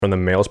from the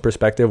male's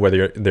perspective,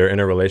 whether they're in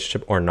a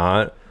relationship or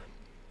not,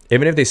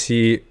 even if they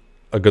see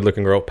a good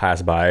looking girl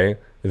pass by,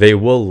 they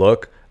will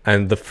look,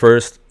 and the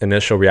first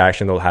initial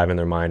reaction they'll have in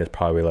their mind is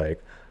probably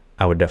like,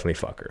 I would definitely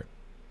fuck her.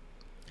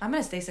 I'm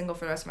gonna stay single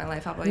for the rest of my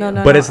life. How about No, you?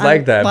 no, But no, it's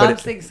like that. Well, But I'm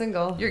staying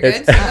single. You're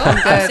good? Single?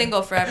 I'm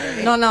single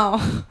forever.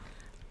 No.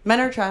 Men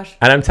are trash.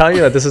 And I'm telling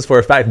you that this is for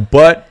a fact.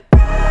 But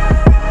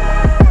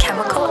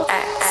Chemical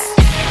X.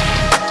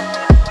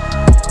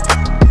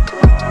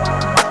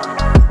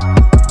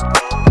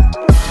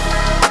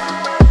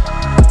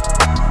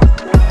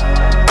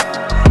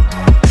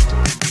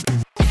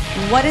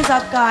 What is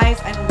up, guys,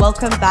 and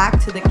welcome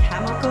back to the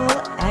Chemical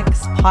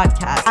X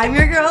podcast. I'm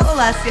your girl,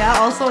 Alessia,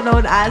 also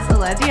known as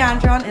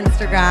Alediandra on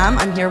Instagram.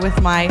 I'm here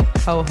with my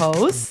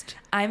co-host.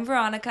 I'm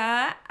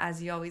Veronica,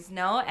 as you always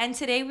know, and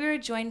today we are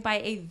joined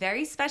by a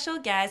very special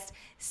guest,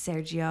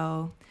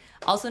 Sergio,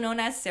 also known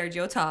as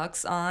Sergio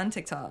Talks on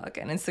TikTok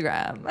and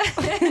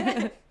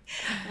Instagram.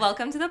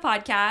 Welcome to the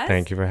podcast.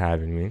 thank you for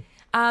having me.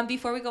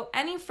 Before we go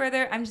any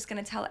further, I'm just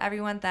going to tell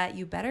everyone that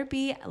you better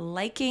be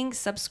liking,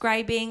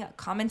 subscribing,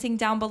 commenting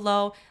down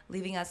below,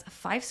 leaving us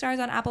 5 stars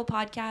on Apple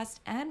Podcast,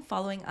 and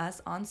following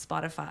us on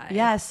Spotify.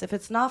 Yes, if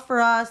it's not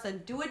for us,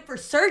 then do it for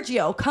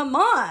Sergio. Come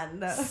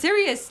on.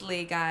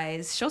 Seriously,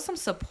 guys, show some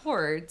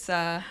support.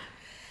 So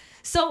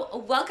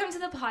welcome to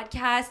the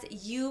podcast.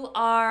 You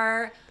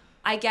are,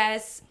 I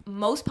guess,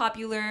 most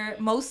popular,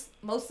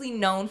 mostly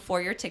known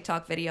for your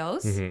TikTok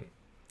videos. Mm-hmm.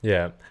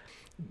 Yeah.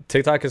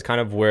 TikTok is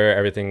kind of where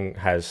everything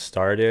has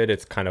started.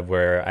 It's kind of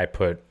where I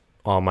put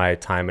all my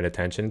time and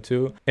attention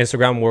to.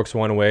 Instagram works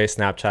one way,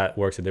 Snapchat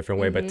works a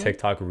different way, but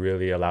TikTok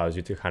really allows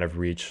you to kind of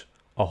reach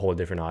a whole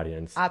different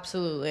audience.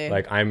 Absolutely.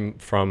 Like, I'm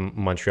from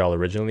Montreal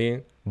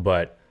originally,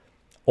 but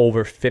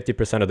over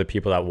 50% of the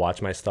people that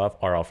watch my stuff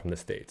are all from the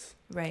States.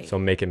 Right. So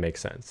make it make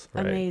sense.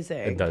 Right? Amazing.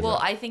 It does. Well,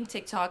 I think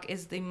TikTok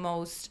is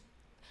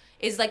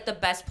like the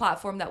best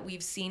platform that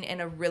we've seen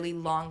in a really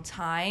long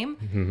time.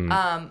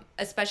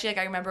 Especially like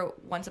I remember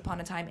once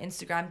upon a time,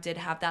 Instagram did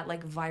have that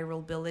like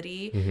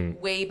viralability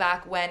way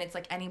back when. It's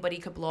like anybody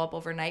could blow up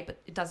overnight,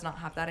 but it does not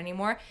have that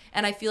anymore.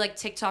 And I feel like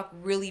TikTok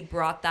really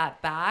brought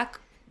that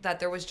back, that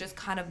there was just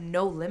kind of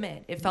no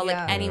limit. It felt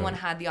like anyone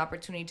had the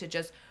opportunity to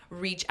just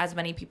reach as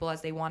many people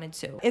as they wanted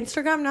to.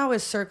 Instagram now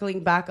is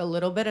circling back a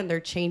little bit, and they're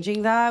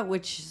changing that,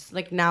 which is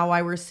like now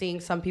why we're seeing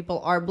some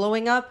people are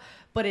blowing up,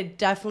 but it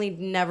definitely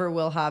never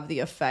will have the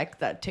effect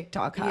that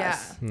TikTok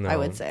has. Yeah. No, I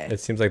would say. it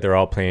seems like they're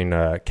all playing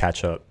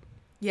catch up.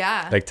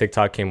 Yeah. Like,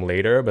 TikTok came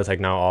later, but it's like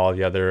now all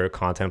the other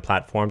content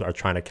platforms are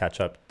trying to catch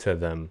up to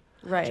them.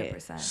 Right.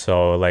 100%.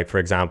 So, like, for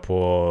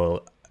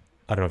example,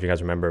 I don't know if you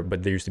guys remember,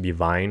 but there used to be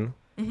Vine.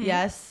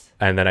 Yes.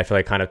 And then I feel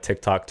like kind of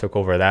TikTok took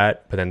over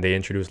that, but then they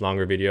introduced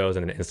longer videos,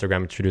 and then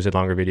Instagram introduced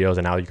longer videos,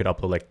 and now you could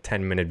upload like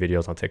 10-minute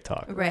videos on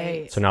TikTok.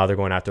 Right. So now they're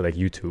going after like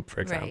YouTube, for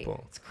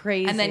example. It's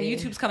crazy. And then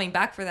YouTube's coming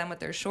back for them with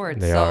their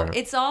shorts. They so are.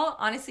 it's all,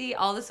 honestly,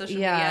 all the social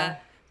Yeah. media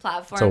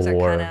platforms are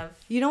war. kind of...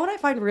 You know what I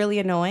find really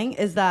annoying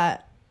is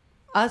that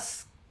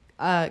us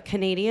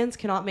Canadians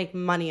cannot make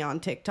money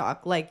on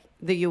TikTok like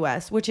the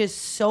US, which is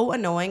so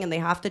annoying, and they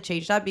have to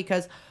change that,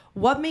 because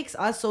what makes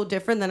us so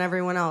different than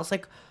everyone else?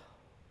 Like,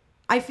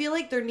 I feel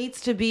like there needs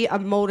to be a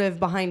motive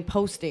behind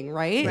posting,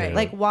 right? Right.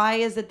 Like, why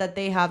is it that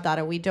they have that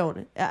and we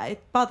don't?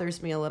 It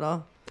bothers me a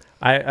little.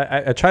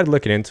 I tried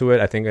looking into it.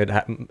 I think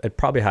it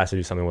probably has to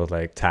do something with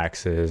like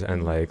taxes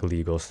and like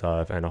legal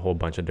stuff and a whole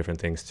bunch of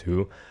different things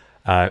too.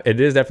 It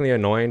is definitely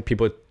annoying.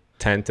 People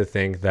tend to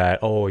think that,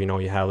 oh, you know,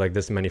 you have like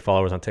this many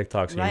followers on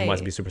TikTok, so you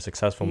must be super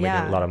successful,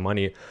 making a lot of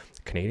money.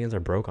 Canadians are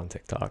broke on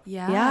TikTok.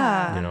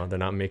 Yeah. You know, they're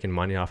not making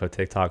money off of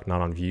TikTok,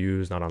 not on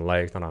views, not on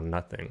likes, not on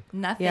nothing.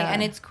 Nothing. Yeah.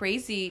 And it's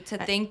crazy to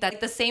think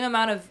that the same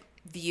amount of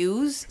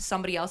views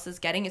somebody else is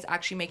getting is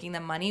actually making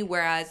them money.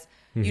 Whereas,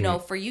 you know,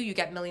 for you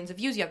get millions of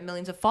views, you have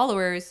millions of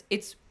followers.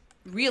 It's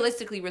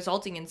realistically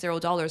resulting in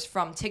 $0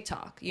 from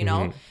TikTok, you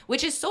know,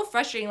 which is so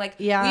frustrating. Like,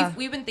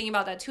 we've been thinking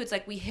about that too. It's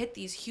like we hit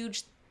these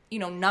huge, you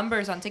know,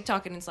 numbers on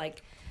TikTok, and it's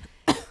like,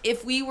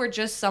 if we were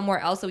just somewhere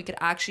else that we could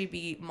actually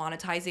be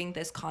monetizing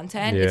this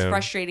content, it's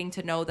frustrating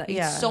to know that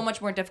it's so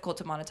much more difficult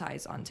to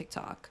monetize on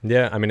TikTok.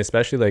 Yeah, I mean,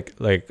 especially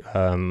like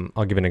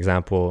I'll give an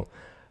example.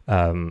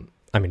 I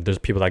mean, there's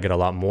people that get a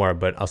lot more,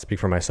 but I'll speak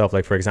for myself.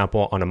 Like, for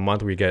example, on a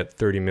month we get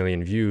 30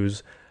 million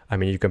views. I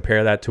mean, you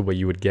compare that to what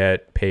you would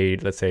get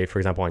paid, let's say, for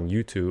example, on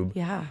YouTube.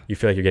 Yeah. You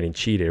feel like you're getting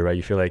cheated, right?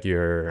 You feel like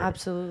you're...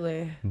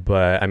 Absolutely.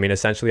 But, I mean,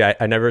 essentially,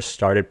 I never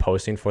started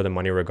posting for the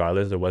money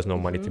regardless. There was no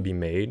money to be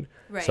made.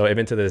 Right. So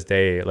even to this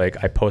day,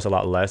 like, I post a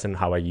lot less than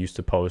how I used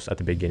to post at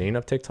the beginning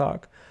of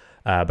TikTok.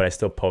 But I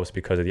still post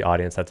because of the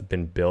audience that's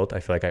been built.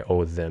 I feel like I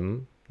owe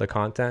them the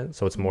content.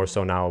 So it's more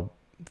so now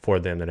for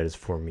them than it is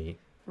for me.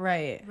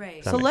 Right.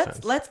 Right. That So makes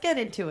sense. let's get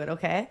into it,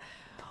 okay?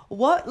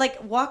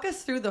 Walk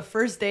us through the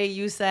first day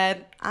you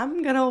said,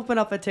 I'm going to open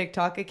up a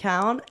TikTok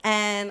account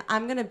and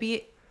I'm going to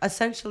be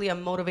essentially a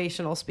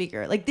motivational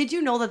speaker. Like, did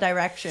you know the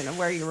direction of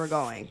where you were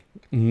going?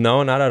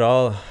 No, not at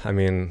all. I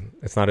mean,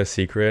 it's not a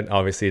secret.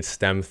 Obviously, it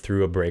stemmed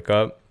through a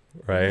breakup,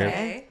 right?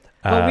 Okay.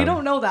 But we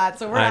don't know that,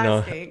 so we're I know.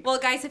 asking. Well,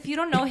 guys, if you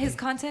don't know, his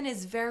content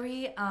is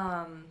very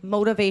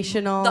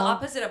Motivational. the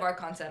opposite of our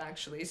content,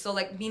 actually. So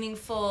like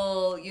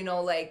meaningful, you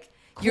know, like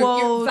you're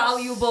Quotes.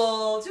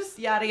 valuable, just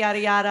Yada, yada,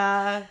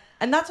 yada.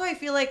 And that's why I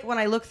feel like when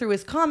I look through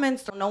his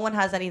comments, no one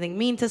has anything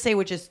mean to say,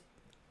 which is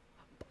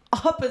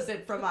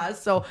opposite from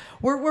us. So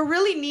we're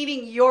really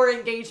needing your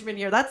engagement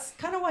here. That's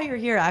kind of why you're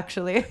here,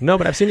 actually. No,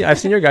 but I've seen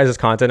your guys'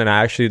 content, and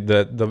I actually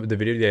the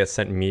video they had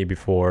sent me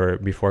before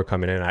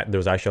coming in, there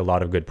was actually a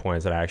lot of good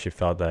points that I actually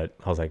felt that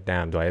I was like,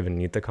 damn, do I even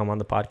need to come on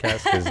the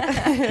podcast? Because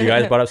you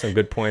guys brought up some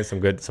good points, some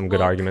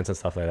good arguments and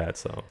stuff like that.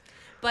 So.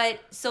 But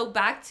so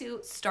back to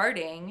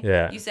starting,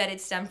 Yeah. you said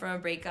it stemmed from a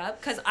breakup.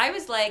 Because I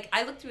was like,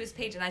 I looked through his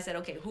page and I said,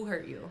 okay, who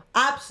hurt you?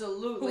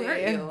 Absolutely. Who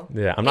hurt you?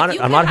 Yeah, I'm If you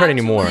not could hurt have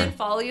anymore. 2 million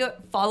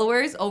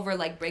followers over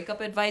like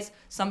breakup advice,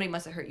 somebody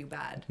must have hurt you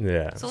bad.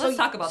 Yeah. So let's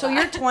talk about that. So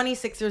you're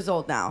 26 years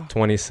old now.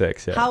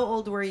 26. Yeah. How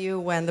old were you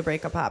when the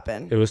breakup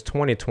happened? It was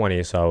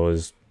 2020, so I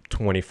was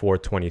 24,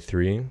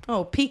 23.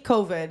 Oh, peak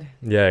COVID.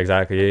 Yeah,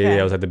 exactly. Yeah, Okay.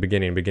 yeah, I was at the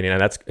beginning,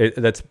 and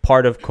that's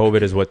part of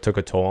COVID is what took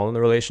a toll on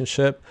the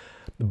relationship.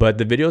 But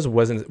the videos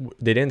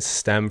they didn't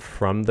stem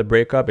from the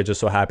breakup. It just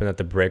so happened that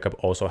the breakup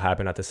also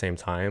happened at the same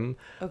time.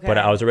 Okay. But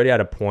I was already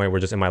at a point where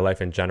just in my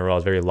life in general, I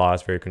was very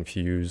lost, very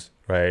confused,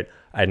 right?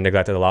 I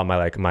neglected a lot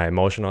of my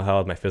emotional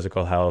health, my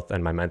physical health,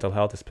 and my mental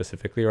health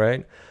specifically,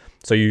 right?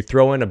 So you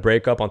throw in a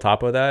breakup on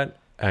top of that,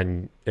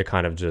 and it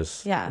kind of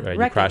just, right,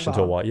 you crash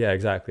into a wall. Yeah,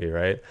 exactly,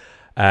 right?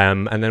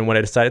 And then when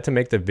I decided to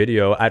make the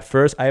video, at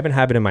first, I even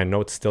have it in my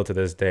notes still to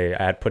this day.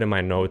 I had put in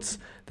my notes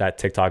that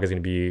TikTok is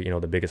going to be,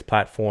 the biggest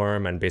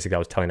platform. And basically I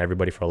was telling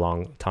everybody for a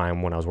long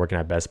time when I was working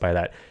at Best Buy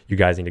that you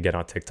guys need to get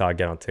on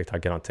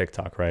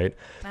TikTok, right?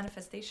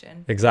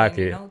 Manifestation.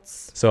 Exactly. In your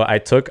notes. So I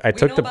took We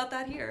know the about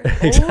that here.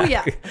 Oh,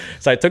 yeah.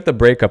 So I took the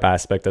breakup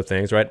aspect of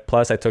things, right?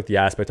 Plus I took the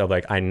aspect of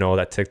like, I know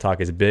that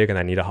TikTok is big and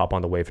I need to hop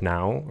on the wave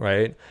now,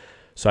 right?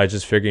 So I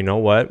just figured, you know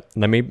what?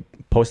 Let me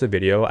post a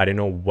video. I didn't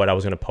know what I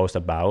was going to post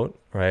about,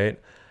 right?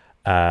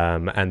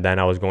 And then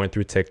I was going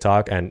through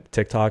TikTok, and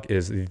TikTok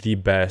is the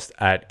best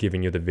at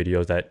giving you the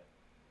videos that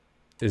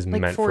is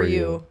Like meant for for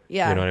you.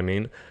 Yeah. You know what I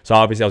mean? So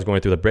obviously I was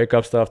going through the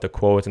breakup stuff, the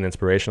quotes and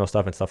inspirational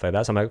stuff and stuff like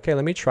that. So I'm like, okay,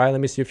 let me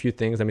see a few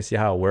things. Let me see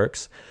how it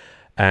works.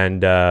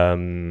 And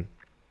at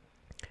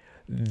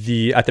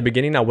the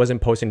beginning, I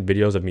wasn't posting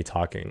videos of me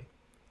talking.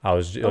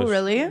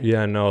 Really?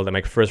 Yeah, no. Like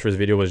my first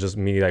video was just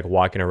me like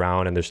walking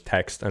around, and there's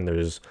text and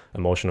there's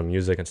emotional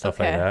music and stuff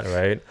like that,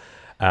 right?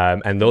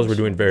 And those were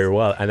doing very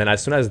well. And then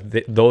as soon as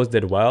those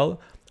did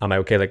well, I'm like,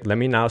 okay, like let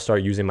me now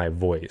start using my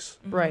voice.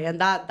 Right, and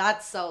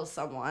that sells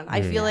someone.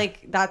 I feel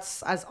like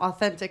that's as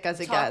authentic as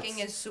it Talking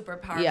gets. is super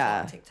powerful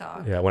Yeah. on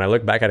TikTok. Yeah, when I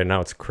look back at it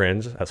now, it's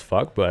cringe as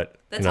fuck. But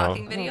The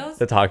talking videos?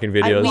 the talking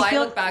videos. Well, I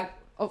feel- look back.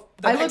 Oh,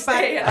 The I look next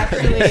back day.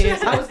 actually.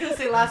 I was gonna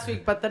say last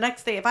week, but the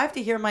next day, if I have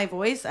to hear my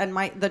voice and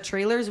the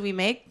trailers we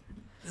make, no,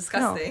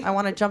 Disgusting. I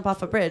want to jump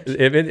off a bridge.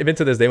 Even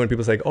to this day, when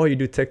people say, "Oh, you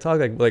do TikTok?"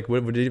 Like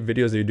what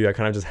videos do you do? I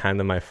kind of just hand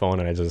them my phone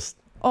and I just.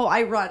 Oh,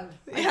 I run.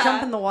 I Yeah.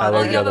 jump in the I water. Oh,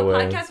 love you the have a other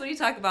way. podcast? What do you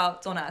talk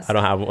about? Don't ask. I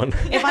don't have one.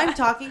 If I'm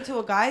talking to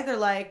a guy, they're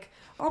like,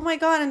 "Oh my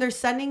god," and they're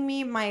sending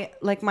me my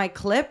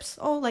clips.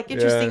 Oh, like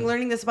interesting, Yeah.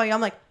 learning this about you.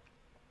 I'm like,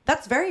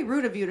 that's very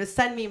rude of you to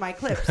send me my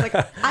clips. Like,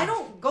 I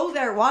don't go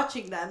there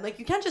watching them. Like,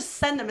 you can't just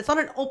send them. It's not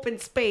an open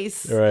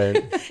space. Right.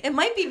 It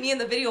might be me in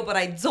the video, but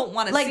I don't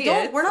want to Like, see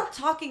it. we're not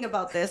talking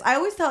about this. I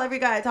always tell every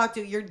guy I talk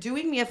to, you're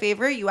doing me a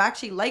favor. You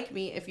actually like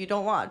me if you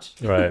don't watch.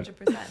 Right.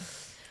 100%.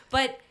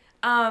 But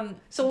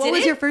So what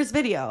was your first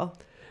video?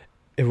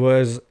 It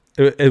was.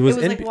 It It was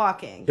was in, like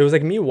walking. It was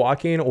like me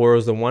walking, or it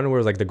was the one where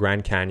it was like the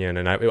Grand Canyon,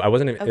 and I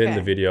wasn't in Okay.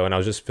 the video, and I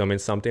was just filming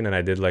something, and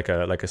I did like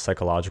a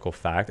psychological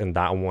fact, and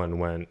that one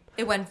went.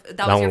 It went. That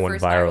That was one your went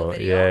first viral viral.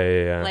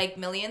 video. Yeah. Like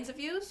millions of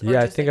views. Or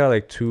Yeah, I just think I got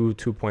like two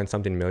point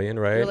something million,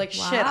 right? You're like,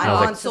 shit, Wow. I'm I was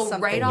on like- to so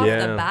something. right off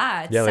the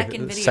bat, yeah, like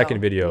second video.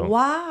 second video.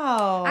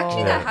 Wow.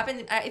 Actually, Yeah. that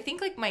happened. I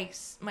think like my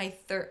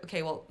third.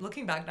 Okay, well,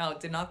 looking back now, it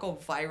did not go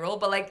viral.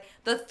 But like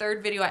the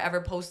third video I ever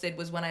posted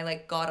was when I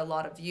like got a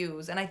lot of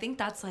views, and I think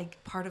that's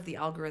like part of the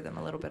algorithm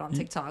a little bit on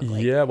TikTok.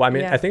 Like, Yeah, well, I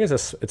mean, Yeah. I think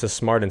it's a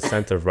smart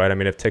incentive, right? I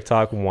mean, if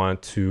TikTok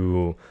want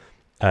to,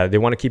 they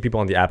want to keep people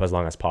on the app as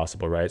long as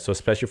possible, right? So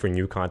especially for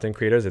new content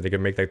creators, if they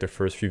can make like their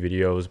first few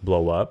videos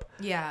blow up,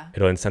 yeah,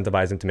 it'll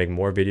incentivize them to make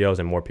more videos,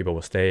 and more people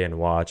will stay and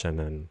watch, and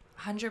then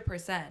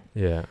 100%.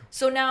 yeah,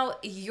 So now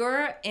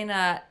you're in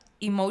a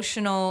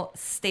emotional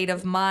state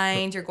of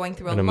mind. You're going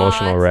through a an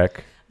emotional lot,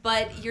 wreck.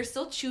 but you're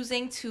still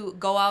choosing to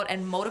go out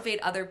and motivate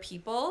other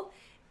people.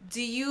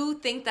 Do you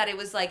think that it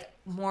was like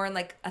more in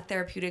like a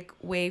therapeutic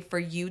way for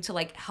you to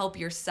like help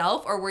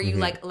yourself, or were you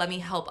like, let me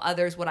help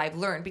others what I've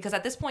learned? Because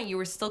at this point you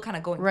were still kind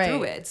of going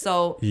through it.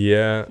 So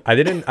Yeah, I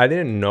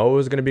didn't know it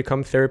was gonna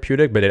become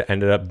therapeutic, but it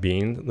ended up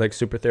being like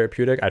super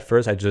therapeutic. At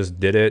first, I just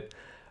did it.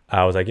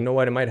 I was like, you know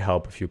what, it might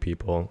help a few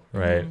people,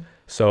 right?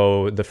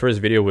 So the first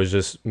video was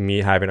just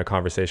me having a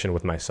conversation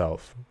with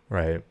myself,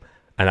 right?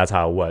 And that's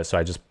how it was. So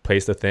I just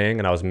placed the thing,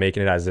 and I was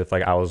making it as if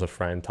like I was a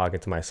friend talking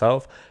to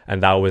myself,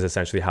 and that was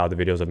essentially how the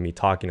videos of me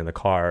talking in the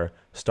car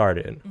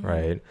started,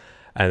 right?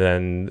 And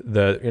then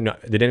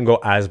they didn't go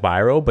as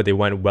viral, but they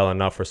went well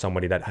enough for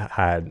somebody that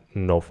had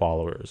no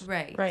followers.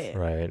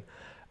 Right.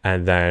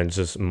 And then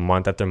just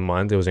month after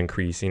month, it was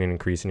increasing and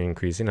increasing and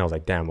increasing. I was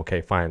like, damn,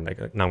 okay, fine.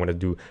 Like now I'm gonna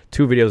do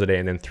 2 videos a day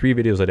and then 3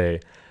 videos a day.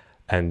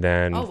 And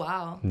then oh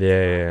wow.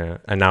 Yeah.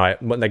 And now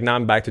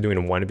I'm back to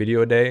doing 1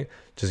 video a day,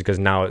 just because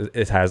now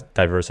it has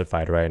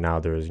diversified. Right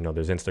now there's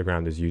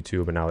Instagram, there's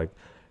YouTube, and now like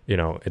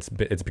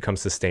it's become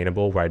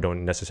sustainable where I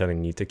don't necessarily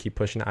need to keep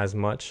pushing as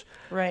much.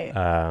 Right.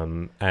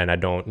 And I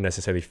don't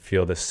necessarily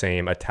feel the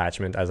same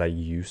attachment as I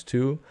used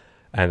to.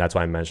 And that's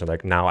why I mentioned,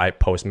 like, now I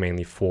post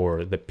mainly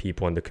for the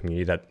people in the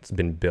community that's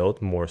been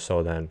built more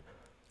so than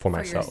for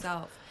myself.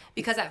 Yourself.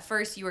 Because at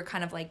first you were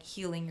kind of like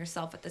healing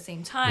yourself at the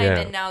same time. Yeah.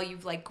 And now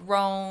you've like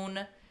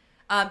grown.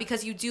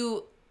 Because you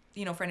do,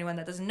 for anyone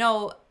that doesn't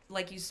know,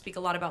 like you speak a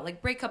lot about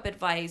like breakup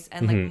advice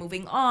and like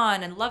moving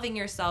on and loving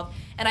yourself.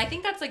 And I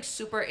think that's like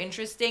super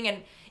interesting.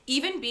 And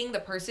even being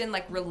the person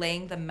like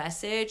relaying the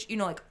message,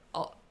 like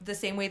the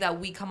same way that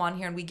we come on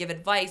here and we give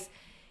advice,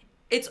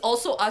 it's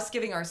also us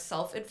giving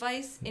ourselves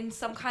advice in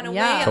some kind of way.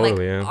 And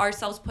totally,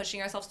 ourselves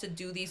pushing ourselves to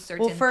do these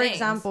certain things. Well, for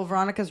example,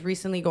 Veronica's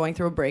recently going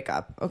through a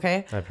breakup,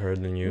 okay? I've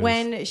heard the news.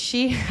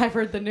 I've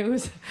heard the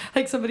news,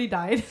 like somebody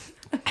died.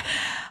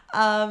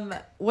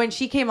 When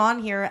she came on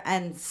here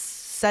and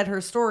said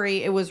her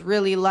story, it was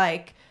really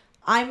like,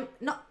 I'm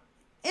not,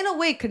 in a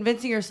way,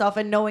 convincing yourself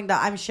and knowing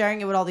that I'm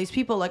sharing it with all these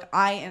people. Like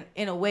I,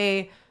 in a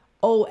way,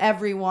 owe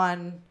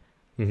everyone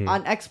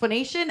an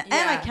explanation,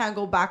 and I can't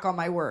go back on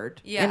my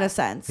word in a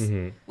sense.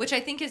 Which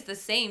I think is the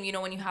same,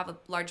 when you have a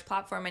large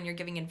platform and you're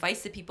giving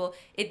advice to people,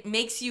 it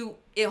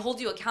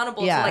holds you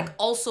accountable to like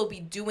also be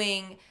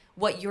doing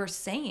what you're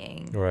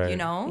saying, right.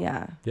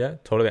 Yeah,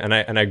 totally. And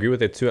I agree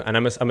with it too. And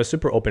I'm a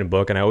super open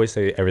book, and I always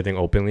say everything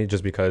openly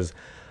just because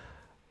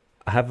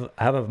I have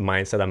a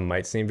mindset that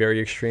might seem very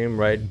extreme,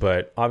 right?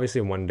 But obviously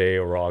one day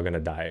we're all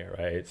gonna die,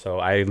 right? So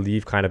I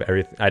leave kind of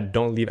everything. I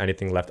don't leave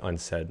anything left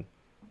unsaid.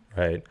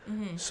 Right.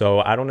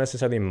 So I don't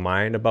necessarily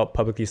mind about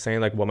publicly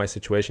saying like what my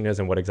situation is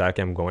and what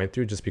exactly I'm going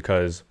through, just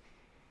because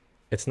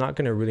it's not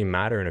going to really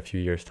matter in a few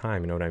years'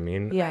 time. You know what I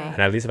mean? Yeah.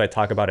 And at least if I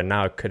talk about it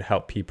now, it could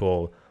help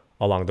people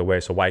along the way.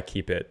 So why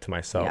keep it to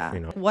myself?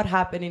 Yeah. What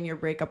happened in your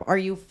breakup? Are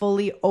you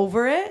fully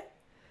over it?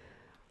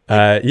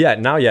 No,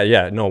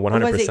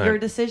 100%. Was it your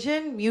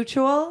decision,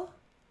 mutual?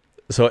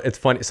 So it's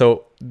funny.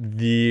 So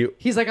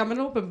he's like, I'm an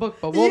open book,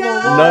 but No.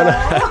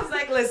 I was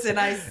like, listen,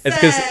 I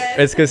said.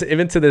 It's because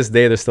even to this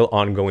day, there's still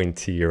ongoing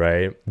tea,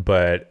 right?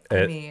 But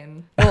you're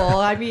on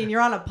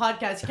a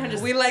podcast. You can't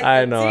just.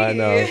 I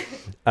know.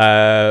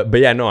 But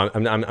yeah, no,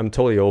 I'm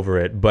totally over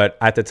it. But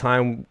at the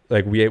time,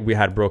 like we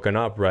had broken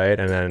up, right?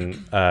 And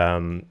then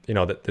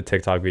the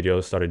TikTok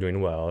videos started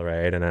doing well,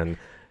 right? And then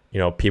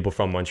people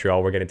from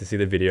Montreal were getting to see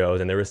the videos,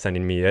 and they were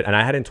sending me it. And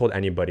I hadn't told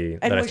anybody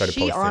that I started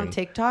posting. And was she on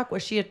TikTok?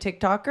 Was she a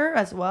TikToker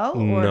as well?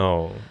 Or?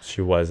 No, she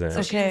wasn't.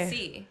 So she didn't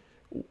see.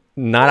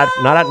 Not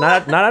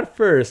at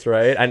first,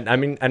 right? And I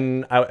mean,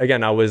 I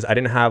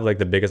didn't have like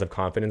the biggest of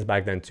confidence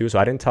back then too. So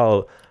I didn't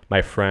tell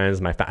my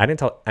friends, I didn't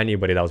tell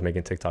anybody that was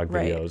making TikTok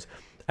videos. Right.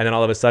 And then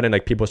all of a sudden,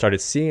 like people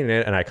started seeing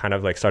it, and I kind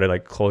of like started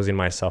like closing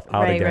myself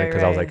out again,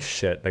 because I was like,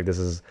 shit, like this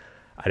is.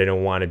 I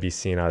didn't want to be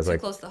seen. I was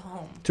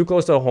too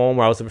close to home,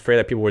 where I was afraid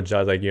that people would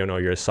judge, like,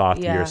 you're a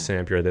softie, you're a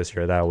simp, you're this,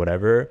 you're that,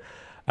 whatever.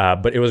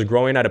 But it was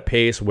growing at a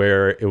pace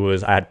where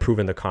I had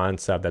proven the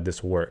concept that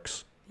this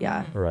works.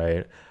 Yeah.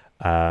 Right.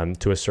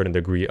 To a certain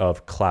degree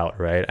of clout.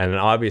 Right. And then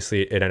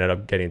obviously it ended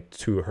up getting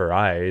to her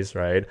eyes.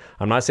 Right.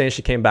 I'm not saying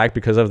she came back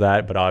because of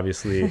that, but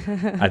obviously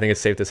I think it's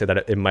safe to say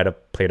that it might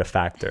have played a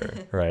factor.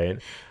 Right.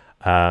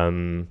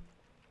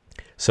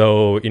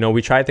 So,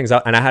 we tried things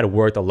out, and I had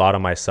worked a lot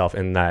on myself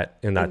in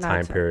that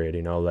time period,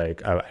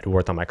 like I had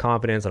worked on my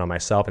confidence and on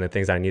myself and the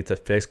things that I need to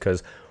fix,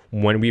 because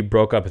when we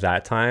broke up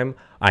that time,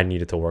 I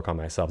needed to work on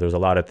myself. There was a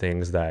lot of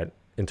things that,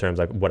 in terms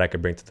of like what I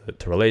could bring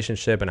to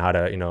relationship and how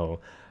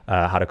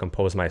to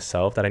compose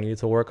myself, that I needed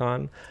to work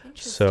on.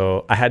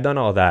 So I had done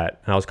all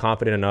that, and I was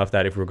confident enough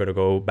that if we were going to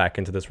go back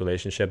into this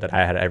relationship, that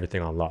I had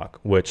everything on lock,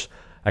 which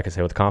I can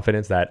say with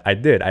confidence that I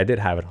did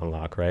have it on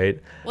lock,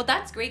 right? Well,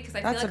 that's great, because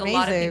I feel like amazing. A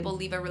lot of people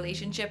leave a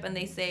relationship and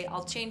they say,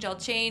 I'll change.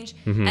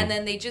 And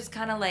then they just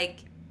kind of like,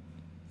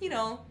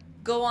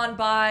 go on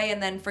by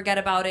and then forget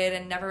about it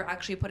and never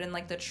actually put in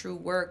like the true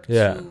work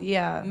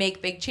to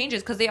make big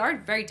changes, because they are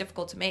very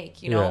difficult to make,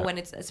 when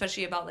it's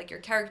especially about like your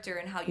character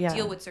and how you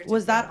deal with certain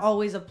Was that things.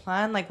 always a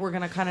plan? Like, we're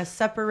going to kind of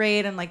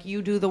separate and like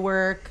you do the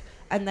work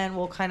and then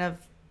we'll kind of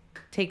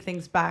take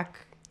things back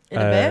in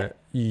a bit?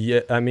 Yeah,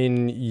 I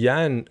mean,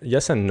 and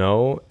yes and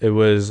no. It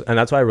was, and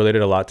that's why I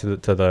related a lot to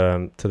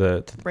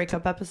the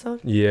breakup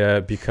episode. Yeah,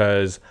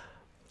 because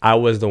I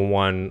was the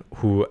one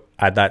who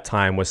at that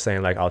time was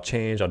saying like, I'll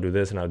change, I'll do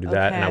this and I'll do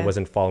that, and I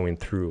wasn't following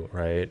through,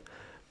 right?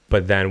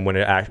 But then when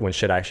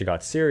shit actually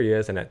got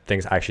serious and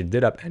things actually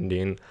did up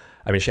ending,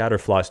 I mean, she had her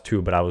flaws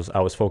too, but I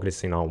was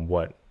focusing on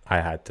what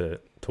I had to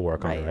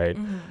work on, right?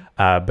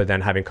 But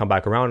then having come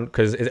back around,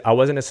 because I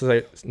wasn't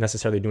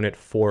necessarily doing it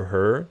for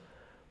her.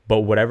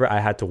 But whatever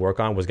I had to work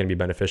on was going to be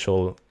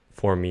beneficial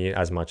for me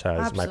as much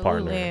as my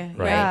partner,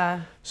 right?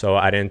 Yeah. So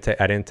I didn't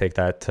take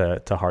that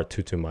to heart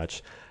too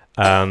much.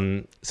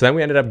 So then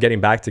we ended up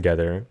getting back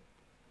together,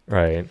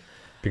 right?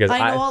 Because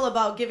I know all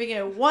about giving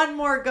it one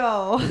more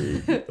go.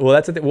 well,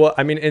 that's the thing. Well,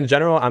 I mean, in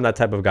general, I'm that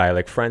type of guy.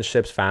 Like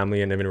friendships,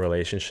 family, and even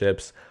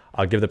relationships,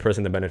 I'll give the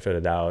person the benefit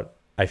of the doubt.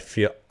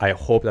 I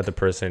hope that the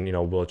person,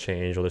 will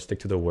change or stick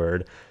to the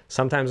word.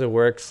 Sometimes it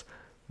works.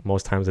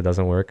 Most times it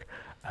doesn't work.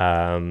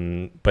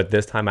 But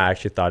this time I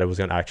actually thought it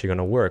was actually going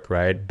to work,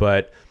 right?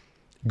 But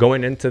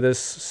going into this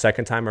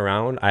second time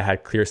around, I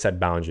had clear set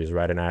boundaries,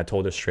 right? And I had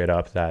told her straight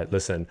up that,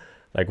 listen,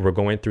 like we're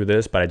going through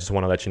this, but I just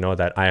want to let you know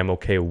that I am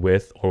okay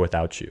with or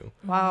without you.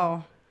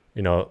 Wow.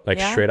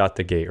 Straight out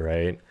the gate,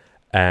 right?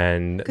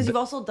 And because you've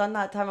also done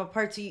that time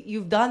apart, so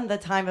you've done the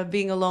time of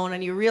being alone,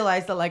 and you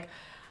realize that like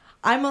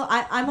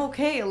I'm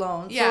okay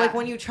alone. Yeah. So like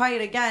when you try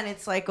it again,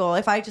 it's like, oh,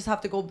 if I just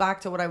have to go back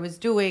to what I was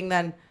doing,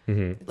 then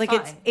like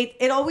Fine.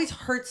 it always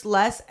hurts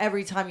less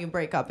every time you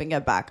break up and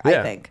get back. Yeah.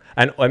 I think.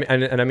 And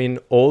I mean,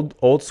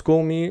 old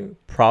school me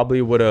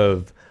probably would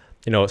have,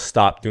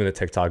 stopped doing the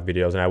TikTok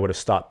videos, and I would have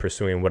stopped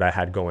pursuing what I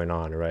had going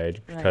on, right?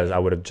 Because I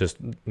would have just,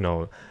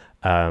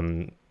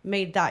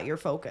 made that your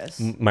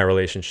focus. My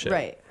relationship,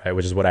 right?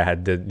 Which is what I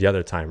had did the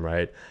other time,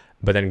 right?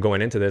 But then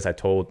going into this, I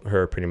told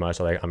her pretty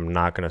much like, I'm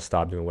not gonna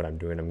stop doing what I'm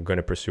doing. I'm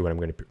gonna pursue what I'm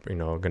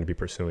gonna be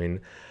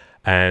pursuing,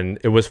 and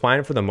it was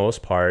fine for the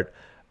most part.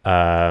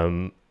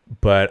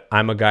 But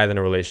I'm a guy in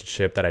a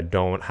relationship that I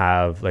don't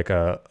have like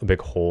a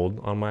big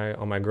hold on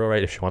my girl,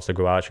 right? If she wants to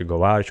go out, she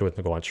go out. If she wants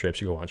to go on trips,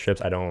 she go on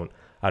trips. I don't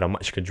mind.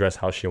 She could dress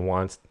how she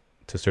wants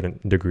to a certain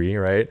degree,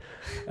 right?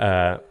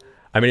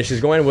 I mean, if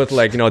she's going with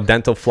like,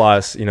 dental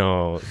floss,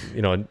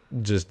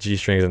 just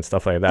G-strings and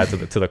stuff like that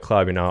to the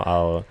club,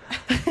 I'll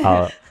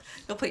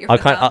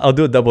I'll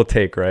do a double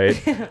take,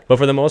 right? But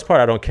for the most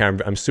part, I don't care.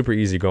 I'm super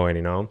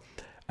easygoing,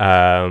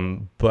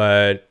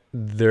 but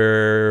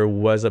there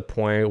was a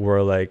point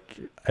where like,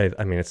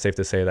 I mean, it's safe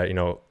to say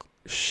that,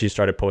 she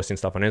started posting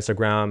stuff on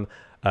Instagram.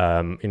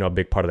 A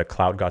big part of the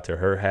clout got to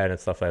her head and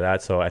stuff like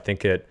that. So I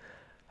think it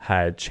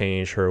had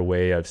changed her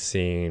way of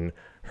seeing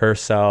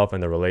herself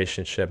and the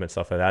relationship and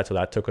stuff like that. So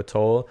that took a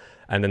toll.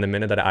 And then the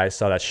minute that I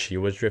saw that she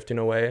was drifting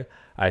away,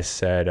 I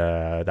said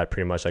that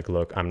pretty much like,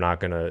 look, I'm not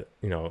gonna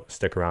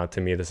stick around.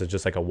 To me, this is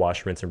just like a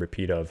wash, rinse, and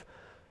repeat of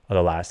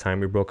the last time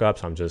we broke up.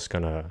 So I'm just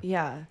gonna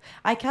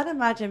I can't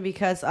imagine,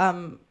 because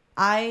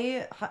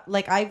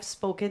I've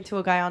spoken to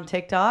a guy on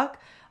TikTok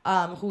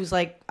who's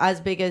like as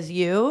big as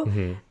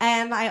you,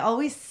 and I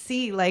always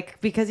see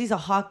like, because he's a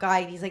hot guy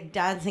and he's like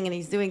dancing and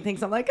he's doing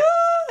things, I'm like,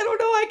 I don't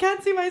know, I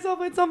can't see myself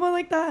with someone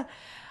like that.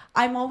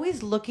 I'm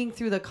always looking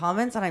through the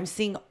comments and I'm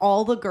seeing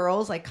all the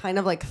girls like kind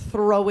of like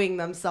throwing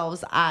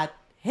themselves at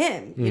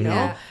him, you know?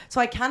 Yeah.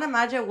 So I can't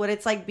imagine what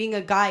it's like being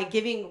a guy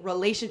giving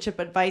relationship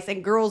advice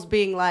and girls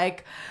being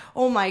like,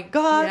 oh my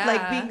God,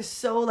 like being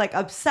so like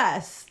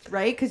obsessed,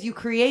 right? Because you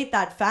create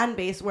that fan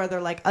base where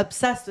they're like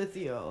obsessed with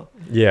you.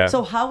 Yeah.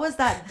 So how was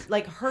that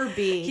like her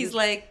being? He's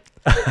like,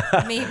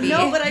 maybe.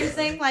 No, but I'm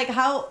saying like,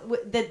 how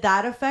did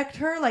that affect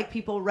her? Like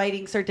people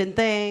writing certain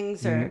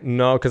things or?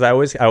 No, because I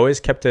always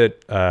kept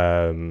it,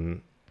 I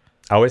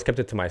always kept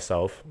it to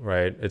myself,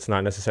 right? It's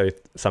not necessarily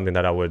something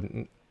that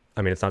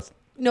it's not.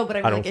 No, but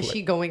I mean, like, is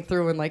she going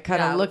through and like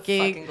kind of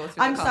looking?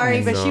 I'm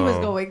sorry, but she was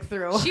going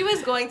through. She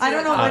was going through. I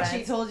don't know what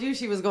she told you.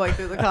 She was going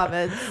through the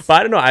comments. But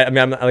I don't know. I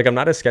mean, I'm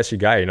not a sketchy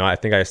guy. I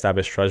think I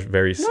established trust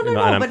very, and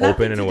I'm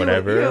open and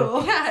whatever.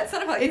 Yeah, it's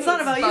not about you. It's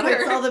not about you.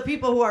 It's all the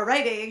people who are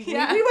writing.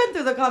 Yeah. We went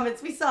through the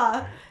comments. We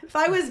saw. If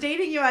I was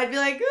dating you, I'd be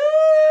like,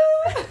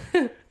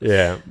 ah.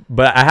 Yeah,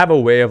 but I have a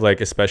way of like,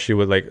 especially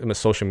with like my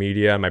social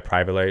media and my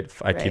private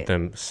life, I keep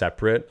them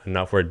separate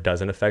enough where it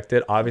doesn't affect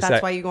it. Obviously,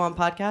 that's why you go on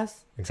podcasts.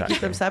 Exactly.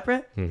 Keep them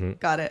separate. Mm-hmm.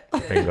 Got it.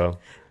 Bingo.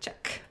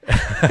 Check.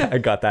 I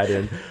got that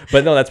in.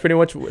 But no, that's pretty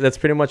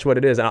much what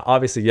it is. And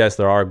obviously, yes,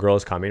 there are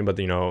girls coming, but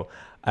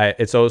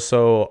it's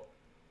also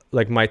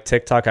like my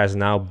TikTok has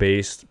now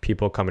based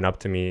people coming up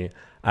to me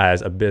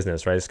as a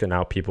business, right? So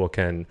now people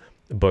can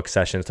book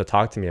sessions to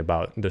talk to me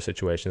about their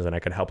situations and I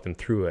could help them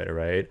through it,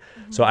 right?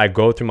 Mm-hmm. So I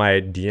go through my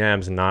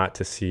DMs not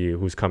to see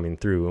who's coming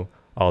through,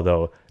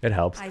 although it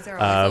helps. Eyes are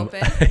always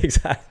open.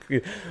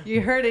 Exactly. You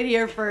heard it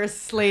here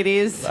first,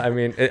 ladies. I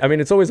mean,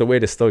 it's always a way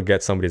to still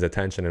get somebody's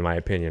attention, in my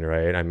opinion,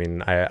 right? I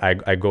mean,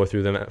 I go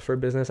through them for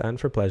business and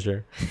for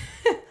pleasure,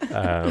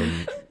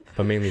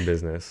 but mainly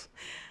business.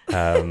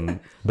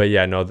 But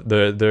yeah, no,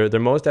 they're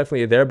most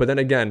definitely there. But then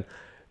again,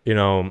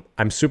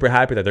 I'm super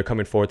happy that they're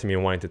coming forward to me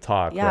and wanting to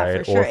talk, right?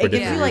 For sure. Or for it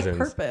gives you reasons. like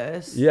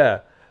purpose. Yeah.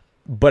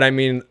 But I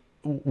mean,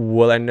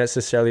 will I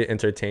necessarily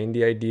entertain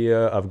the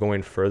idea of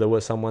going further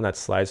with someone that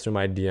slides through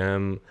my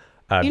DM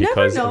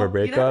because of a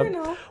breakup? You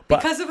never know.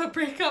 Because of a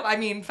breakup? I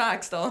mean,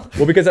 facts though.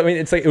 Well, because I mean,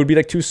 it's like, it would be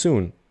like too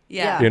soon.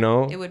 Yeah.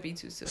 It would be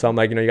too soon. So I'm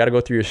like, you got to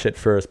go through your shit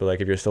first. But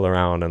like, if you're still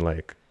around and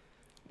like,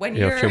 when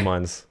you're a few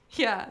months.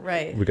 Yeah.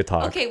 Right. We could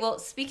talk. Okay. Well,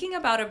 speaking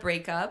about a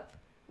breakup,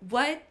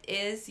 what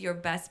is your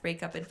best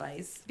breakup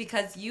advice?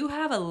 Because you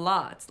have a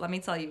lot. Let me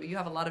tell you, you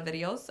have a lot of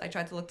videos. I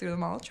tried to look through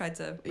them all, tried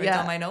to write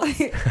down my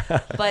notes.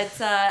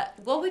 But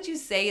what would you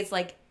say is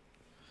like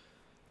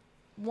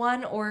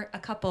one or a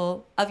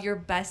couple of your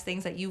best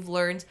things that you've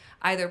learned,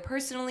 either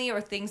personally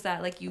or things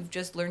that like you've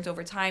just learned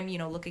over time, you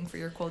know, looking for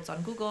your quotes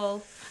on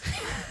Google.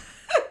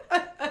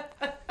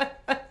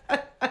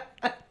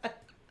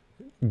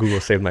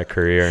 Google saved my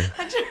career.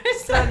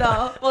 100%.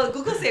 No. Well,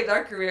 Google saved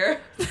our career.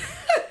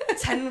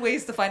 10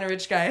 ways to find a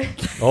rich guy.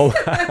 Oh.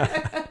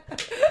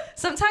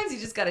 Sometimes you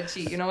just gotta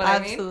cheat, you know what I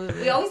mean?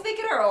 Absolutely. We always make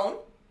it our own.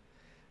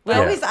 We Yeah.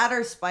 always add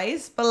our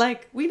spice, but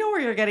like we know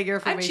where you're getting your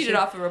information. I've cheated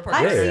off a report.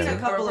 I've Yeah, seen yeah. a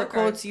couple of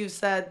quotes you've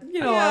said, you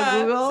know,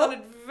 on Google.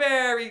 Sounded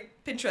very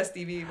Pinterest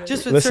TV. But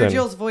Just with Listen.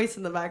 Sergio's voice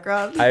in the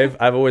background. I've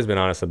always been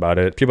honest about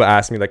it. People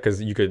ask me like,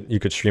 because you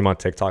could stream on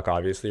TikTok,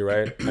 obviously,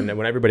 right? And then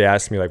when everybody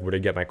asks me like, where to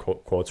get my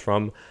quotes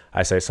from,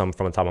 I say some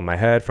from the top of my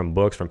head, from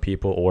books, from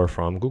people, or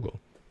from Google.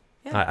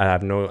 Yeah. I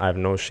have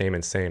no shame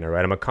in saying it,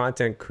 right? I'm a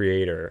content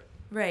creator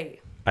right.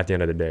 at the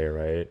end of the day,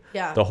 right?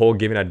 Yeah. The whole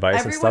giving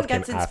advice and Everyone stuff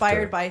gets came inspired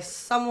after. by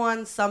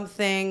someone,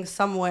 something,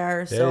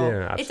 somewhere. Yeah, So yeah,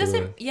 absolutely. It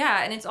doesn't,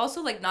 yeah, and it's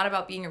also like not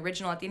about being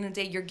original. At the end of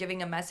the day, you're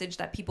giving a message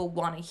that people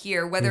want to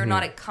hear, whether or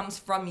not it comes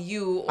from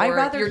you I'd or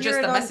rather you're hear just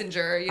it the on-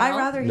 messenger. You know? I'd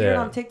rather hear it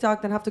Yeah. on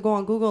TikTok than have to go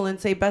on Google and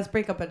say best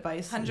breakup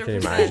advice. 100%. Can you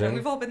imagine?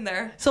 We've all been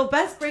there. So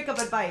best breakup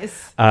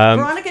advice. Um,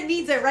 Veronica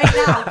needs it right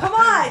now. Come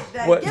on,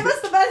 What- give us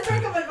the best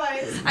breakup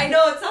advice. I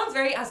know it sounds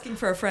very asking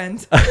for a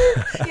friend.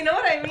 You know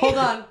what I mean? Hold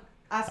on.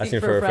 Asking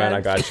for a friend, I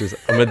got you.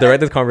 I'm gonna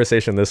direct this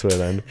conversation this way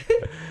then.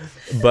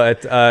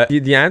 But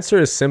the answer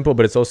is simple,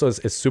 but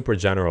it's super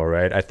general,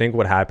 right? I think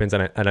what happens,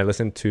 and I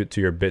listened to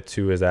your bit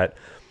too, is that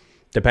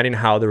depending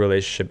how the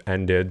relationship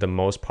ended, the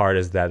most part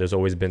is that there's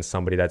always been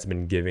somebody that's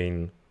been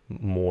giving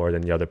more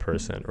than the other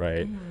person,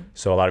 right?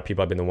 So a lot of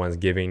people have been the ones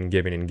giving,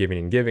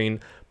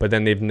 but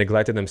then they've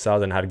neglected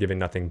themselves and had given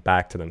nothing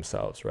back to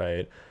themselves,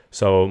 right?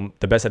 So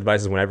the best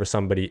advice is whenever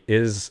somebody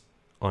is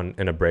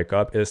in a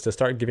breakup is to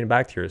start giving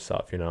back to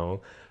yourself, you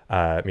know,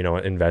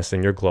 invest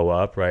in your glow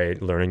up,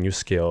 right? Learn a new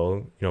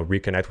skill,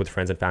 reconnect with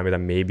friends and family that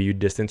maybe you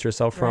distance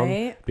yourself from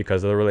Right.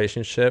 because of the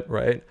relationship,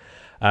 right?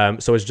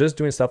 So it's just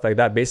doing stuff like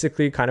that,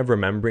 basically kind of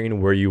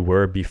remembering where you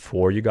were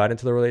before you got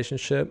into the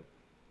relationship,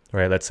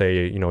 right? Let's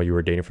say, you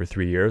were dating for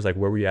 3 years, like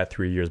where were you at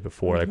 3 years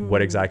before? Like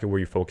what exactly were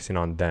you focusing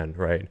on then,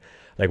 right?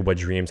 Like what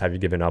dreams have you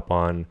given up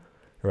on?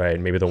 Right,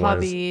 maybe the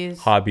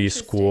hobbies,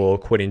 school,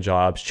 quitting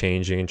jobs,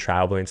 changing,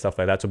 traveling, stuff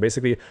like that. So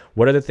basically,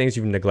 what are the things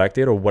you've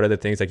neglected, or what are the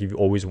things like you've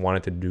always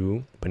wanted to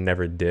do but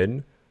never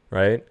did,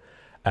 right?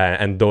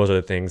 And those are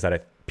the things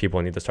that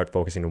people need to start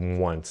focusing on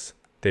once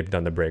they've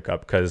done the breakup,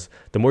 because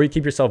the more you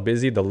keep yourself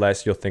busy, the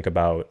less you'll think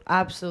about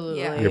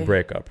Absolutely. Yeah. your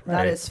breakup, right?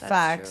 That is That's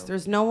facts. true.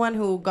 There's no one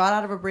who got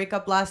out of a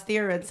breakup last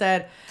year and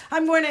said,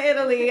 I'm going to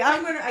Italy.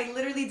 I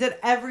literally did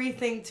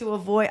everything to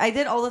avoid. I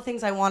did all the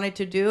things I wanted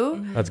to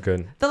do. That's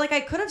good. That like I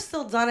could have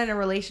still done in a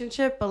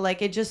relationship, but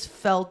like it just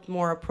felt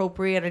more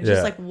appropriate. And just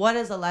Yeah. like, what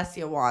does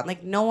Alessia want?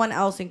 Like no one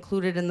else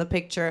included in the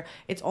picture.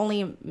 It's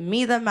only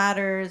me that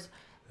matters.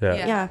 Yeah.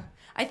 Yeah.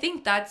 I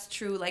think that's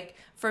true. Like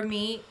for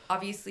me,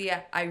 obviously,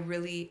 I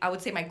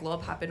would say my glow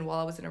up happened while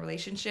I was in a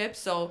relationship.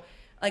 So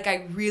like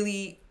I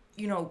really,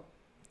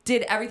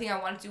 did everything I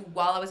wanted to do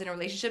while I was in a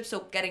relationship.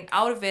 So getting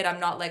out of it,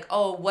 I'm not like,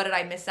 oh, what did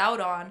I miss out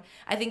on?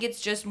 I think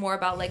it's just more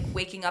about like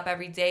waking up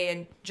every day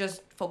and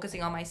just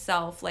focusing on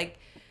myself. Like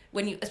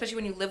especially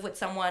when you live with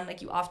someone,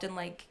 like you often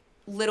like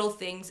little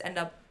things end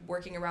up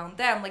working around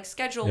them, like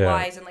schedule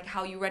wise and like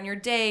how you run your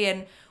day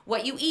and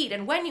what you eat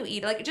and when you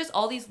eat, like just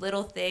all these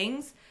little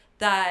things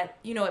that,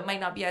 it might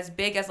not be as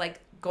big as like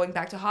going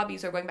back to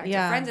hobbies or going back to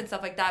friends and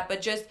stuff like that,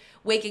 but just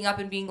waking up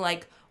and being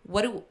like,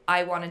 what do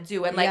I want to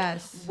do? And like,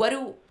 what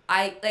do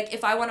I, like,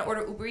 if I want to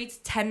order Uber Eats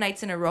 10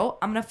 nights in a row,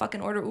 I'm going to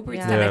fucking order Uber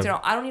Eats 10 nights in a row.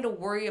 I don't need to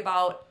worry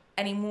about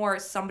anymore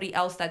somebody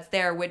else that's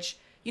there, which,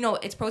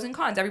 it's pros and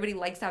cons. Everybody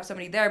likes to have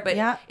somebody there,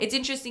 but it's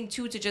interesting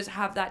too to just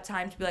have that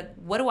time to be like,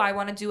 what do I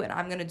want to do? And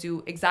I'm going to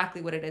do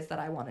exactly what it is that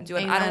I want to do.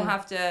 And I don't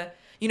have to,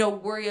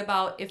 worry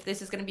about if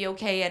this is going to be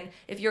okay and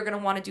if you're going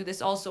to want to do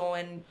this also.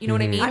 And you know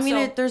what I mean? I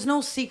mean, there's no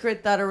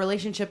secret that a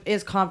relationship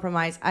is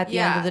compromise at the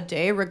end of the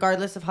day,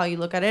 regardless of how you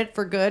look at it,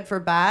 for good,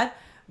 for bad.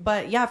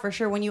 But yeah, for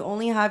sure, when you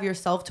only have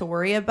yourself to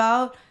worry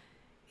about,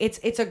 it's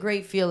a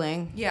great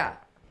feeling. Yeah.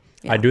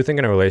 I do think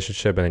in a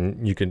relationship,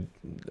 and you could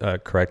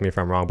correct me if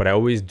I'm wrong, but I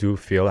always do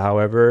feel,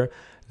 however,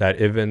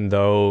 that even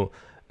though,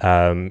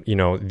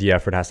 the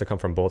effort has to come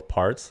from both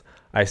parts,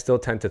 I still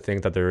tend to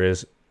think that there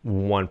is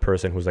one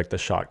person who's like the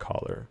shot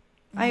caller.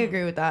 I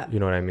agree with that. You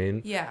know what I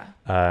mean? Yeah.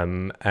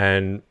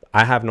 And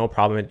I have no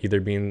problem with either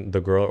being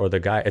the girl or the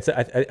guy. It's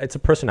a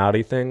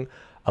personality thing.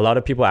 A lot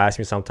of people ask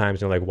me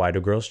sometimes, like, why do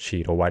girls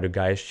cheat, or why do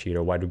guys cheat,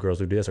 or why do girls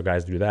do this or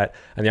guys do that?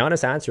 And the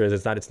honest answer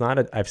is that it's not.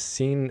 I've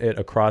seen it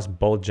across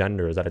both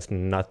genders that it's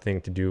nothing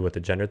to do with the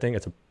gender thing.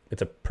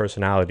 It's a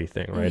personality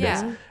thing, right?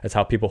 Yeah. It's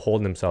how people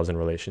hold themselves in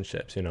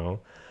relationships.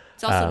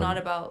 It's also not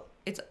about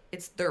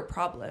it's their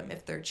problem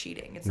if they're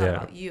cheating. It's not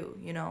about you.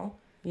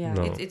 Yeah.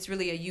 No. It's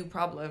really a you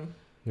problem.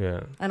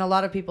 Yeah. And a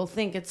lot of people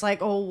think it's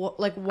like, oh,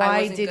 like,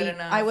 why did he?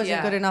 I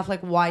wasn't good enough.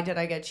 Like, why did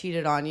I get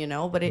cheated on? You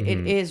know, but it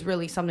is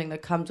really something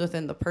that comes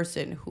within the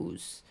person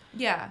who's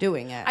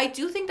doing it. I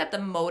do think that the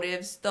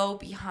motives though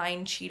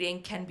behind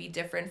cheating can be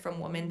different from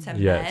women to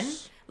men.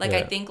 Like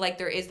I think like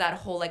there is that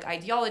whole like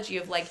ideology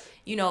of like,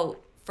 you know,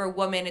 for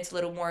women it's a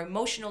little more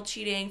emotional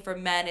cheating, for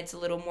men it's a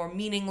little more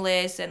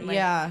meaningless and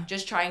like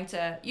just trying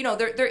to, you know,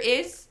 there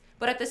is.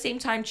 But at the same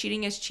time,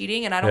 cheating is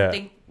cheating, and I don't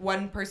think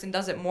one person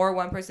does it more,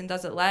 one person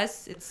does it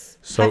less. It's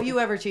so, have you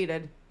ever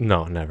cheated?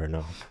 No, never,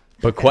 no.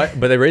 But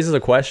but it raises a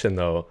question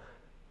though.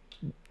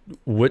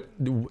 What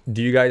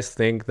do you guys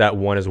think that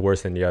one is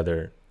worse than the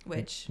other?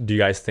 Which? Do you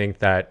guys think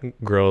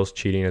that girls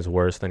cheating is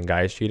worse than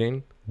guys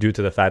cheating due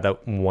to the fact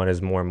that one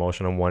is more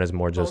emotional and one is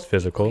more just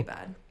physical?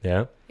 Bad.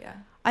 Yeah. Yeah.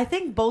 I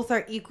think both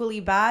are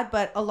equally bad,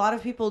 but a lot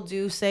of people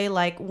do say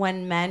like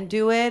when men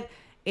do it,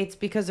 it's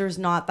because there's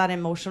not that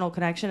emotional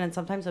connection, and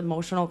sometimes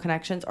emotional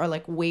connections are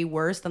like way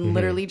worse than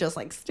literally just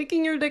like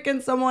sticking your dick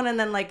in someone and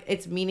then like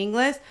it's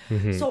meaningless.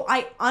 So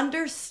I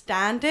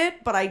understand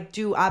it, but I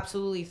do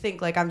absolutely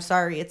think like, I'm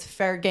sorry, it's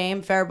fair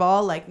game, fair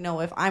ball. Like,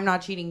 no, if I'm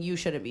not cheating, you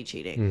shouldn't be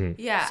cheating.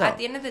 Yeah. So, at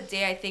the end of the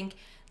day, I think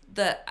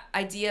the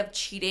idea of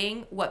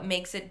cheating, what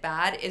makes it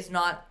bad is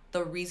not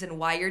the reason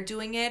why you're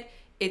doing it.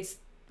 It's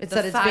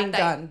that it's being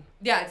done.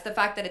 Yeah, it's the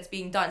fact that it's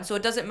being done. So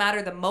it doesn't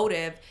matter the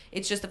motive.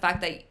 It's just the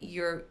fact that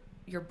you're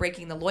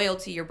breaking the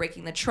loyalty, you're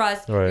breaking the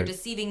trust, you're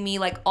deceiving me.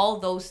 Like all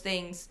those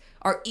things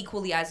are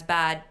equally as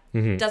bad.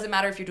 Doesn't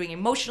matter if you're doing it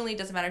emotionally,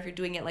 doesn't matter if you're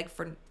doing it like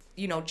for,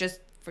 you know,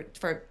 just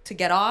for to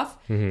get off.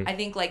 I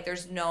think like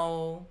there's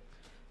no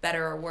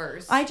better or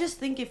worse. I just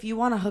think if you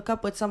want to hook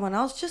up with someone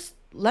else, just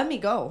let me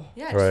go.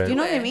 Yeah, just you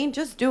know what I mean?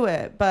 Just do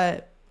it.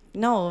 But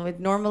no,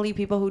 normally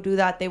people who do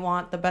that, they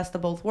want the best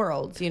of both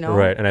worlds, you know?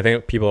 Right. And I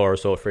think people are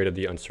so afraid of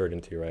the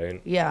uncertainty,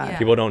 right? Yeah.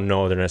 People don't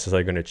know they're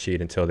necessarily going to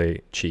cheat until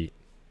they cheat.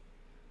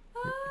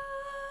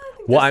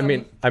 Well, I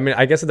mean,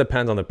 I guess it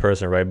depends on the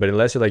person, right? But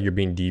unless you're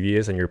being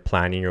devious and you're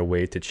planning your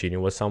way to cheating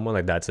with someone,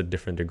 like that's a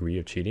different degree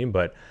of cheating.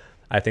 But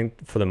I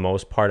think for the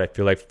most part, I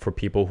feel like for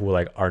people who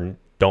like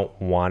don't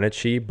want to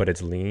cheat, but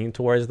it's leaning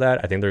towards that,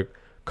 I think they're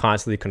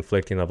constantly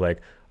conflicting of like,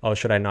 oh,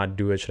 should I not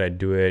do it? Should I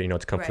do it? You know,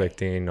 it's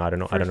conflicting. I don't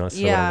know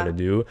necessarily what I'm gonna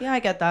do. Yeah, I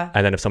get that.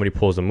 And then if somebody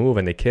pulls a move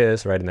and they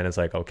kiss, right, and then it's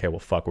like, okay, well,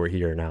 fuck, we're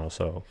here now.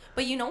 So.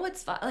 But you know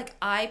what's fun? Like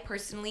I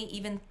personally,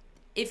 even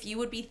if you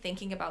would be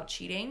thinking about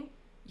cheating,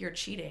 you're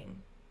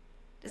cheating.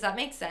 Does that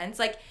make sense?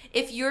 Like,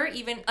 if you're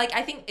even, like,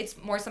 I think it's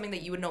more something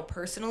that you would know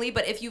personally,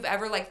 but if you've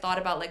ever, like, thought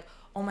about, like,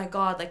 oh my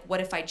God, like,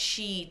 what if I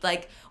cheat?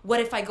 Like,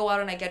 what if I go out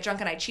and I get drunk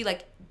and I cheat?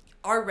 Like,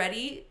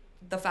 already,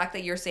 the fact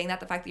that you're saying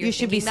that, the fact that you're you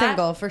should be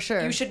single, for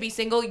sure. You should be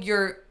single.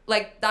 You're,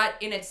 like, that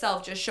in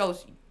itself just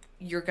shows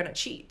you're gonna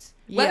cheat.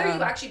 Whether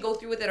you actually go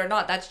through with it or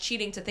not, that's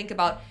cheating to think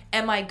about,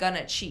 am I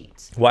gonna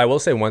cheat? Well, I will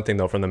say one thing,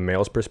 though, from the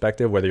male's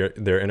perspective, whether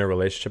they're in a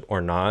relationship or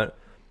not,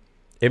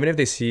 even if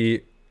they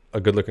see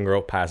a good-looking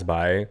girl pass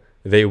by,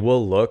 they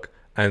will look,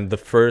 and the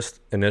first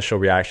initial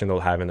reaction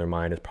they'll have in their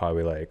mind is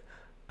probably like,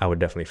 I would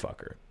definitely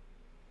fuck her.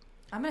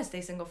 I'm going to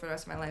stay single for the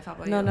rest of my life. How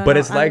about you? No, but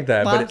it's like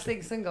that. But I'm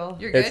staying single.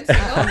 You're good? Single?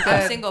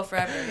 I'm single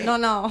forever.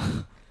 No.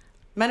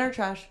 Men are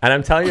trash. And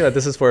I'm telling you that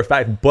this is for a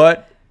fact,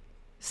 but...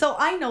 So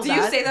I know Do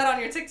you say that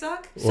on your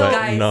TikTok? So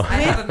guys, no.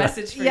 I have a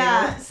message for you.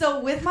 Yeah, so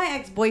with my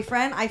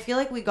ex-boyfriend, I feel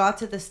like we got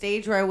to the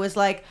stage where I was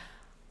like,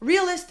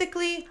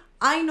 realistically,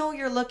 I know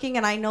you're looking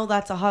and I know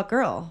that's a hot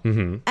girl.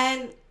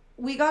 And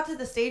we got to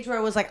the stage where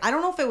I was like, I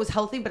don't know if it was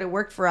healthy, but it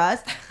worked for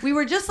us. We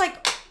were just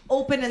like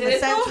open in the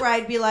sense where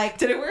I'd be like,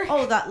 did it work?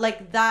 Oh,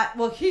 that.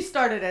 Well, he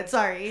started it.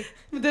 Sorry.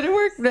 Did it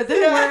work? It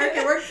didn't work.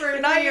 It worked for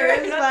 9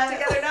 years. You're not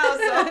together now,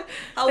 so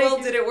how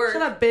well did it work?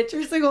 Shut up, bitch.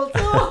 You're single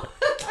too.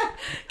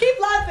 Keep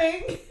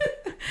laughing.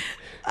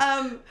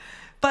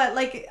 But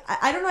like,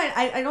 I don't know.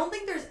 I don't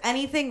think there's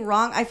anything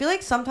wrong. I feel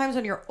like sometimes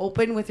when you're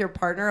open with your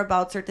partner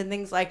about certain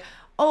things, like,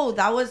 oh,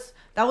 that was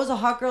a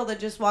hot girl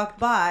that just walked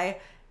by.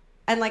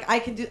 And like I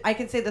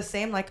can say the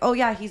same, like, oh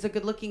yeah, he's a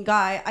good looking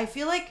guy. I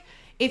feel like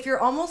if you're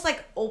almost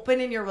like open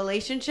in your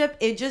relationship,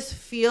 it just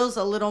feels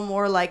a little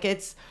more like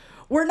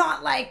we're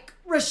not like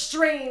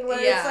restrained where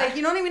it's like,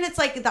 you know what I mean? It's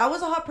like that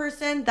was a hot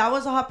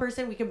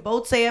person. We can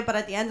both say it, but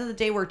at the end of the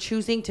day, we're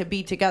choosing to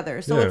be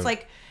together. So it's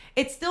like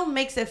it still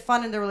makes it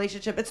fun in the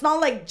relationship. It's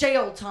not like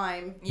jail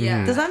time.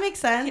 Yeah. Does that make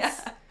sense?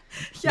 Yeah.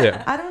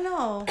 Yeah, I don't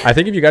know. I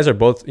think if you guys are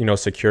both,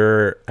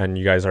 secure and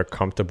you guys are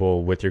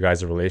comfortable with your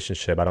guys'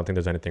 relationship, I don't think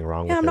there's anything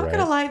wrong with it. I'm not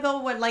gonna lie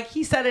though, when like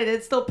he said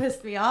it still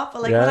pissed me off.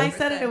 But like when I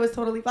said it was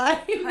totally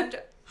fine.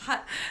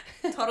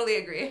 Totally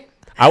agree.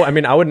 I'd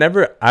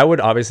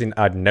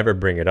never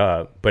bring it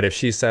up. But if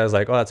she says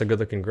like, oh, that's a good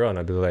looking girl, and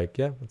I'd be like,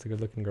 yeah, that's a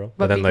good looking girl.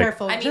 But then be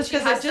careful. I mean, just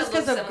because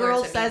a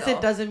girl says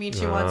it doesn't mean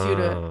she wants you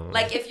to.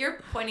 Like if you're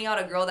pointing out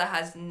a girl that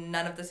has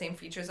none of the same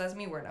features as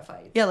me, we're in a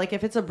fight. Yeah, like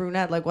if it's a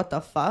brunette, like what the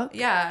fuck?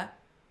 Yeah.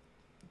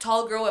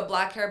 Tall girl with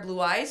black hair,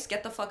 blue eyes,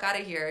 get the fuck out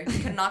of here. You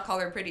cannot call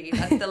her pretty.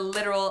 That's the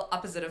literal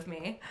opposite of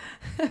me.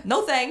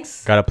 No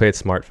thanks. Gotta play it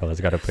smart, fellas.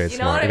 Gotta play it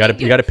smart.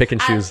 You gotta pick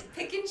and choose.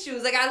 Pick and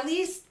choose. Like at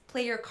least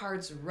play your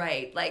cards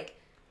right. Like,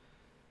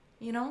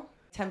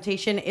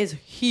 Temptation is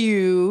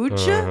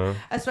huge,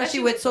 especially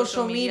with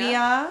social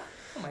media.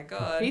 Oh my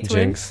God. Hey,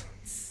 Jinx.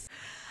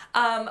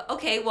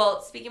 Okay,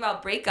 well, speaking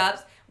about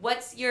breakups,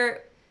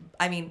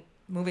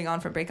 moving on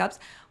from breakups,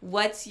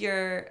 what's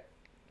your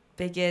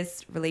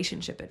biggest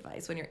relationship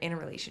advice when you're in a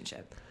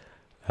relationship?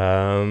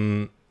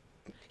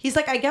 He's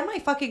like, I get my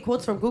fucking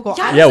quotes from Google.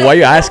 Yeah, why are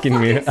you asking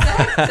me?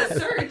 To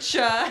search. Do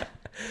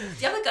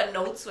you have like a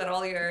notes with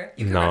all your?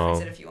 You can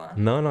reference it if you want.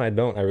 No, I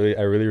don't. I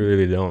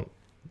really don't.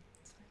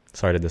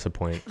 Sorry to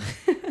disappoint.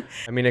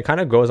 I mean, it kind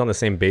of goes on the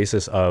same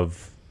basis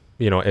of,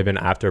 even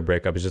after a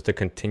breakup, it's just to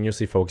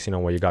continuously focusing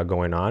on what you got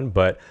going on.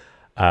 But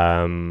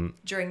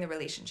during the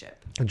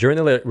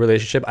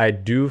relationship, I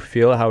do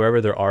feel,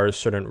 however, there are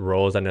certain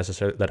roles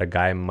that a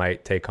guy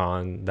might take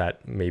on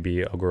that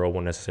maybe a girl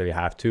won't necessarily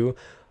have to.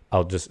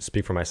 I'll just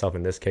speak for myself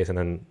in this case, and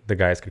then the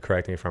guys could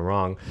correct me if I'm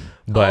wrong.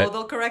 But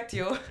they'll correct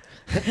you.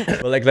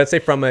 But like, let's say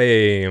from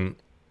a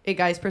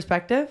guy's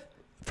perspective.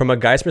 From a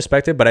guy's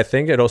perspective, but I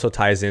think it also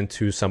ties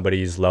into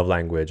somebody's love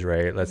language,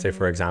 right? Let's say,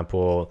 for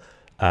example,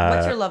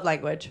 what's your love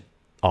language?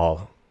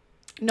 All.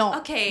 No.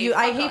 Okay.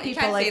 I hate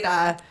people like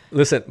that.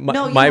 Listen,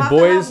 my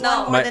boys,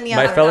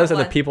 my fellas, and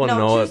the people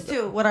know. Choose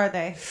two. What are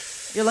they?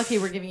 You're lucky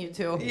we're giving you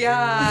two.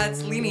 Yeah,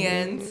 it's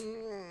lenient.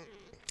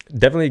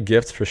 Definitely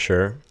gifts for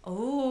sure.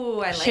 Oh,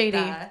 I like Shady.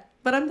 that.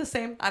 But I'm the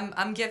same.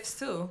 I'm gifts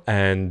too.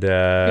 And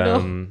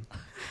I'm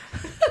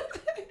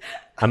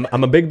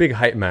a big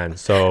hype man,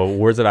 so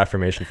words of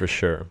affirmation for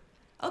sure.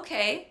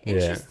 Okay,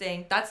 interesting.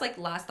 Yeah. That's like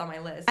last on my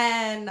list.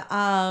 And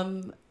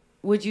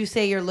would you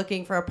say you're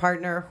looking for a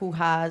partner who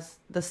has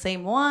the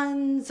same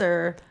ones,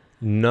 or?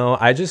 No,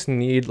 I just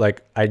need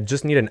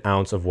an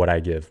ounce of what I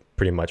give,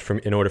 pretty much,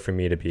 in order for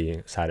me to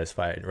be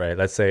satisfied, right?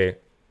 Let's say,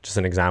 just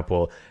an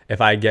example,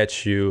 if I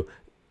get you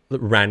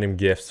random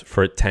gifts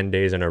for 10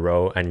 days in a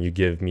row and you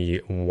give me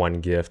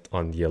one gift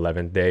on the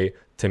 11th day,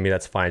 to me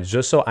that's fine,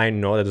 just so I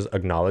know that there's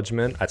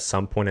acknowledgement at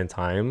some point in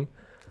time.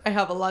 I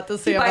have a lot to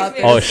say about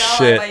this. Oh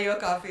shit! I'll buy you a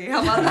coffee.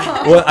 How about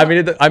that? Well,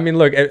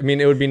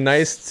 it would be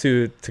nice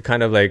to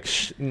kind of like.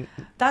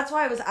 That's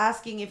why I was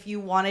asking if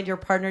you wanted your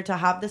partner to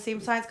have the same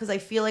size, because I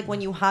feel like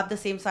when you have the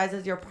same size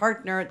as your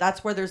partner,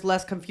 that's where there's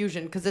less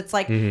confusion. Because it's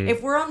like,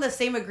 if we're on the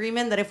same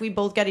agreement that if we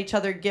both get each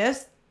other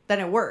gifts, then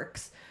it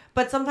works.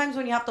 But sometimes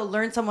when you have to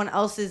learn someone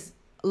else's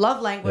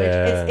love language,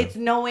 it's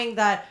knowing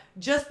that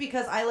just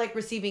because I like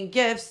receiving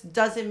gifts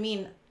doesn't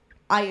mean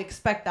I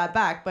expect that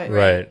back. But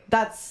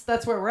that's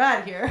where we're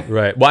at here.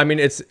 Right. Well,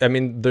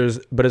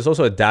 but it's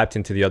also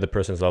adapting to the other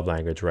person's love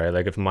language, right?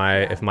 Like if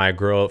my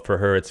girl, for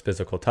her it's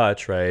physical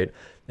touch, right?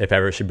 If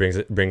ever she brings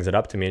it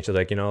up to me and she's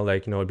like,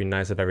 it'd be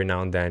nice if every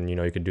now and then,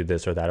 you could do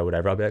this or that or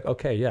whatever. I'll be like,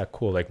 okay, yeah,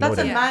 cool. Like that's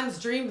a man's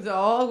dream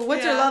though.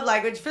 What's your love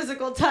language?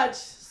 Physical touch.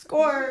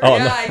 Score. Oh,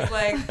 yeah, it's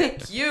like,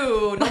 thank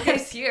you. No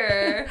gifts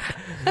here.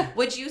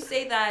 Would you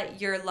say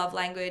that your love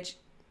language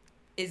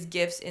is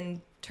gifts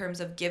in terms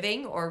of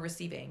giving or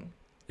receiving?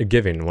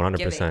 Giving,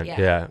 100%.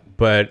 Yeah.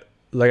 But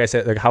like I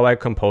said, like how I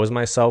compose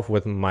myself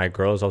with my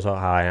girls, also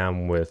how I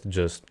am with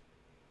just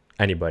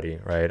anybody,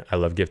 right? I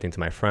love gifting to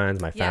my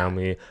friends, my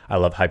family. I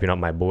love hyping up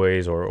my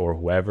boys or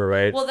whoever,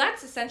 right? Well,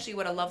 that's essentially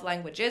what a love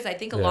language is. I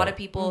think a lot of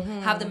people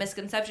have the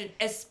misconception,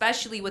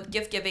 especially with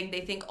gift giving. They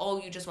think, oh,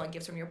 you just want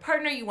gifts from your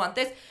partner, you want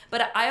this.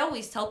 But I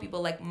always tell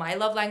people, like, my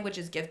love language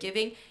is gift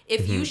giving.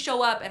 If you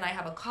show up and I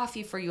have a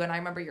coffee for you and I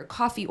remember your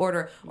coffee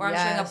order, or I'm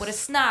showing up with a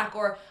snack,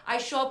 or I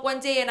show up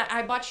one day and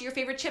I bought you your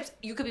favorite chips,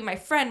 you could be my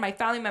friend, my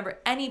family member,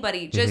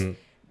 anybody. Just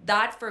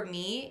that for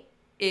me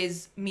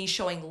is me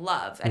showing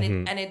love.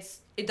 And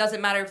it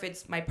doesn't matter if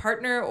it's my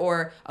partner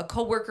or a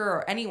coworker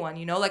or anyone,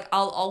 like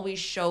I'll always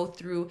show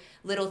through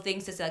little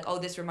things to say like, oh,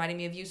 this reminded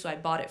me of you, so I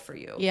bought it for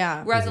you.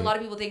 Yeah. Whereas a lot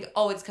of people think,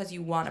 oh, it's because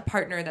you want a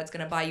partner that's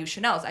going to buy you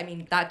Chanel's. I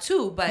mean, that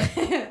too, but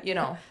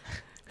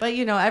But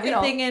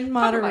everything in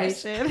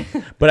moderation.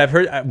 But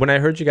when I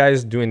heard you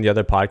guys doing the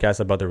other podcast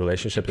about the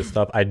relationship and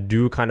stuff, I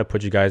do kind of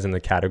put you guys in the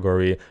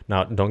category.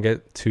 Now, don't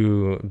get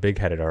too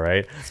big-headed, all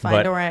right? It's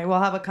fine, don't worry. We'll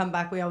have a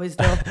comeback. We always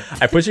do.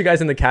 I put you guys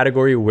in the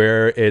category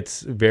where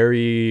it's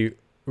very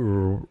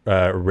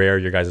rare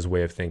your guys'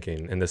 way of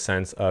thinking, in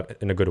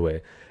a good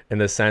way, in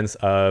the sense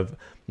of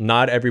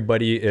not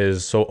everybody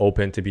is so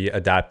open to be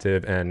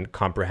adaptive and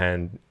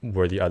comprehend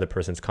where the other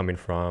person's coming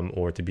from,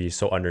 or to be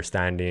so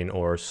understanding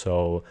or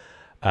so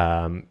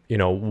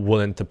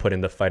willing to put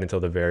in the fight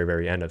until the very,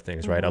 very end of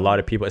things, right? A lot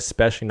of people,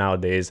 especially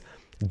nowadays,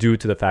 due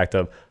to the fact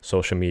of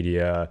social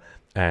media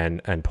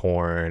and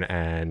porn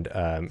and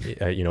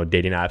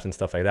dating apps and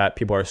stuff like that,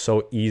 people are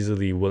so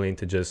easily willing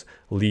to just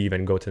leave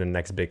and go to the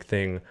next big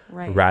thing,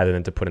 rather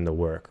than to put in the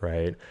work,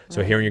 right?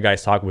 So hearing you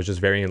guys talk was just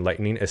very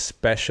enlightening,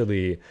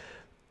 especially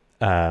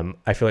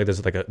I feel like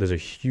there's a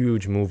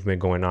huge movement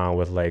going on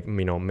with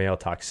male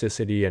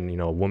toxicity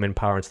and woman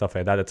power and stuff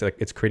like that.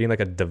 It's creating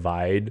like a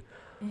divide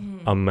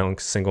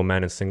amongst single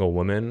men and single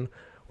women,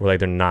 where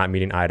they're not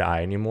meeting eye to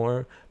eye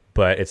anymore.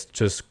 But it's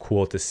just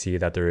cool to see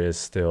that there is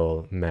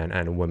still men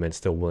and women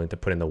still willing to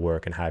put in the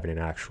work and having an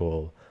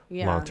actual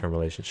long-term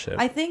relationship.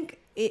 I think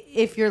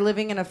if you're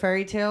living in a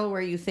fairy tale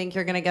where you think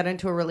you're going to get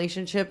into a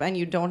relationship and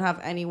you don't have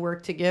any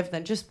work to give,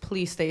 then just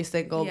please stay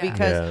single. Yeah.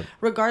 Because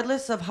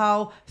regardless of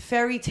how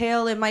fairy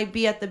tale it might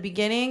be at the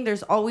beginning,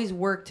 there's always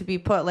work to be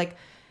put. Like,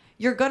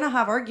 you're going to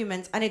have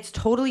arguments and it's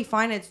totally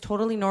fine. It's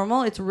totally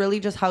normal. It's really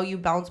just how you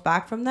bounce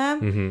back from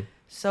them.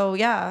 So,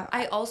 yeah.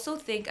 I also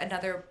think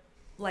another,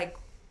 like,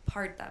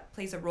 part that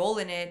plays a role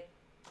in it,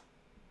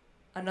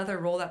 another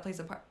role that plays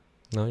a part.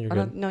 No, you're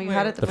good. No, you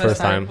had it the first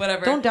time.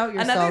 Whatever. Don't doubt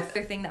yourself.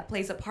 Another thing that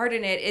plays a part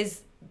in it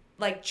is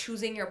like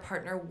choosing your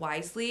partner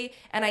wisely.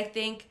 And I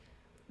think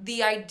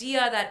the idea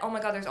that, oh my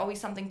God, there's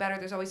always something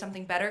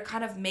better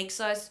kind of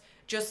makes us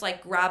just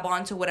like grab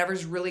onto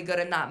whatever's really good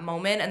in that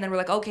moment. And then we're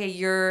like, okay,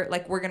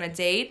 we're going to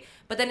date.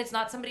 But then it's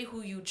not somebody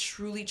who you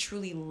truly,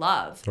 truly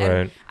love. Right.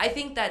 And I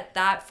think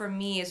that for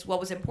me is what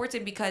was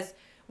important, because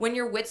when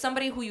you're with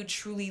somebody who you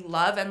truly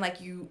love and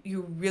like you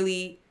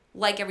really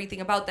like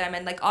everything about them,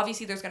 and like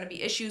obviously there's going to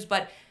be issues,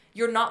 but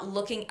you're not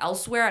looking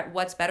elsewhere at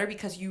what's better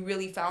because you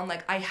really found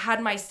like, I had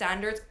my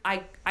standards, I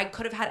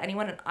could have had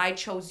anyone and I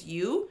chose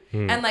you,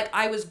 and like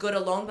I was good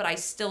alone but I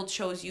still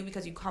chose you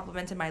because you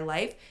complemented my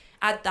life.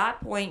 At that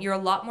point you're a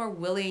lot more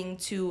willing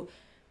to,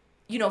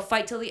 you know,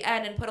 fight till the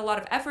end and put a lot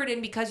of effort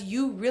in because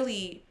you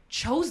really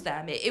chose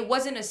them. It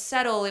wasn't a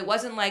settle. It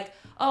wasn't like,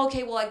 oh,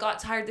 okay, well I got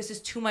tired, this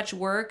is too much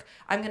work,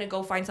 I'm gonna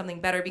go find something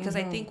better. Because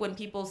I think when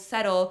people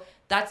settle,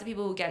 that's the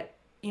people who get,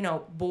 you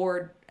know,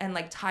 bored and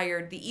like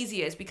tired the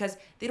easiest, because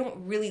they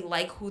don't really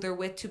like who they're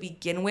with to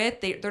begin with.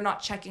 They're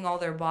not checking all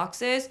their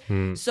boxes.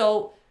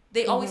 So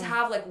they always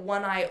have like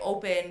one eye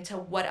open to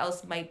what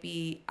else might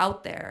be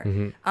out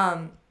there.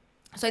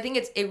 So I think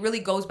it really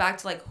goes back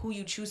to like who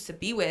you choose to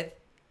be with,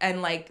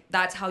 and like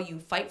that's how you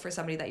fight for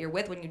somebody that you're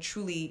with when you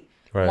truly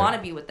want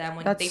to be with them,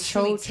 when they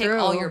truly tick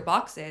all your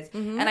boxes.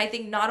 And I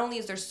think not only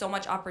is there so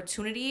much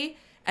opportunity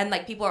and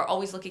like people are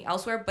always looking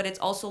elsewhere, but it's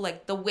also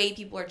like the way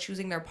people are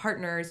choosing their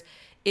partners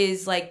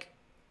is like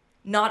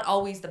not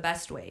always the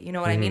best way. You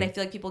know what I mean? I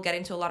feel like people get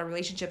into a lot of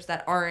relationships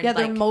that aren't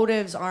their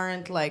motives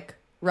aren't like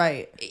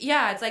right.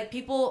 Yeah, it's like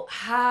people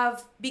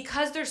have,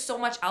 because there's so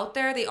much out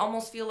there, they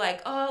almost feel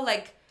like, oh,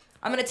 like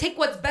I'm gonna take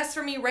what's best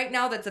for me right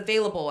now that's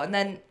available. And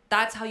then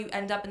that's how you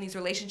end up in these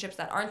relationships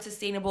that aren't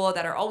sustainable,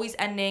 that are always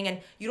ending, and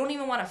you don't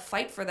even want to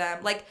fight for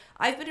them. Like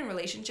I've been in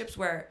relationships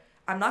where,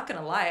 I'm not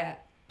gonna lie,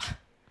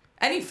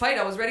 any fight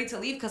I was ready to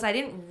leave because I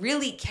didn't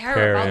really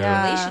care about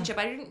the relationship.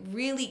 I didn't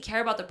really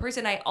care about the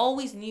person. I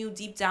always knew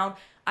deep down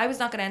I was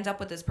not going to end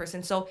up with this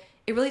person. So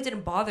it really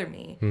didn't bother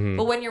me.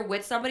 But when you're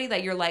with somebody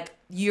that you're like,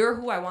 you're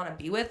who I want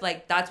to be with,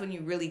 like that's when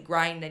you really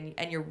grind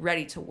and you're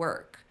ready to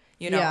work,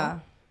 you know? Yeah.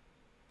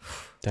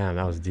 Damn,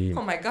 that was deep.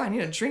 Oh my God, I need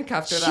a drink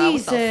after that.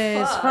 Jesus,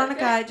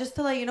 Veronica, just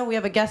to let you know, we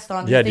have a guest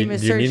on. Yeah, His name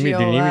is Sergio. Do you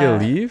need me to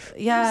leave?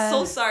 Yeah. I'm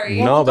so sorry.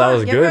 No, that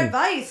was Give good. her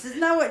advice. Isn't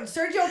that what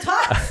Sergio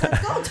talks?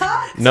 Let's go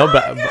talk. No,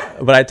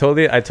 but I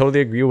totally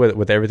agree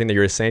with everything that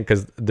you're saying,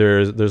 because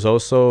there's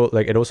also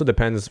like, it also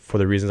depends for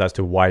the reasons as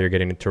to why you're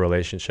getting into a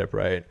relationship,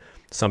 right?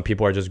 Some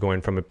people are just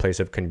going from a place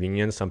of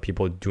convenience. Some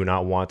people do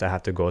not want to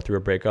have to go through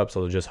a breakup,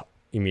 so they'll just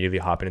immediately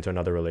hop into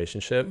another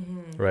relationship,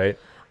 right?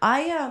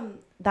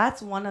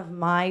 That's one of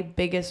my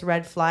biggest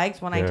red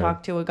flags when I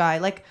talk to a guy.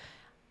 Like,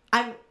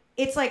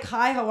 it's like,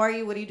 hi, how are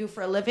you? What do you do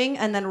for a living?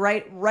 And then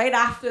right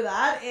after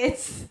that,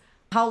 it's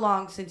how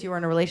long since you were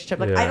in a relationship?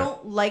 Like, I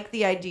don't like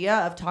the idea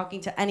of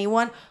talking to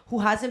anyone who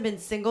hasn't been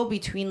single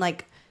between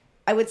like,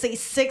 I would say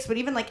 6, but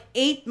even like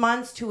 8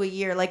 months to a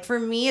year. Like for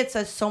me, it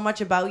says so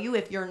much about you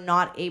if you're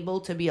not able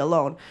to be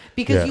alone,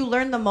 because you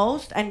learn the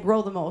most and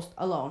grow the most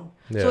alone.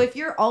 So if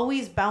you're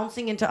always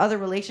bouncing into other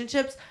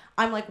relationships,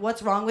 I'm like,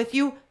 what's wrong with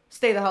you?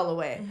 Stay the hell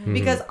away.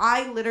 Because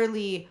I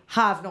literally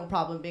have no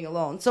problem being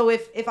alone. So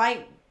if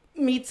I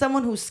meet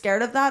someone who's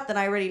scared of that, then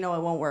I already know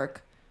it won't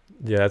work.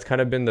 Yeah, that's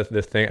kind of been the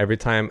thing every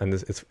time, and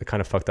it's kind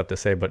of fucked up to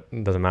say, but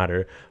it doesn't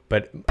matter.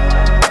 But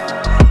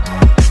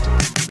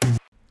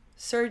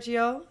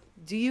Sergio,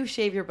 do you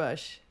shave your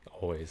bush?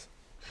 Always.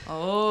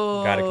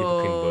 Oh. Gotta keep a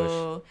clean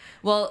bush.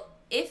 Well,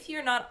 if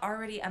you're not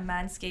already a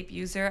Manscaped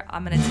user,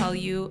 I'm going to tell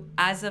you,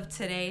 as of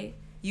today,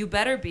 you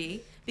better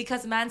be.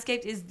 Because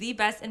Manscaped is the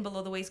best in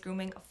below-the-waist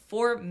grooming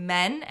for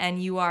men,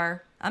 and you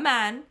are a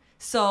man.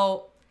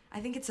 So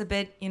I think it's a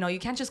bit, you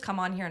can't just come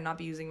on here and not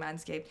be using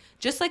Manscaped.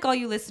 Just like all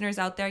you listeners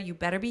out there, you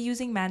better be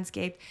using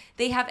Manscaped.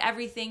 They have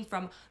everything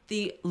from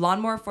the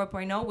Lawnmower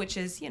 4.0, which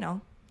is,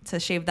 to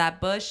shave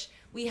that bush.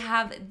 We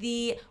have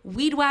the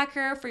Weed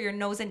Whacker for your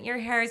nose and ear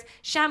hairs,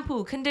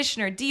 shampoo,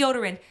 conditioner,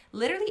 deodorant,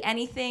 literally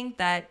anything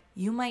that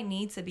you might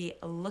need to be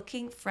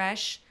looking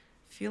fresh,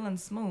 feeling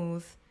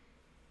smooth,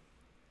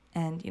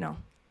 and,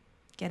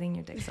 getting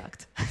your dick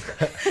sucked.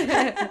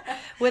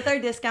 With our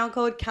discount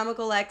code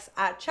ChemicalX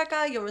at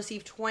checkout, you'll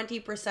receive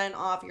 20%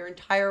 off your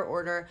entire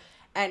order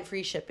and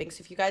free shipping.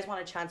 So if you guys want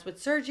a chance with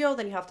Sergio,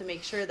 then you have to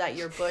make sure that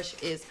your bush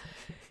is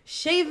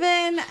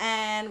shaven.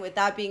 And with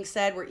that being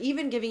said, we're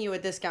even giving you a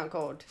discount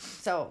code.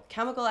 So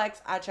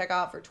ChemicalX at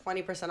checkout for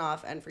 20%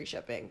 off and free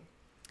shipping.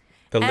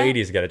 The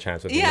ladies get a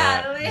chance with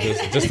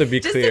that. Just to be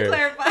clear. To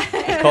clarify.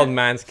 It's called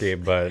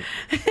Manscaped, but...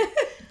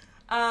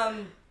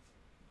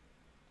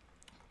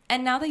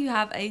 And now that you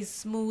have a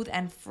smooth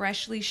and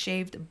freshly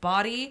shaved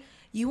body,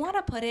 you want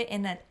to put it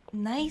in a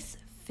nice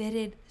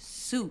fitted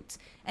suit.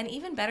 And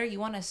even better, you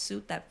want a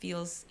suit that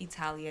feels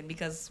Italian,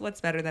 because what's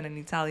better than an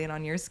Italian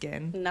on your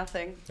skin?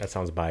 Nothing. That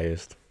sounds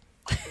biased.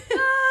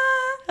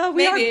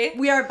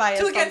 We are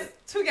biased.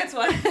 Two against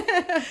one.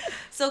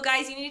 So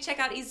guys, you need to check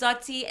out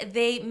Izzotti.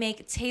 They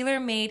make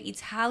tailor-made,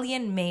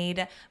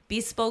 Italian-made,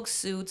 bespoke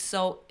suits.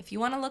 So if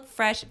you want to look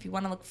fresh, if you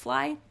want to look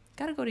fly,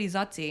 gotta go to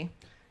Izzotti.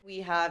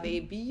 We have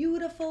a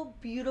beautiful,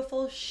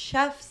 beautiful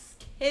chef's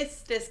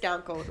kiss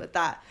discount code with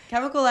that.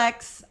 Chemical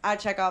X at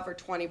checkout for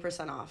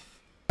 20% off.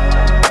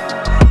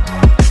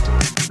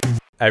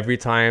 Every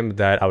time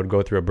that I would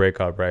go through a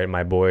breakup, right,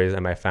 my boys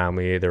and my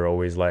family, they're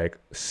always like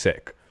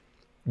sick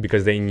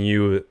because they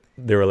knew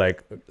they were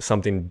like,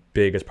 something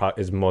big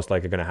is most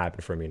likely going to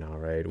happen for me now,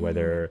 right?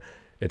 Whether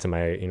it's in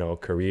my,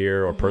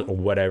 career or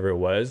whatever it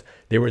was,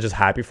 they were just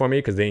happy for me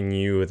because they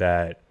knew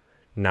that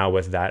now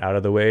with that out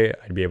of the way,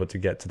 I'd be able to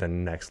get to the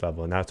next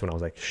level. And that's when I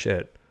was like,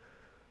 shit.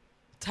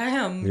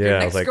 Damn, Yeah, your I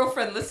next was like-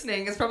 girlfriend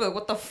listening is probably like,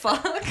 what the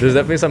fuck? There's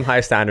definitely some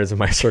high standards in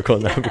my circle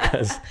now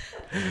because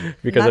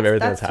of everything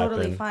that's happened.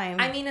 Totally fine.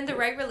 I mean, in the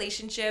right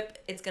relationship,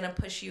 it's going to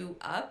push you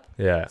up.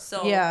 Yeah.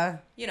 So, yeah.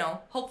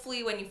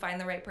 Hopefully when you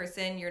find the right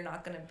person, your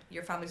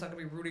family's not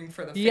going to be rooting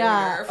for the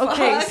Yeah. failure.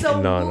 Okay, Fuck.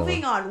 so No.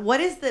 moving on. What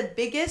is the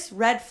biggest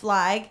red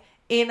flag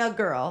in a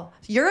girl?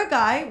 You're a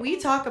guy. We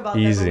talk about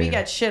this Easy. when we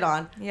get shit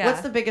on. Yeah.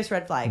 What's the biggest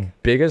red flag?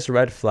 Biggest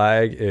red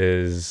flag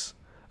is,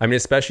 I mean,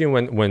 especially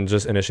when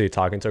just initially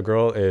talking to a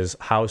girl, is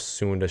how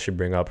soon does she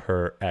bring up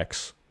her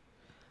ex?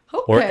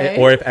 Okay.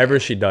 Or if ever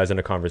she does in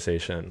a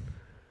conversation,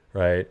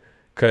 right?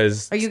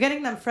 Because Are you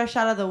getting them fresh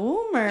out of the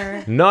womb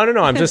or? no,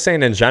 I'm just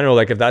saying in general,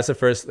 like if that's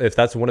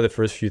one of the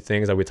first few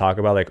things that we talk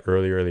about, like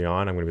early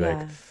on, I'm gonna be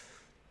like,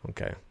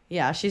 okay,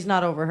 Yeah, she's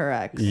not over her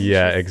ex.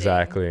 yeah, Interesting.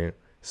 exactly.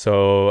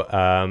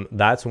 So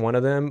that's one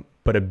of them.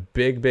 But a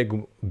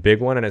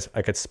big one, and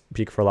I could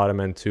speak for a lot of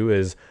men too,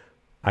 is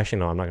actually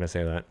no, I'm not gonna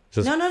say that.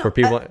 Just No.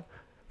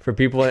 for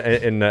people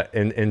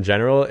in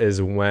general,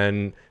 is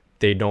when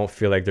they don't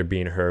feel like they're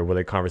being heard, where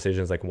the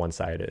conversation is like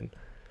one-sided.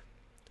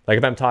 Like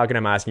if I'm talking,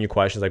 I'm asking you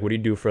questions like, what do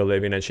you do for a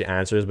living? And she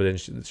answers, but then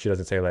she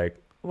doesn't say like,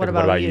 What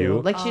like, about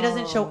you? Like she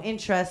doesn't show Oh.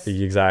 interest.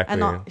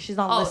 Exactly. And she's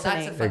not Oh, listening.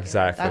 that's a fucking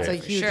Exactly. That's a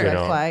for huge sure. red You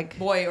know. flag.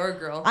 Boy or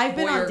girl. I've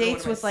been Boy or on girl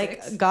dates in my with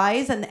like six.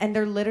 guys and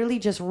they're literally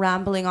just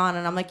rambling on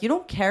and I'm like, you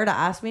don't care to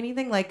ask me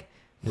anything? Like,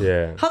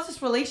 Yeah. how's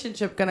this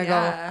relationship gonna go?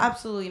 Yeah.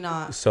 Absolutely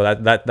not. So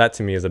that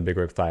to me is a big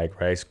red flag,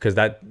 right? Because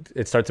that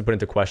it starts to put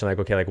into question like,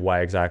 okay, like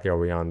why exactly are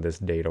we on this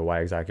date, or why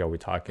exactly are we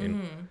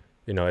talking?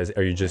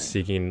 Are you just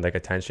seeking like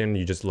attention?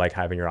 You just like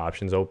having your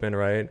options open,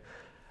 right?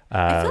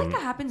 I feel like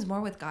that happens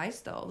more with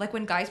guys though. Like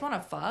when guys want to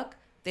fuck,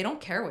 they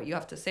don't care what you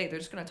have to say. They're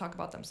just gonna talk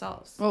about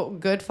themselves. Well,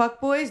 good fuck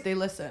boys, they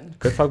listen.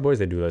 Good fuck boys,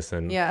 they do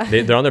listen. Yeah.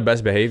 They're on their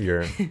best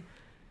behavior.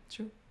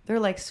 True. They're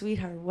like,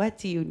 sweetheart, what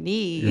do you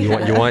need?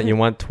 You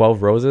want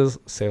 12 roses?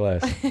 Say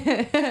less.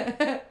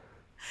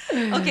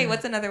 Okay,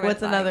 what's another red What's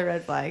flag? another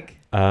red flag?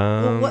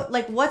 Well,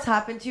 Um, what's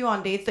happened to you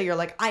on dates that you're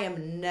like, I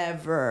am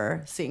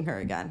never seeing her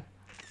again?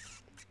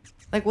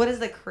 Like, what is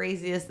the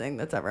craziest thing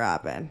that's ever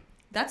happened?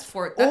 That's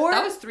Or-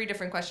 that was 3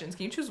 different questions.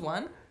 Can you choose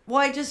one? Well,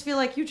 I just feel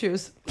like you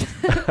choose.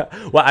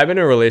 well, I've been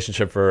in a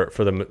relationship for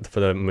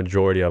the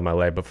majority of my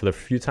life, but for the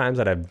few times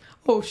that I've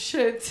Oh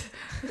shit!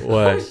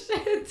 what Oh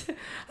shit!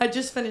 I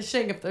just finished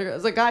saying if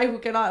there's a guy who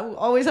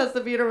always has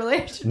to be in a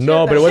relationship.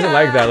 no, but it wasn't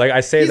like that. Like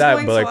I say He's that,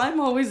 going, but like so I'm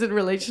always in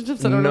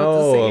relationships. I don't know what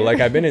to no, say. like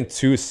I've been in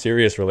 2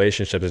 serious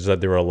relationships. It's just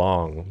that they were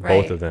long,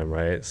 Right. both of them,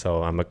 right?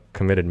 So I'm a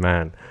committed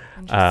man.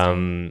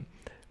 Interesting.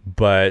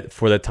 But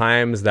for the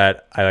times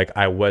that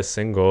I was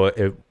single,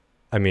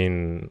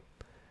 this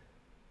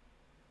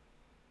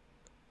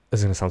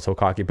is gonna sound so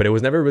cocky, but it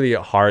was never really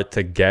hard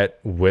to get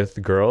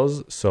with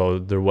girls, so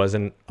there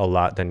wasn't a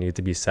lot that needed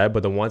to be said.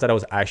 But the ones that I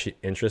was actually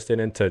interested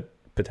in to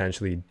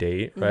potentially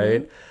date,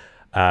 right?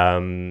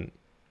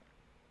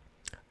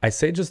 I'd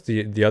say just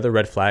the other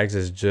red flags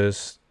is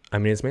just,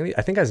 it's mainly,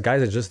 I think as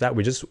guys, it's just that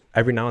we just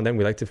every now and then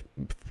we like to,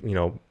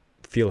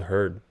 feel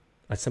heard.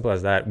 As simple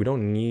as that. We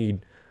don't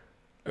need,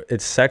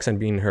 it's sex and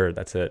being heard.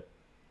 That's it.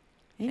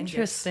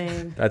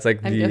 Interesting. That's like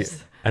And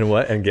gifts. and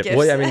what and gifts. Gifts.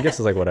 Well, yeah, gifts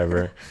is like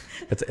whatever.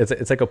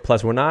 It's like a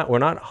plus. We're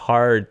not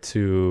hard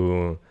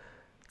to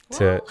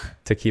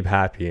keep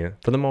happy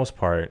for the most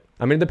part.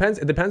 It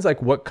depends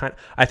like what kind.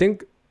 I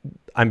think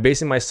I'm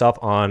basing myself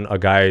on a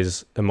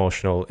guy's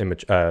emotional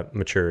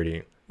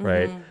maturity,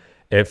 right?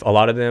 If a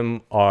lot of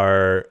them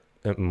are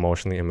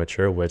emotionally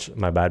immature, which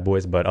my bad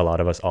boys, but a lot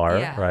of us are,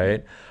 Yeah.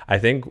 right? I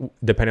think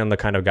depending on the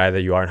kind of guy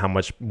that you are and how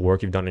much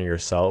work you've done on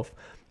yourself,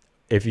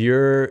 if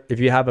you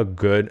have a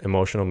good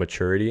emotional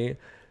maturity,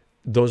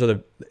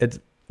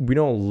 we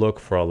don't look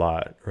for a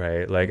lot,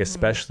 right? Like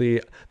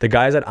especially the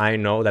guys that I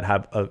know that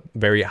have a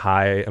very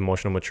high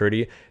emotional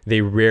maturity,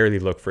 they rarely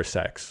look for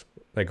sex.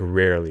 Like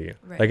rarely.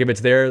 Right. Like if it's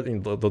there,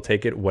 they'll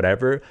take it,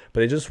 whatever. But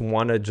they just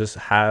want to just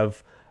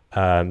have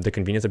the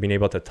convenience of being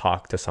able to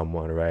talk to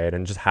someone, right?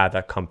 And just have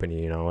that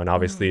company, you know, and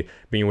obviously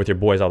being with your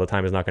boys all the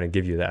time is not going to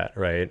give you that,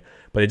 right?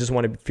 But they just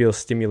want to feel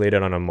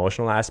stimulated on an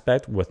emotional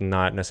aspect with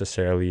not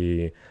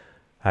necessarily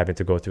having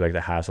to go through like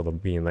the hassle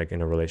of being like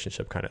in a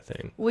relationship kind of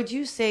thing. Would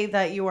you say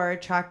that you are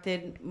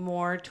attracted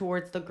more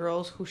towards the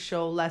girls who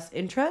show less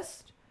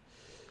interest?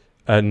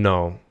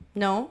 No.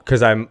 No?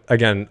 Because I'm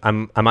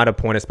at a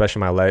point, especially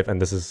in my life,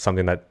 and this is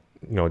something that,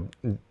 you know,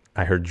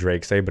 I heard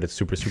Drake say, but it's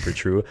super, super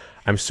true.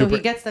 So he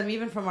gets them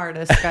even from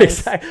artists, guys.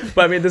 Exactly.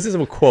 But I mean, this is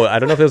a quote. I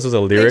don't know if this was a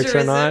lyrics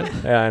or not.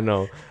 Yeah, I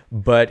know.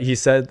 But he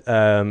said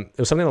it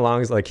was something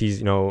along like he's,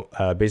 you know,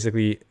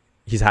 basically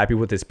he's happy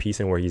with his piece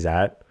and where he's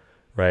at,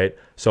 right?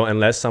 So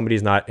unless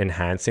somebody's not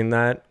enhancing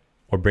that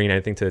or bringing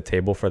anything to the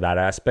table for that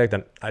aspect,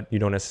 then you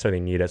don't necessarily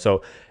need it.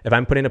 So if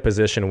I'm put in a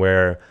position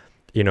where,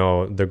 you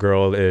know, the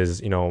girl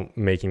is, you know,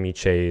 making me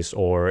chase,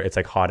 or it's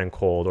like hot and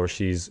cold, or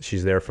she's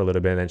there for a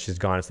little bit and then she's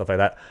gone and stuff like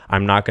that,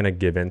 I'm not going to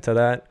give in to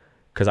that,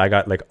 because I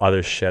got like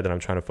other shit that I'm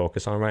trying to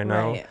focus on right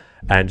now.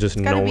 And just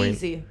it's knowing, be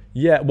easy.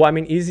 Yeah, well, I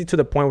mean, easy to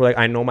the point where like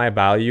I know my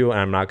value and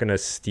I'm not going to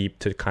steep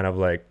to kind of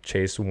like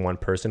chase one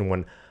person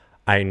when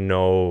I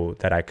know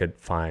that I could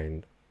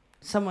find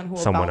someone who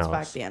will someone bounce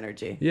else. Back the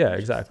energy. Yeah,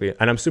 exactly.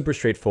 And I'm super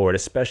straightforward,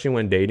 especially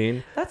when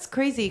dating. That's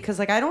crazy, because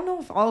like I don't know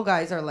if all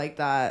guys are like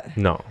that.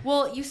 No.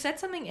 Well, you said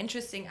something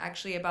interesting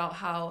actually about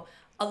how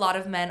a lot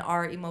of men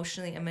are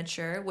emotionally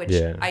immature, which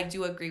I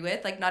do agree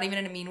with. Like, not even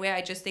in a mean way.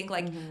 I just think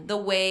like the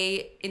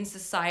way in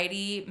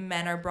society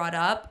men are brought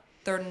up,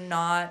 they're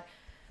not,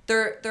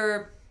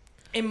 their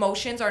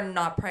emotions are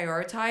not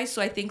prioritized.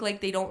 So I think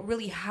like they don't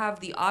really have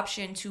the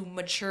option to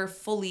mature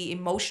fully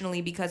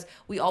emotionally, because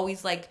we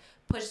always like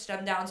push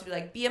them down to be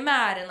like, be a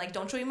man and like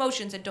don't show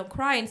emotions and don't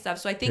cry and stuff.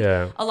 So I think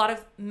a lot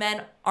of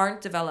men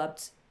aren't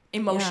developed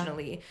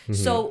emotionally.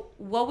 So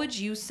what would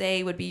you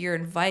say would be your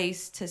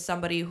advice to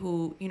somebody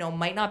who, you know,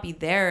 might not be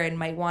there and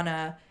might want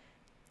to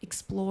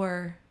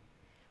explore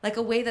like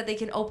a way that they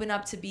can open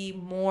up to be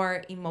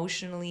more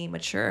emotionally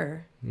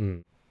mature?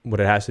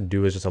 What it has to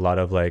do is just a lot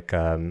of like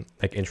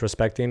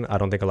introspecting. I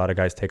don't think a lot of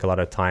guys take a lot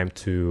of time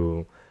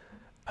to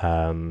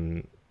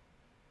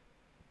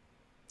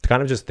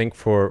kind of just think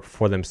for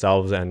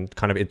themselves and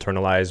kind of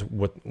internalize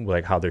what,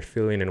 like, how they're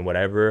feeling and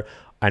whatever.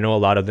 I know a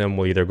lot of them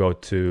will either go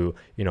to,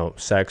 you know,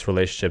 sex,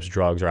 relationships,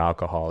 drugs, or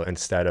alcohol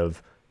instead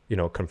of, you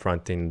know,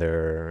 confronting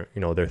their, you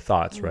know, their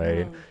thoughts, right?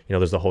 You know,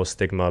 there's the whole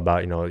stigma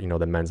about, you know,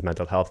 the men's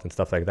mental health and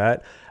stuff like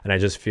that. And I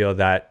just feel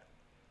that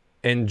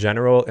in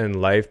general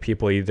in life,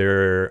 people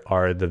either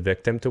are the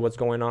victim to what's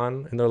going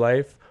on in their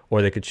life,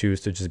 or they could choose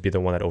to just be the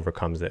one that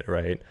overcomes it,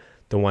 right?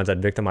 The ones that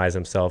victimize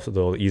themselves,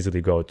 they'll easily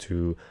go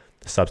to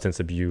substance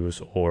abuse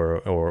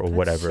or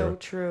whatever. So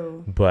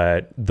true.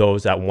 But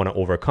those that want to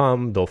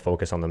overcome, they'll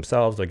focus on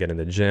themselves, they'll get in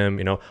the gym,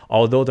 you know,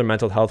 although their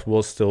mental health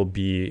will still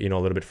be, you know,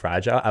 a little bit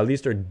fragile, at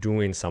least they're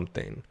doing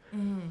something,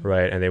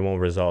 right? And they won't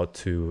result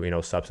to, you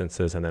know,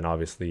 substances, and then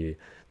obviously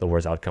the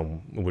worst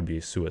outcome would be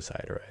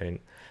suicide,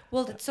 right?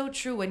 Well, that's so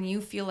true. When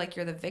you feel like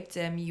you're the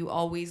victim, you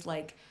always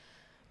like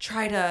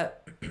try to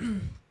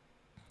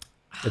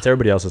it's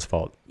everybody else's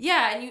fault.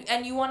 Yeah,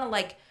 and you want to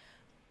like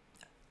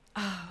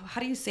how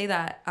do you say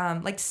that?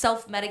 Like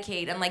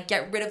self-medicate and like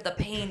get rid of the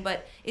pain,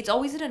 but it's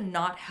always in a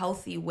not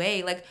healthy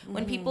way. Like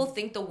when people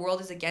think the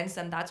world is against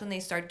them, that's when they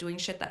start doing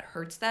shit that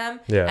hurts them.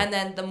 Yeah. And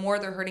then the more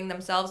they're hurting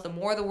themselves, the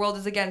more the world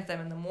is against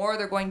them, and the more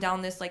they're going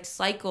down this like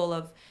cycle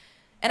of.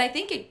 And I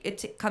think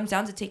it comes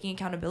down to taking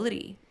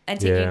accountability and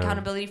taking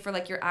accountability for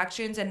like your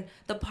actions and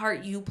the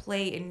part you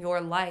play in your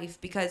life,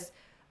 because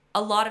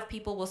a lot of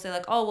people will say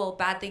like, oh, well,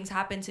 bad things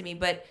happen to me,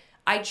 but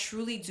I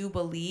truly do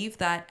believe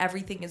that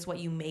everything is what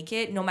you make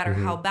it, no matter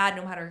how bad,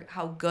 no matter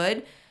how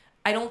good.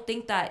 I don't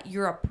think that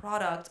you're a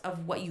product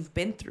of what you've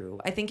been through.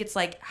 I think it's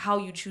like how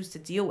you choose to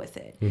deal with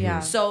it.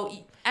 Yeah. So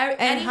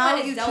and how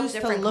you choose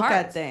to look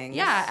at things.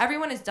 Yeah,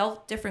 everyone is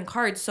dealt different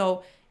cards.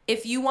 So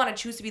if you want to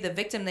choose to be the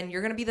victim, then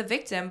you're going to be the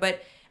victim.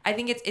 But I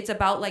think it's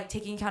about like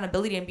taking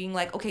accountability and being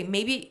like, okay,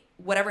 maybe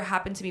whatever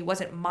happened to me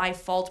wasn't my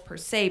fault per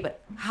se,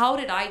 but how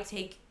did I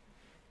take,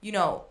 you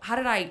know, how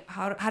did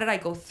I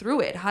go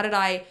through it? How did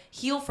I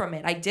heal from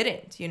it? I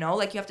didn't, you know,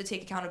 like you have to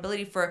take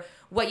accountability for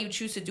what you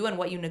choose to do and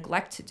what you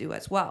neglect to do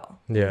as well.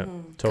 Yeah,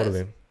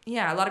 totally.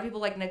 Yeah, a lot of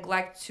people like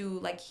neglect to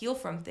like heal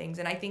from things,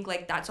 and I think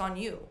like that's on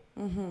you.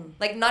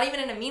 Like not even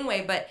in a mean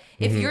way, but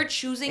if you're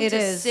choosing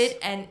sit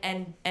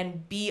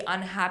and be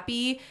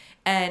unhappy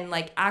and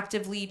like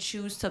actively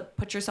choose to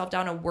put yourself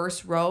down a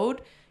worse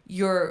road,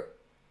 you're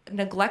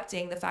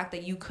neglecting the fact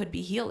that you could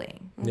be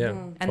healing. Yeah,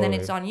 and totally. then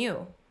it's on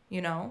you,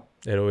 you know.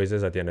 It always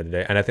is at the end of the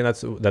day. And I think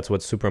that's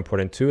what's super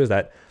important too, is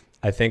that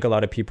I think a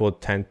lot of people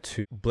tend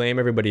to blame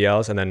everybody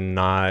else and then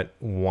not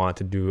want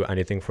to do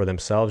anything for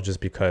themselves, just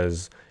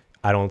because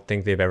I don't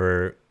think they've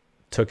ever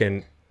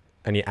taken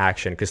any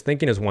action. Because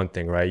thinking is one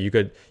thing, right? You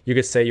could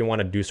say you want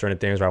to do certain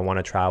things, or I want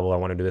to travel, I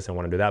want to do this, I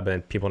want to do that, but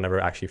then people never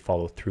actually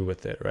follow through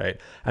with it,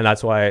 right? And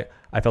that's why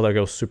I felt like it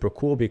was super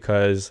cool,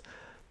 because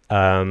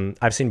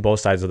I've seen both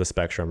sides of the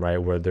spectrum, right?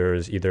 Where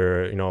there's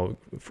either, you know,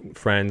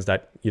 friends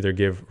that either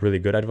give really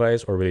good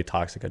advice or really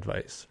toxic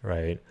advice,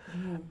 right?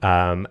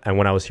 And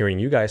when I was hearing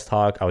you guys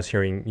talk, I was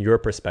hearing your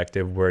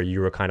perspective where you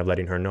were kind of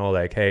letting her know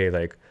like, hey,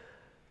 like,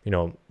 you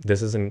know,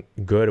 this isn't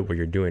good what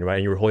you're doing, right?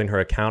 And you were holding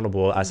her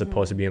accountable as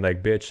opposed to being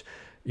like, bitch,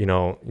 you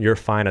know, you're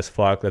fine as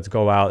fuck. Let's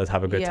go out. Let's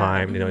have a good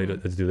time. You know,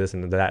 let's do this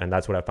and that. And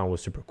that's what I found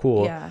was super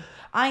cool. Yeah.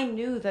 I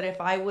knew that if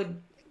I would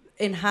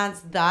enhance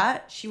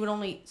that, she would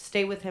only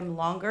stay with him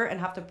longer and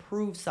have to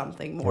prove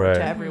something more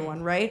to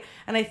everyone, right?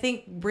 And I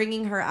think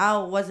bringing her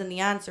out wasn't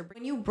the answer.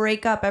 When you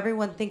break up,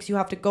 everyone thinks you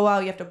have to go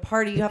out, you have to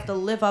party, you have to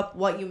live up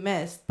what you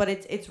missed. But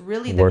it's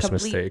really the worst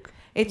mistake.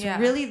 It's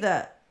really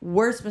the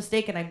worst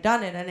mistake, and I've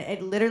done it, and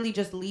it literally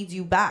just leads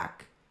you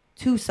back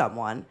to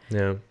someone.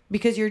 Yeah.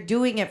 Because you're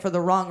doing it for the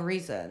wrong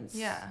reasons.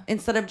 Yeah.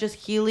 Instead of just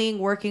healing,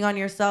 working on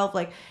yourself.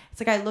 Like, it's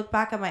like I look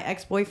back at my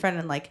ex-boyfriend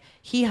and like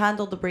he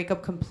handled the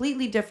breakup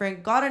completely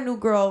different, got a new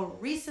girl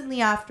recently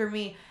after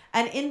me.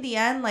 And in the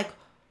end, like,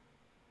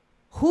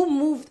 who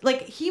moved?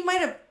 Like, he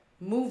might have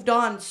moved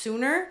on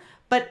sooner,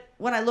 but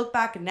when I look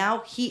back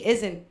now, he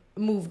isn't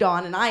moved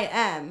on and I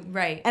am.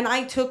 Right. And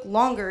I took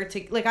longer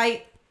to, like,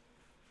 I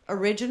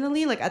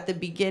originally, like at the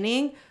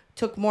beginning,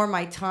 took more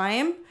my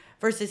time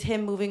versus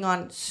him moving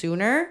on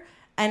sooner.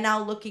 And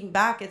now looking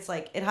back, it's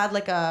like it had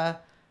like a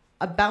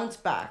bounce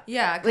back.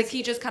 Yeah, because like,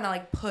 he just kind of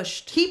like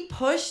pushed. He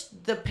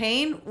pushed the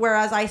pain,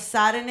 whereas I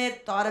sat in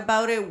it, thought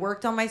about it,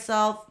 worked on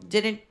myself,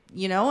 didn't,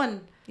 you know,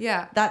 and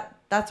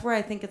that's where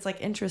I think it's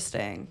like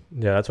interesting.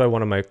 Yeah, that's why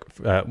one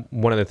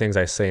of the things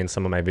I say in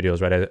some of my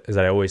videos, right, is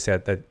that I always say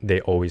that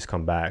they always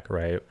come back,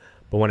 right?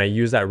 But when I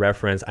use that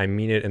reference, I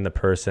mean it in the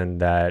person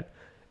that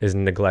is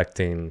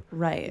neglecting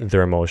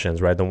their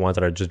emotions, right? The ones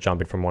that are just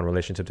jumping from one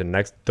relationship to the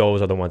next,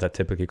 those are the ones that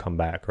typically come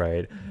back,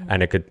 right?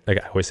 And it could,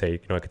 like I always say, you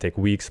know, it could take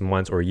weeks,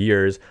 months, or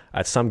years.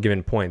 At some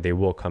given point, they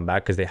will come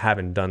back because they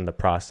haven't done the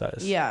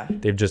process. Yeah.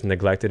 They've just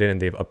neglected it and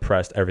they've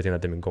oppressed everything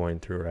that they've been going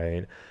through,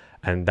 right?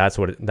 And that's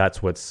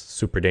what's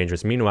super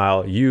dangerous.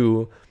 Meanwhile,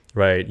 you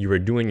were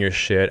doing your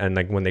shit, and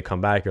like when they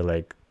come back, you're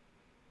like,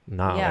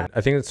 nah. Yeah.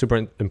 I think it's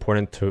super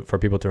important for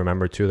people to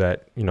remember too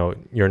that, you know,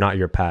 you're not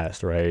your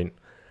past, right?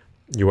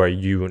 You are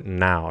you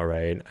now,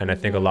 right? And I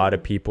think a lot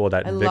of people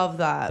that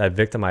that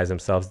victimize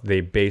themselves, they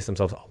base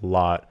themselves a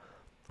lot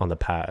on the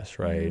past,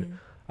 right?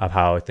 Of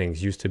how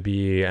things used to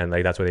be, and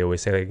like that's why they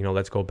always say, like, you know,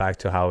 let's go back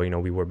to how, you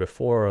know, we were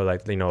before, or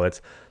like, you know,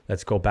 let's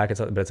go back.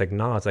 But it's like,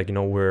 no, it's like, you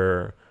know,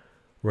 we're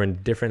in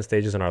different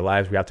stages in our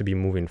lives. We have to be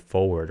moving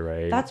forward,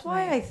 right? That's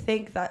why I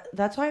think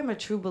that's why I'm a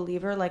true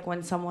believer. Like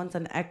when someone's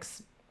an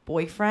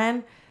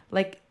ex-boyfriend,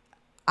 like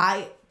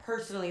I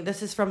personally,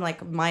 this is from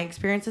like my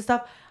experience and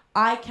stuff,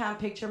 I can't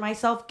picture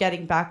myself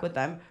getting back with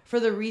them for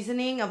the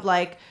reasoning of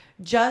like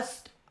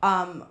just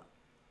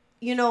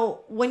you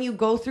know, when you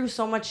go through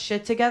so much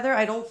shit together,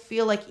 I don't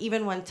feel like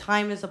even when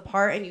time is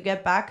apart and you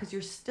get back, because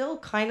you're still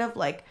kind of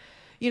like,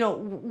 you know,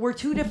 we're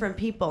two different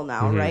people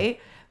now, right?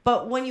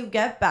 But when you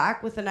get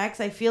back with an ex,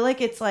 I feel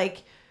like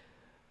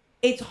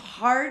it's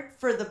hard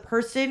for the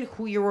person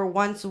who you were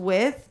once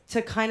with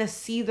to kind of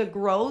see the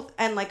growth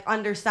and like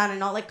understand and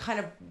not like kind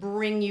of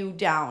bring you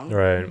down.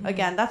 Right.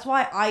 Again, that's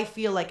why I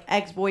feel like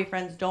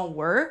ex-boyfriends don't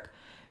work,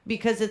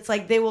 because it's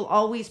like they will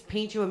always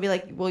paint you and be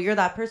like, well, you're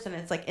that person.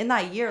 And it's like in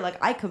that year, like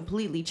I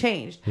completely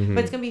changed, but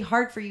it's going to be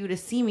hard for you to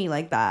see me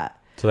like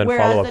that. So then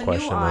whereas the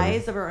new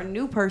eyes of a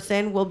new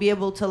person will be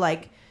able to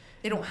like,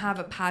 they don't have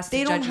a past.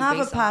 They don't have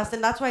a past,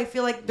 and that's why I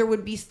feel like there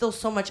would be still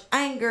so much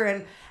anger,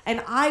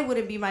 and I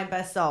wouldn't be my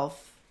best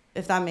self,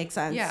 if that makes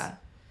sense. Yeah.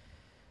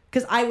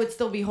 Because I would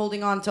still be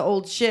holding on to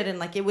old shit, and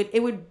like it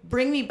would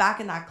bring me back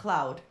in that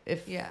cloud.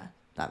 If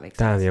that makes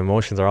sense. The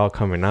emotions are all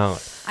coming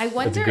out. I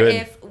wonder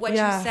if what you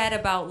said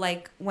about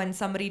like when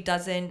somebody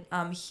doesn't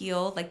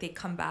heal, like they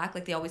come back,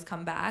 like they always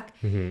come back.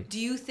 Do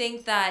you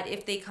think that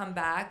if they come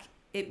back,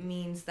 it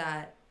means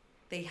that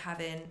they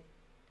haven't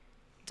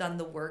done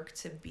the work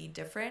to be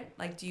different?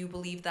 Like, do you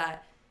believe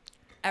that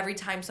every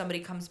time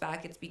somebody comes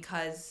back, it's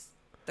because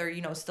they're,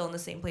 you know, still in the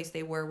same place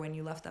they were when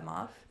you left them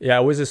off? Yeah, I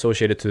always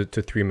associate it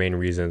to three main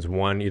reasons.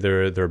 One,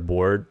 either they're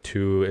bored.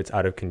 Two, it's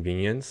out of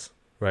convenience,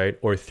 right?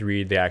 Or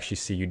three, they actually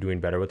see you doing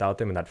better without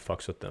them, and that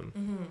fucks with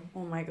them.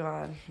 Oh my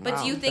God.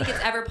 But do you think it's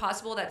ever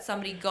possible that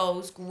somebody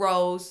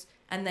grows,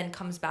 and then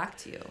comes back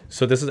to you?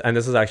 So this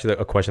is actually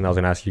a question I was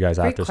going to ask you guys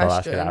after, so I'll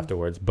ask it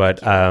afterwards.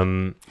 But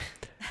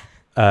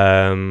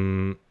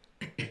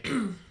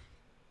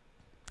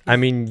I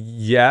mean,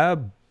 yeah,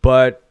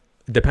 but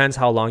depends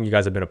how long you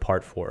guys have been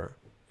apart for,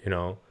 you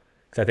know,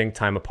 because I think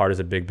time apart is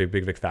a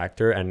big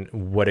factor, and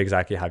what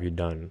exactly have you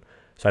done?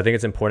 So I think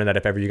it's important that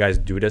if ever you guys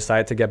do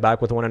decide to get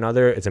back with one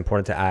another, it's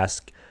important to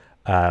ask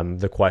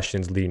the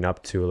questions leading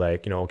up to,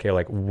 like, you know, okay,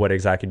 like what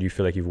exactly do you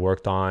feel like you've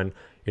worked on?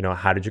 You know,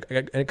 how did you,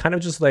 and kind of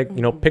just like,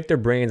 you know, pick their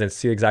brains and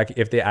see exactly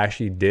if they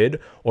actually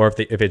did, or if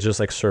it's just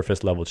like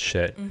surface level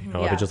shit. You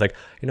know, if it's just like,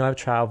 you know, I've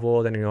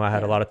traveled and, you know, I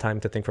had a lot of time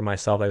to think for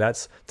myself. Like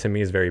that's, to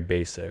me, is very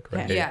basic,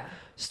 right? Yeah.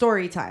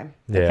 Story time.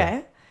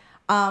 Okay.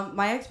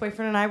 My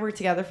ex-boyfriend and I were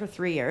together for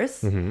 3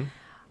 years.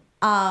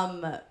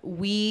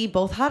 We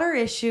both had our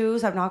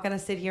issues. I'm not going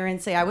to sit here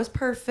and say I was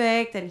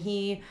perfect and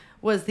he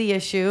was the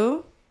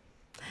issue.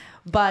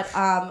 But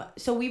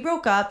so we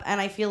broke up,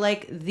 and I feel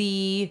like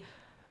the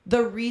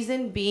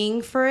reason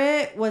being for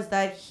it was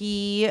that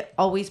he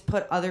always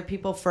put other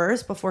people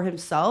first before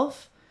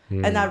himself.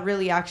 And that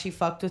really actually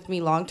fucked with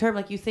me long term.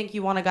 Like, you think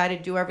you want a guy to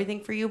do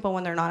everything for you, but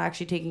when they're not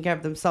actually taking care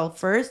of themselves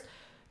first,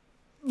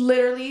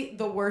 literally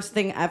the worst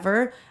thing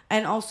ever.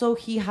 And also,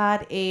 he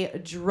had a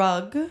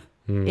drug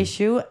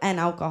issue and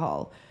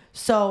alcohol.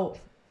 So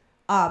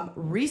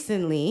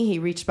recently he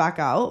reached back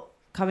out,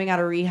 coming out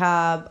of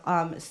rehab,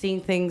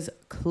 seeing things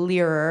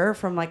clearer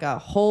from like a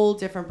whole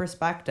different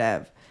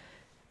perspective.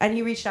 And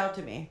he reached out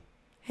to me.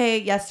 Hey,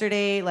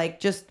 yesterday, like,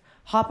 just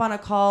hop on a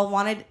call,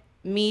 wanted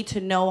me to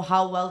know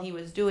how well he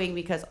was doing,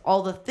 because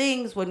all the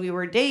things when we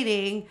were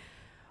dating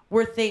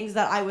were things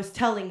that I was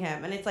telling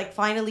him. And it's like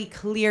finally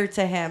clear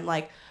to him,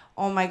 like,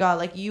 oh my God,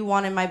 like, you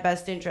wanted my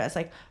best interest.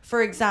 Like,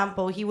 for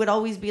example, he would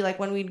always be like,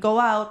 when we'd go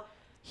out,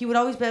 he would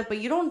always be like, but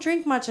you don't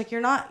drink much. Like,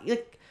 you're not,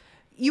 like,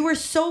 you were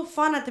so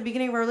fun at the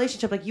beginning of our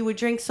relationship. Like, you would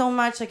drink so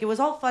much. Like, it was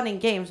all fun and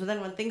games. But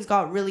then when things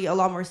got really a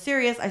lot more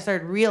serious, I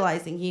started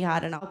realizing he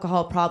had an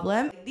alcohol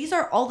problem. These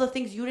are all the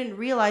things you didn't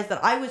realize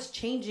that I was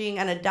changing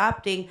and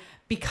adapting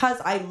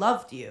because I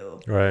loved you.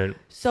 Right.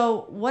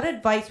 So what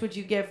advice would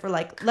you give for,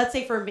 like, let's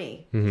say for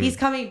me, he's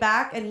coming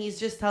back and he's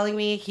just telling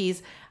me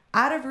he's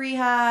out of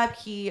rehab.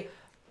 He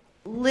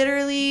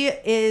literally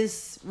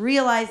is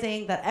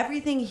realizing that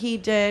everything he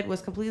did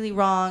was completely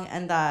wrong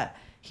and that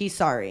he's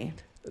sorry.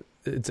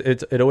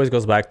 It always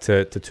goes back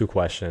to two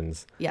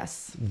questions.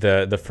 Yes.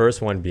 The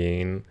first one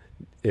being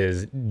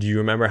is, do you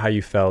remember how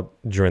you felt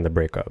during the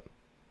breakup?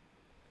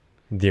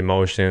 The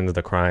emotions,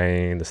 the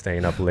crying, the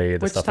staying up late,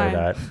 the stuff like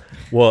that.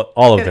 Well,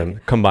 all of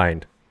them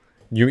combined.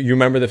 You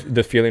remember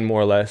the feeling more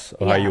or less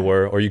of how you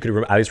were, or you could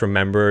at least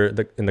remember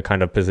in the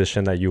kind of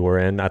position that you were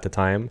in at the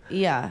time.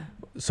 Yeah.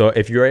 So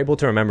if you're able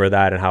to remember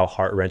that and how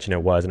heart-wrenching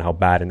it was and how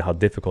bad and how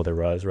difficult it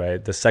was,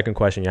 right? The second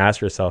question you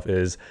ask yourself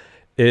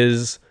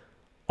is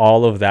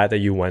all of that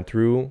you went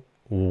through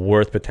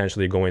worth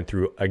potentially going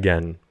through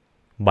again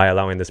by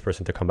allowing this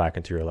person to come back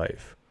into your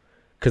life?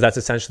 Because that's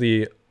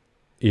essentially,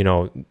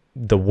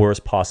 the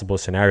worst possible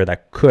scenario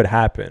that could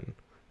happen,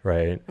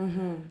 right?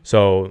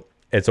 So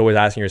it's always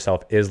asking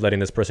yourself, is letting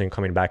this person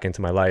coming back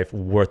into my life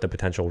worth the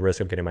potential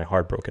risk of getting my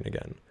heart broken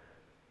again?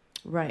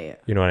 Right.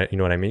 You know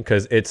what I mean?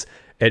 Because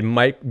it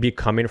might be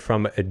coming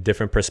from a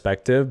different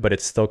perspective, but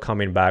it's still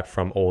coming back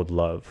from old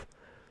love.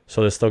 So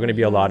there's still going to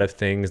be a lot of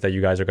things that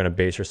you guys are going to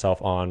base yourself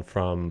on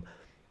from,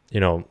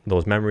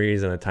 those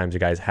memories and the times you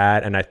guys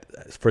had. And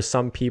for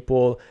some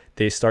people,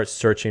 they start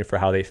searching for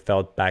how they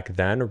felt back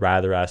then,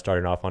 rather as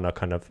starting off on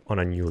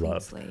a new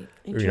love. Slate.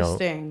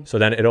 Interesting. So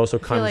then it also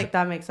comes. I feel like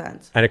that makes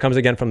sense. And it comes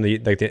again from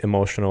the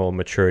emotional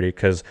maturity,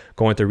 because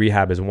going through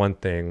rehab is one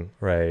thing,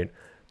 right?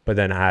 But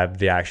then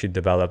they actually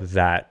develop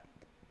that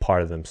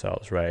part of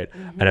themselves, right?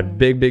 And a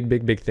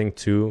big thing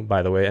too,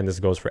 by the way, and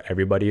this goes for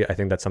everybody, I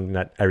think that's something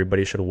that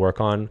everybody should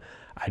work on.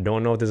 I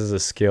don't know if this is a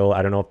skill.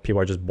 I don't know if people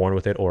are just born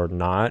with it or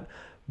not,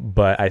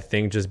 but I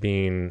think just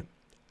being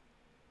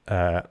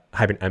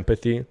having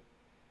empathy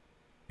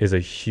is a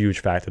huge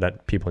factor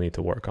that people need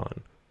to work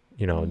on.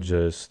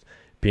 Just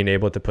being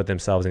able to put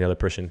themselves in the other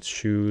person's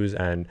shoes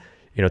and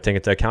take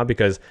into account,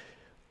 because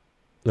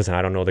listen,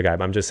 I don't know the guy,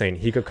 but I'm just saying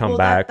he could come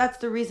back. That's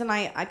the reason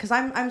because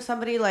I'm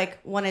somebody, like,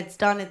 when it's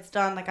done, it's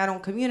done. Like, I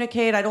don't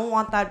communicate. I don't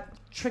want that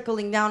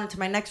trickling down into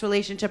my next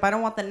relationship. I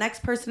don't want the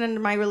next person into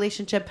my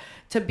relationship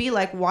to be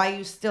like, why are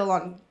you still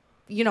on,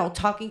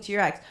 talking to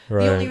your ex?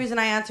 Right. The only reason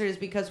I answer is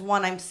because,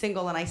 one, I'm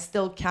single and I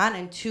still can.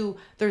 And two,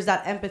 there's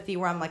that empathy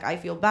where I'm like, I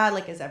feel bad.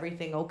 Like, is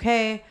everything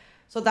okay?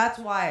 So that's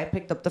why I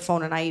picked up the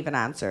phone and I even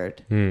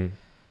answered.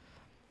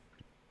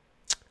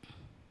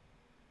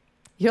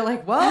 You're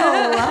like, whoa,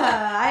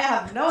 I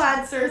have no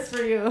answers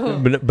for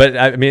you. But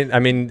I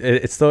mean,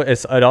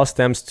 it all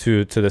stems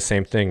to the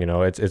same thing,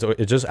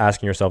 It's just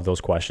asking yourself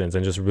those questions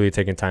and just really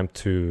taking time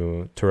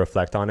to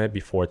reflect on it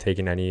before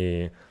taking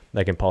any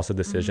like impulsive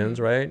decisions,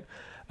 right?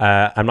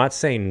 I'm not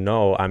saying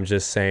no. I'm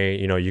just saying,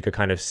 you could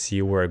kind of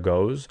see where it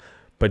goes,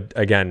 but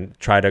again,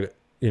 try to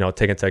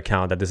take into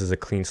account that this is a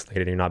clean slate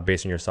and you're not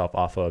basing yourself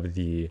off of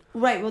the...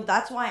 Right. Well,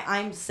 that's why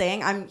I'm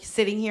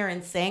sitting here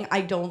and saying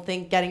I don't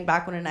think getting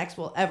back with an ex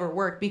will ever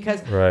work,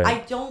 because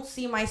I don't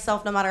see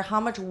myself, no matter how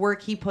much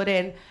work he put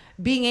in,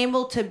 being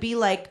able to be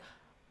like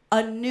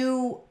a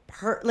new...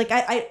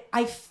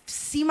 I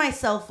see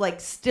myself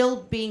like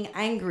still being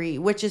angry,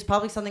 which is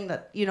probably something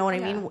that, you know what I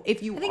mean? I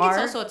think it's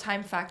also a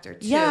time factor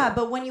too. Yeah,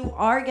 but when you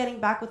are getting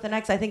back with an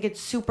ex, I think it's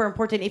super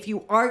important, if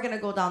you are going to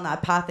go down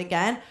that path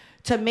again,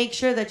 to make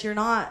sure that you're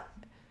not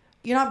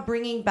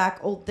bringing back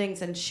old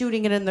things and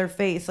shooting it in their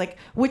face, like,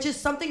 which is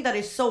something that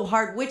is so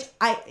hard, which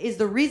is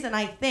the reason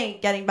I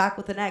think getting back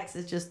with an ex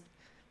is just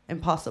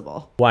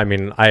impossible. Well, I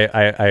mean,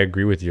 I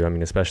agree with you. I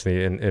mean,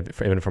 especially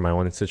even for my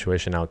own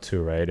situation now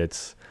too, right?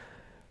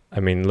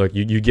 Look,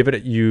 you give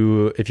it,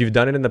 if you've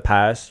done it in the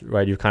past,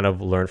 right, you've kind of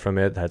learned from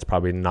it. That's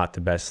probably not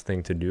the best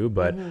thing to do,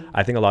 but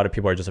I think a lot of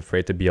people are just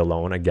afraid to be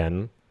alone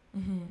again,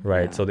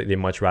 right? Yeah. So they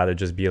much rather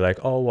just be like,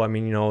 oh, well, I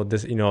mean,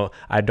 this,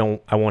 I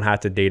won't have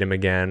to date him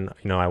again.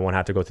 I won't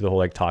have to go through the whole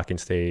like talking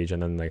stage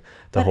and then like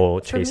the But whole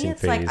for me, chasing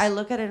it's phase. like I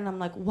look at it and I'm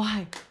like,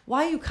 why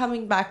are you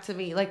coming back to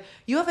me? Like,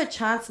 you have a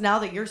chance now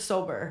that you're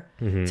sober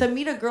to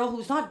meet a girl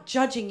who's not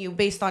judging you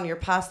based on your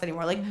past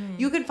anymore. Like,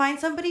 you can find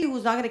somebody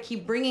who's not going to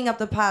keep bringing up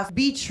the past,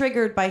 be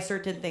triggered by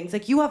certain things.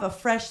 Like, you have a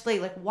fresh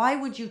slate. Like, why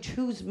would you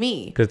choose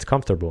me? Because it's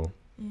comfortable.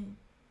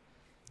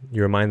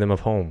 You remind them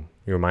of home.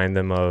 You remind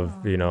them of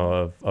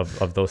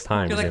of those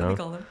times. You're like, let me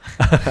call them.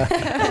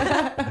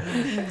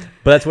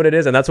 But that's what it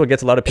is, and that's what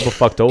gets a lot of people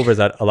fucked over. Is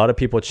that a lot of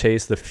people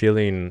chase the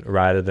feeling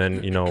rather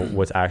than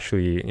what's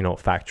actually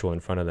factual in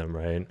front of them,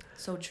 right?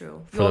 So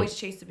true. You always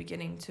chase the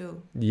beginning too.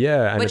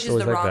 Yeah, and which it's is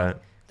always the like wrong.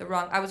 that. The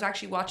wrong. I was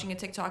actually watching a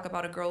TikTok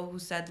about a girl who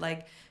said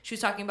like she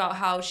was talking about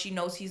how she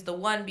knows he's the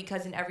one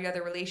because in every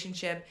other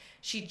relationship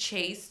she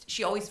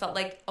always felt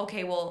like,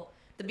 okay, well,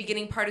 the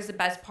beginning part is the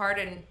best part,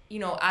 and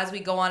as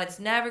we go on it's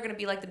never going to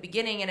be like the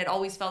beginning, and it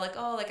always felt like,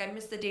 oh, like I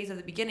miss the days of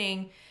the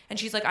beginning. And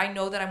she's like, I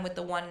know that I'm with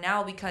the one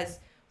now because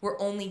we're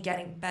only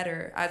getting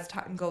better as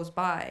time goes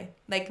by.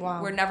 Like,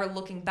 wow. We're never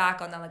looking back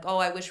on that like, oh,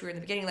 I wish we were in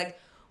the beginning. Like,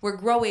 we're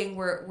growing,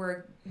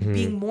 we're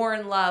being more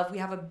in love, we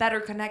have a better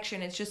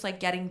connection. It's just like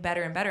getting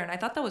better and better. And I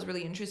thought that was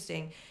really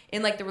interesting.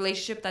 In like the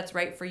relationship that's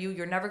right for you,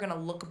 you're never going to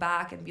look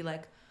back and be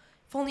like,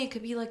 if only it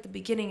could be like the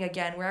beginning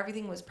again where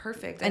everything was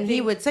perfect. And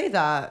he would say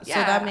that. Yeah,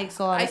 so that makes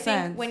a lot of sense.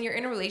 I think when you're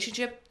in a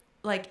relationship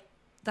like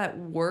that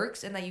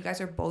works and that you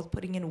guys are both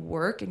putting in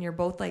work and you're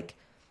both like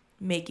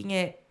making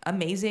it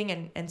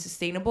amazing and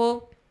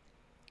sustainable,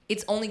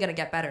 it's only going to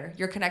get better.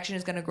 Your connection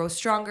is going to grow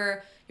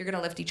stronger. You're going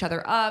to lift each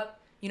other up.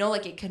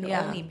 Like it can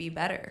only be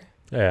better.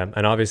 Yeah.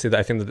 And obviously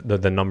I think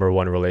the number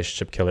one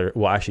relationship killer,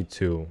 well, actually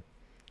two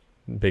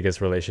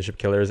biggest relationship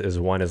killers is,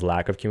 one is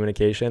lack of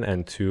communication,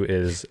 and two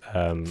is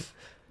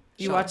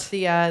you watched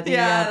the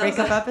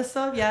breakup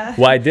episode? Yeah.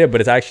 Well, I did,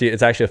 but it's actually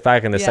a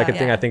fact. And the second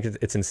thing, I think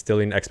it's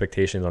instilling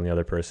expectations on the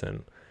other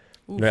person.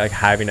 Like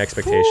having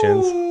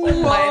expectations. Ooh,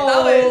 that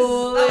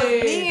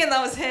was me and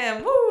that was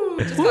him. Woo!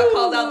 Just got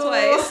called out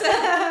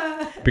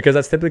twice. Because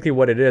that's typically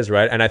what it is,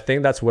 right? And I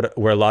think that's where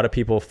a lot of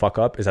people fuck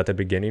up is at the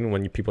beginning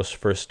when people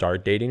first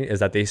start dating, is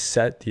that they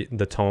set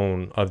the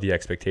tone of the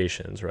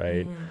expectations,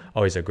 right?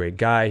 Oh, he's a great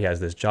guy. He has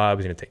this job.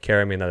 He's going to take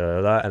care of me.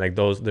 And like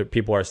the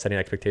people are setting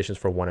expectations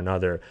for one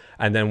another.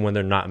 And then when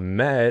they're not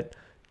met,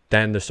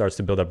 then there starts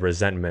to build up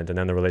resentment. And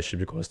then the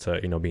relationship goes to,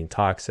 being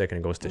toxic, and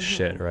it goes to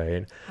shit,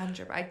 right?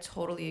 100%. I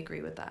totally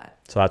agree with that.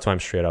 So that's why I'm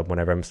straight up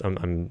whenever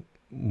I'm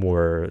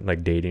more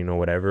like dating or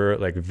whatever,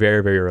 like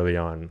very, very early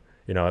on.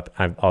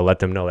 I'll let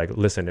them know, like,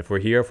 listen, if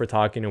we're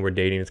talking and we're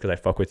dating, it's because I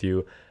fuck with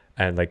you,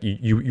 and like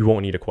you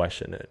won't need to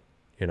question it.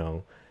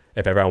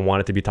 If ever I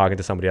wanted to be talking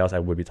to somebody else, I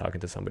would be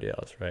talking to somebody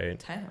else,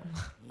 right?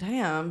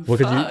 Damn. Well,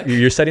 because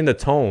you're setting the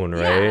tone,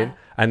 right? Yeah.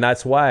 And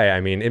that's why, I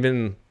mean,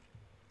 even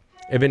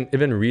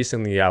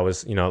recently, I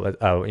was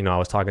I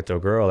was talking to a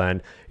girl,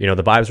 and the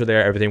vibes were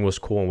there, everything was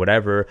cool and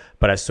whatever.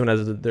 But as soon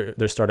as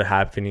there started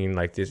happening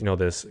like this,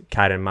 this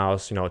cat and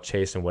mouse,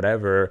 chase and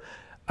whatever,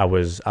 I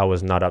was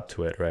not up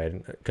to it,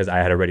 right? Because I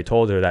had already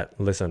told her that,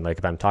 listen, like,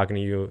 if I'm talking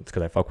to you, it's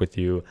because I fuck with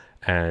you,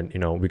 and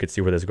we could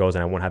see where this goes,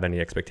 and I won't have any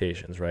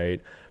expectations,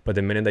 right? But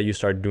the minute that you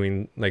start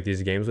doing like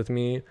these games with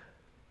me,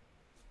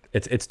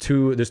 there's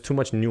too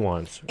much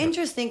nuance.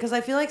 Interesting, because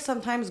I feel like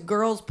sometimes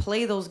girls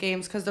play those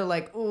games because they're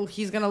like, oh,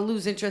 he's gonna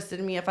lose interest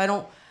in me if I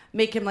don't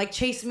make him like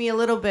chase me a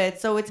little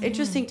bit. So it's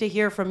interesting to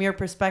hear from your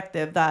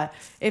perspective that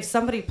if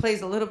somebody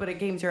plays a little bit of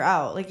games, you're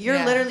out. Like,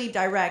 you're literally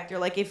direct. You're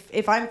like,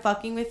 if I'm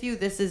fucking with you,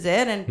 this is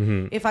it.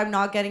 And if I'm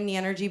not getting the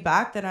energy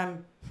back, then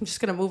I'm just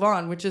gonna move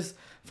on, which is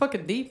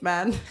fucking deep,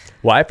 man.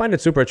 Well, I find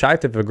it super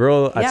attractive if a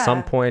girl at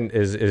some point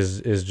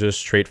is just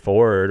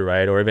straightforward,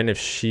 right? Or even if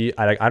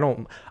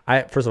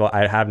first of all,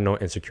 I have no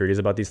insecurities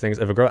about these things.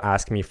 If a girl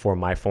asks me for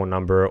my phone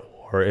number,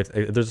 or if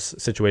there's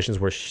situations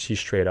where she's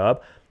straight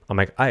up, I'm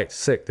like, all right,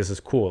 sick, this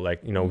is cool.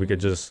 Like, we could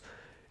just,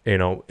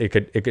 it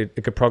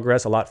could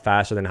progress a lot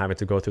faster than having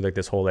to go through like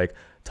this whole like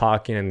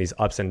talking and these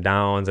ups and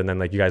downs, and then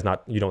like you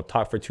don't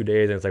talk for 2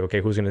 days, and it's like, okay,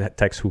 who's gonna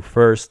text who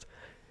first?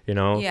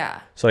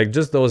 Yeah. So like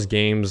just those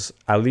games,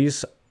 at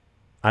least,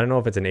 I don't know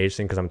if it's an age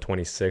thing because I'm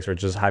 26, or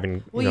just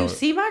having. You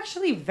seem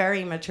actually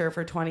very mature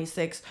for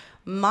 26.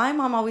 My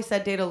mom always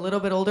said date a little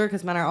bit older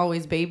because men are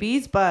always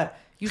babies, but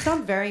you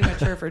sound very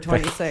mature for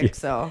 26.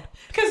 So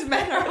because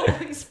men are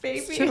always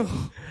babies. It's true.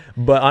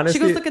 But honestly,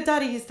 she goes, look at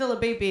daddy, he's still a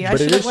baby. I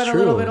should have went a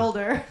little bit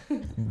older.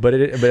 but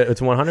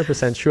it's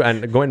 100% true.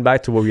 And going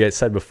back to what we had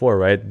said before,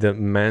 right? The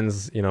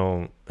men's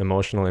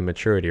emotional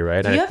immaturity,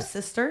 right? Do you have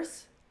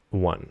sisters?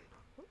 One.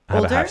 I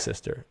have a half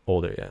sister.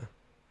 Older, yeah.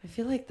 I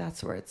feel like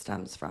that's where it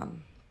stems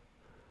from.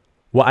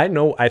 Well, I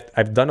know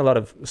I've done a lot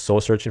of soul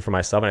searching for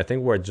myself, and I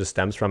think where it just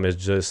stems from is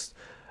just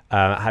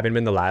having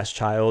been the last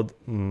child.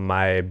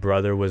 My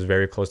brother was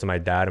very close to my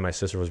dad, and my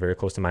sister was very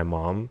close to my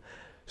mom.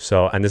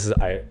 So, and this is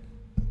I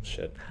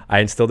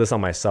instilled this on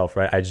myself,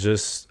 right? I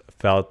just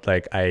felt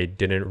like I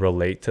didn't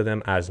relate to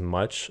them as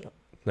much,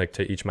 like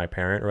to each my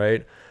parent,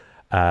 right?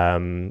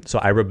 So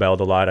I rebelled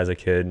a lot as a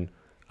kid.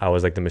 I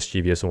was like the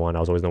mischievous one. I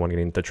was always the one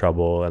getting into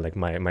trouble, and like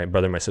my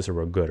brother and my sister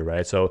were good,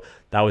 right? So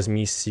that was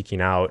me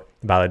seeking out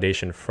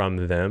validation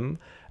from them,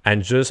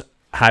 and just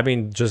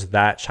having just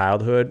that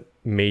childhood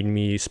made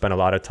me spend a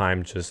lot of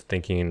time just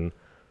thinking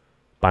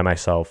by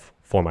myself,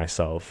 for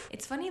myself.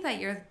 It's funny that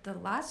you're the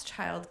last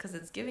child because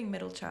it's giving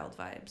middle child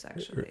vibes,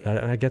 actually.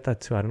 I get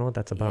that too. I don't know what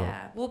that's about.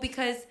 Yeah. Well,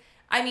 because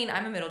I mean,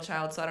 I'm a middle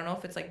child, so I don't know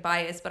if it's like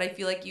biased, but I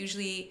feel like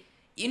usually,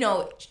 you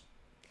know,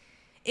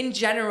 in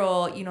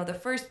general, you know,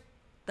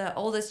 the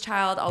oldest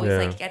child always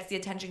like gets the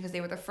attention because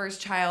they were the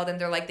first child,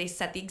 and they're like, they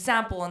set the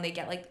example and they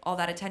get like all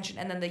that attention.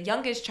 And then the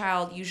youngest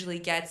child usually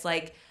gets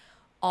like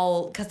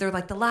all, because they're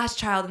like the last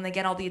child and they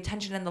get all the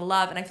attention and the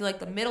love. And I feel like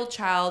the middle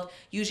child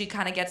usually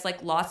kind of gets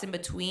like lost in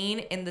between,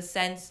 in the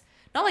sense,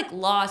 not like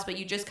lost, but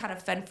you just kind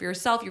of fend for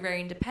yourself. You're very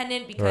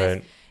independent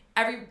because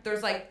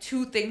there's like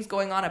two things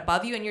going on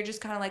above you, and you're just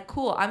kind of like,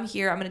 cool, I'm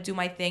here, I'm gonna do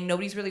my thing,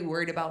 nobody's really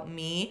worried about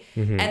me.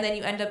 And then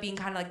you end up being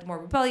kind of like the more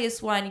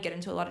rebellious one. You get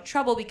into a lot of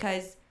trouble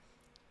because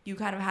you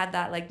kind of had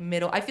that like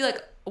middle. I feel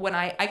like when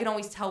I can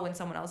always tell when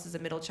someone else is a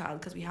middle child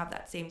because we have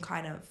that same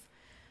kind of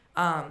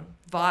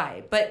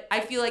vibe. But I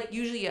feel like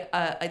usually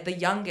the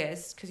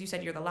youngest, because you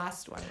said you're the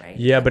last one, right?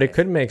 Yeah, but it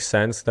could make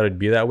sense that it'd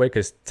be that way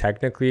because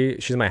technically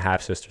she's my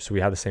half sister, so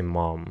we have the same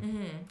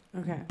mom.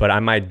 Okay. But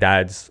I'm my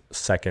dad's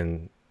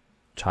second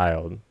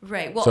child.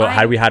 Right. Well, so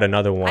had we had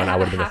another one, I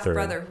would have been the third.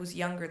 I have a half brother who's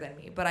younger than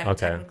me, but I'm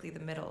technically the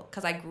middle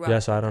because I grew up. Yeah,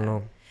 so I don't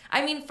know.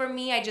 I mean, for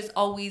me, I just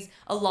always,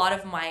 a lot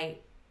of my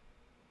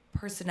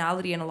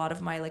personality and a lot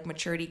of my like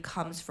maturity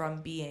comes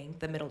from being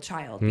the middle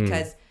child,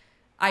 because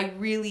I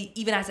really,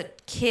 even as a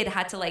kid,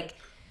 had to like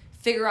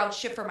figure out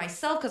shit for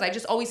myself, because I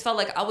just always felt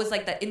like I was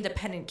like that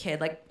independent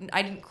kid. Like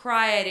I didn't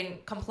cry, I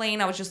didn't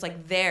complain, I was just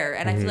like there.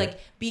 And I feel like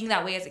being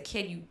that way as a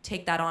kid, you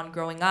take that on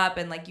growing up,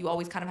 and like you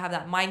always kind of have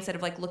that mindset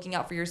of like looking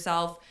out for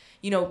yourself,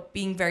 you know,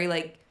 being very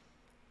like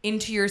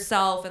into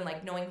yourself and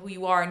like knowing who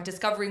you are and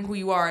discovering who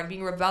you are and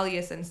being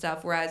rebellious and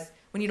stuff. Whereas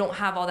when you don't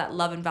have all that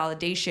love and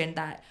validation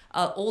that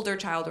older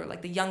child or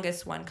like the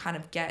youngest one kind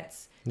of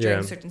gets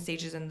during certain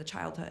stages in the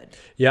childhood.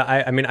 Yeah,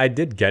 I mean, I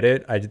did get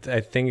it. I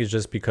think it's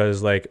just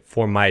because like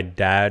for my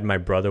dad, my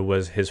brother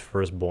was his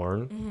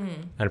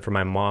firstborn, and for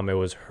my mom, it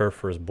was her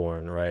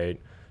firstborn,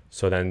 right?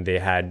 So then they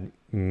had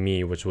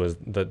me, which was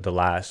the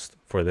last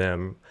for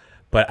them.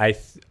 But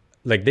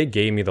like they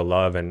gave me the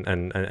love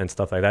and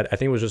stuff like that. I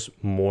think it was just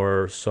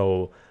more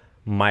so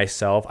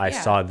myself. I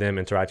saw them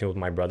interacting with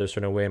my brother a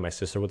certain way and my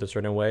sister with a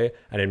certain way,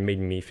 and it made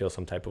me feel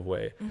some type of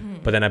way.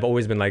 But then I've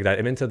always been like that,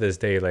 even to this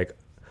day. Like,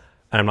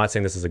 and I'm not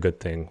saying this is a good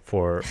thing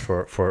for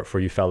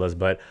you fellas,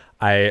 but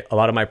a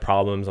lot of my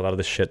problems, a lot of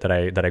the shit that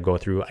I go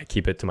through, I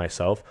keep it to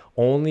myself,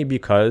 only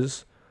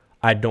because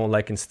I don't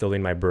like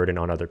instilling my burden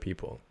on other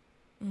people.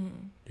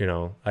 You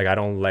know, like I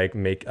don't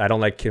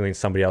like killing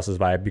somebody else's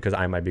vibe because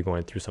I might be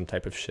going through some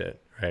type of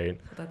shit, right?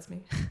 Well, that's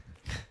me.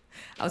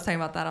 I was talking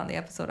about that on the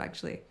episode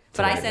actually,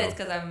 but I said it's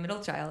because I'm a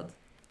middle child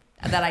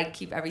that I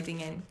keep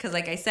everything in, because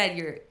like I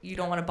said, you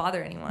don't want to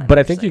bother anyone. But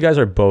I think you guys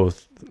are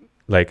both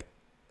like,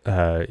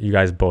 you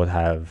guys both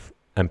have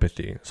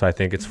empathy, so I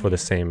think it's for the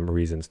same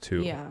reasons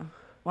too. Yeah.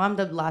 Well, I'm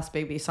the last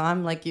baby, so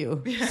I'm like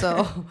you.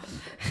 So,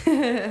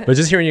 but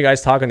just hearing you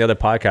guys talk on the other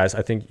podcast,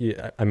 I think,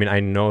 I mean,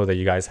 I know that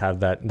you guys have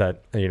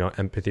that you know,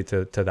 empathy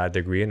to that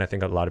degree, and I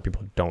think a lot of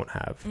people don't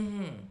have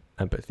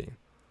empathy.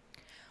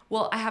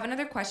 Well, I have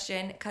another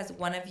question, because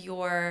one of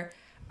your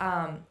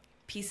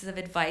pieces of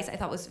advice I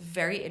thought was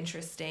very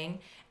interesting,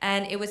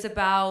 and it was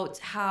about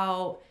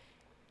how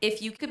if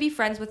you could be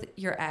friends with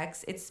your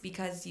ex, it's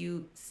because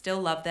you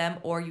still love them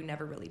or you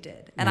never really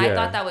did. And I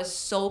thought that was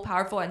so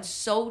powerful and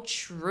so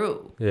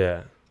true.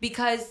 Yeah.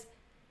 Because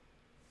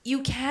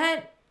you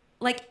can't,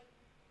 like,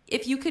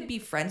 if you could be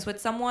friends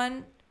with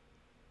someone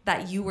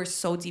that you were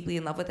so deeply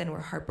in love with and were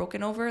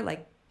heartbroken over,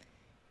 like,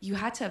 you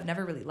had to have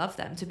never really loved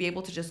them to be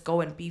able to just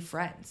go and be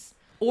friends.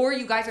 Or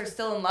you guys are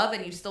still in love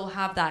and you still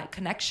have that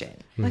connection.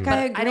 Like,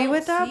 I agree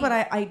with that, but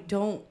I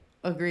don't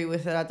agree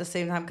with it at the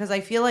same time, because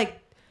I feel like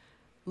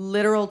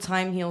literal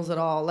time heals it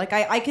all. Like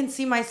I can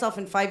see myself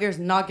in 5 years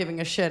not giving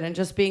a shit and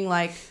just being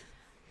like,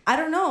 I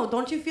don't know.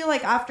 Don't you feel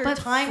like after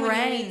time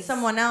when you meet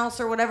someone else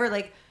or whatever,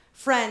 like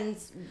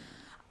friends?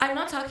 I'm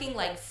not talking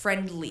like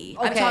friendly.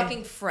 Okay. I'm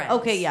talking friends.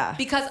 Okay, yeah.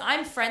 Because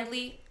I'm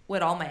friendly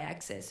with all my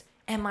exes.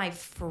 And my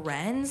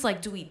friends,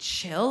 like, do we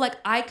chill? Like,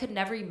 I could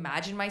never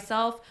imagine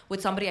myself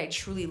with somebody I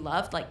truly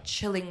loved, like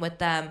chilling with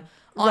them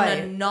on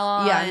a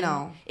non. Yeah,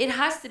 no. It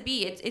has to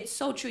be. It's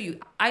so true. You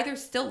either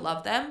still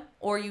love them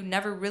or you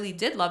never really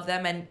did love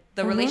them, and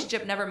the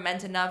relationship never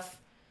meant enough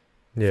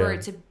for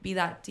it to be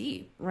that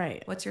deep.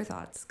 Right. What's your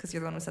thoughts? Because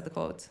you're the one who said the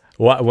quotes.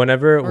 Well,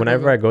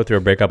 whenever I go through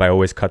a breakup, I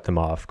always cut them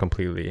off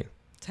completely.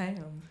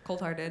 Damn,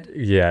 cold-hearted.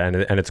 Yeah, and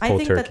it's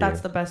cold turkey. I think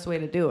that's the best way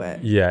to do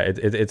it. Yeah,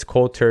 it's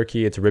cold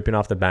turkey. It's ripping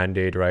off the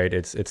Band-Aid, right?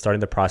 It's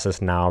starting the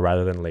process now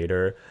rather than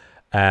later.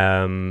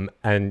 And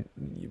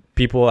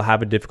people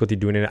have a difficulty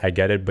doing it. I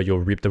get it, but you'll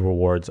reap the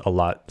rewards a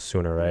lot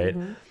sooner, right?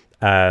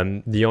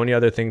 The only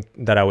other thing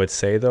that I would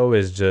say though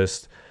is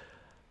just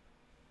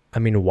I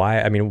mean,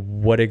 why? I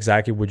mean, what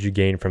exactly would you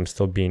gain from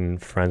still being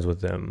friends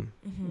with them?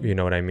 You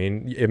know what I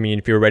mean? I mean,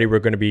 if you're already, we're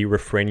going to be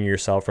refraining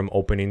yourself from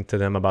opening to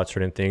them about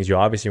certain things. You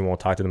obviously won't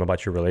talk to them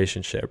about your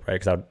relationship, right?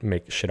 Because that would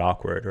make shit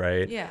awkward,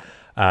 right? Yeah.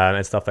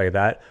 And stuff like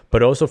that.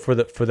 But also for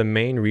the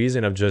main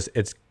reason of just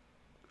it's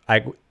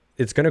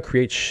going to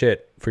create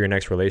shit for your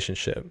next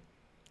relationship.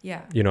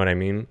 Yeah. You know what I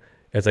mean?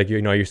 It's like, you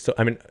know, you still,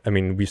 I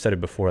mean, we've said it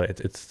before.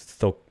 It's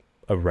still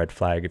a red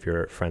flag if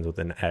you're friends with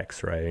an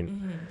ex, right?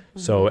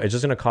 So it's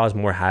just going to cause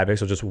more havoc.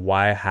 So just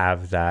why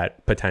have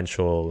that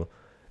potential,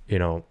 you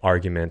know,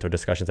 argument or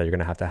discussions that you're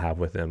going to have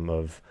with them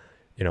of,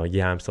 you know,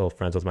 yeah, I'm still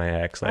friends with my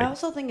ex. Like, I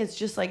also think it's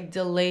just like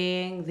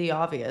delaying the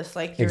obvious.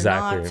 Like you're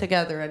Exactly. not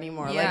together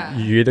anymore. Yeah.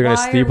 Like you're either going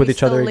to why sleep are with we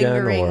each other still again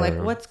lingering? or Like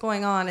what's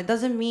going on? It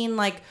doesn't mean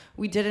like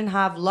we didn't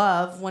have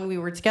love when we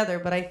were together,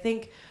 but I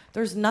think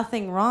there's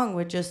nothing wrong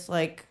with just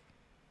like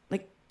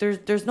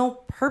there's no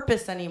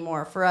purpose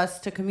anymore for us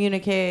to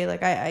communicate.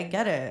 Like I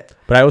get it.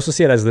 But I also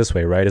see it as this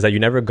way, right? Is that you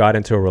never got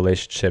into a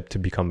relationship to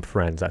become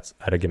friends. That's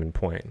at a given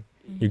point.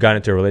 You got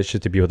into a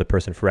relationship to be with a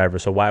person forever.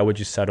 So why would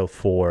you settle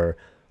for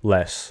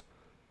less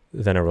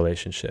than a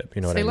relationship?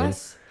 You know what I mean?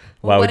 Less.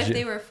 Why Well, what would if you?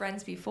 they were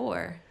friends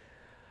before?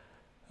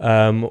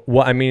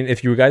 Well, I mean,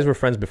 if you guys were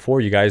friends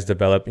before, you guys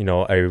developed, you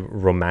know, a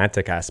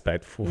romantic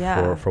aspect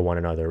Yeah. for one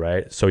another,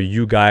 right? So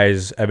you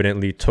guys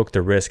evidently took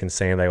the risk in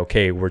saying like,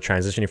 okay, we're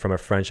transitioning from a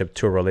friendship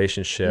to a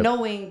relationship.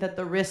 Knowing that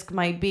the risk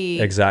might be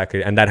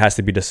Exactly. And that has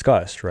to be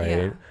discussed,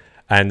 right? Yeah.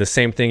 And the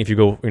same thing, if you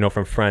go, you know,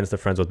 from friends to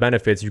friends with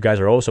benefits, you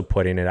guys are also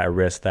putting it at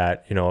risk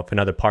that, you know, if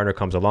another partner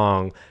comes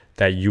along,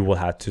 that you will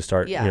have to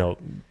start, Yeah. you know,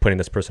 putting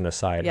this person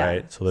aside, Yeah.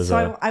 right? So there's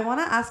So I want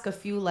to ask a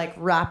few like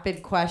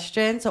rapid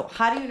questions. So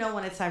how do you know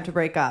when it's time to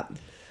break up?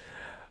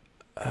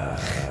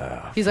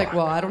 He's like,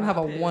 well, I don't have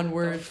a one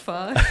word.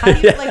 Fuck. How do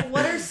you, like,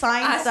 what are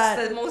signs Ask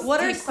that the most what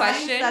are deep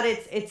signs question. that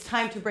it's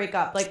time to break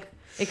up? Like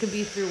it could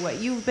be through what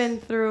you've been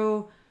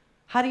through.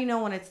 How do you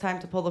know when it's time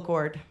to pull the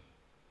cord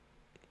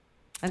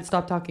and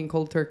stop talking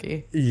cold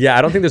turkey? yeah,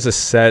 I don't think there's a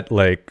set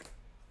like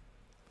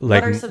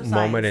What are some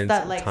moment signs in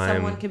that like time.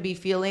 someone can be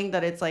feeling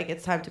that it's like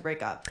it's time to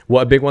break up?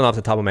 Well, a big one off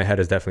the top of my head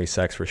is definitely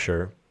sex for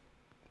sure.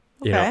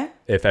 You Okay. know,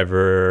 if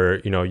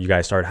ever, you know, you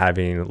guys start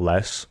having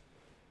less,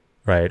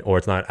 right? Or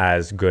it's not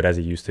as good as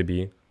it used to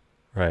be,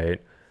 right?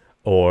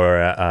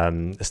 Or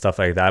stuff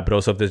like that. But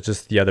also if there's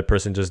just the other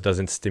person just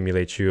doesn't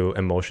stimulate you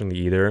emotionally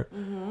either,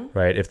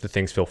 right? If the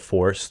things feel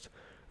forced,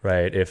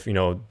 right? If, you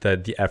know,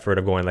 the effort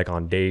of going like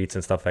on dates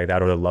and stuff like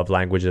that, or the love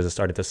languages is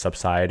starting to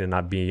subside and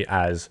not be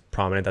as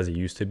prominent as it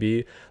used to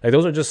be. Like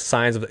those are just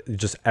signs of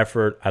just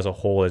effort as a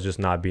whole is just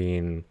not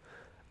being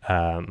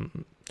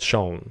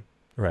shown,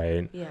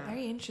 right? Yeah.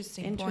 Very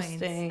interesting. Interesting.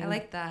 Points. I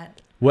like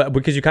that. Well,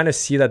 because you kind of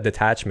see that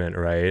detachment,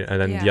 right?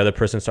 And then the Yeah. other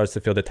person starts to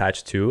feel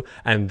detached too.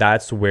 And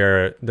that's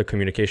where the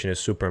communication is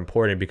super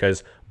important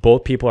because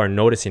both people are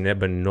noticing it,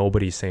 but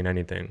nobody's saying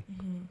anything.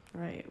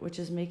 Right. Which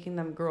is making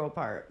them grow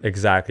apart.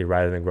 Exactly.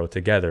 Rather than grow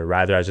together.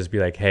 Rather, I just be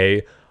like,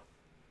 hey,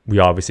 we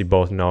obviously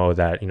both know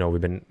that, you know, we've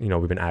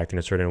been acting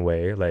a certain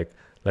way. Like,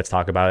 let's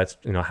talk about it, let's,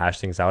 you know, hash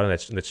things out and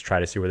let's try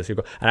to see where this could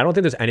go. And I don't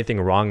think there's anything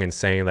wrong in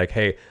saying like,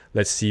 hey,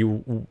 let's see,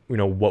 you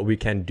know, what we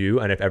can do.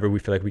 And if ever we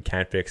feel like we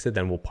can't fix it,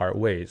 then we'll part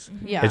ways.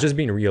 Yeah. It's just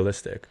being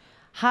realistic.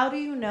 How do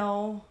you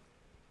know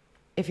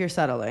if you're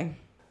settling?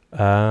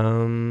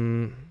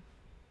 Damn,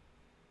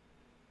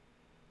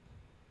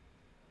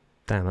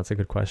 that's a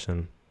good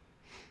question.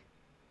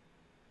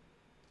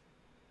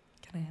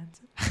 Can I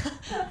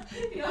answer?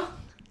 No.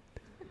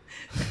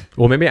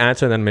 Well, maybe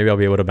answer and then maybe I'll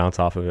be able to bounce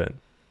off of it.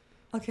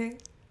 Okay.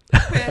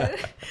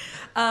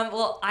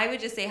 Well, I would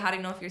just say how to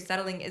know if you're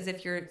settling is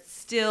if you're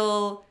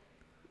still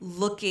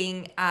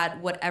looking at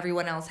what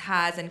everyone else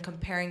has and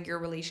comparing your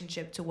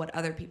relationship to what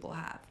other people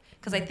have.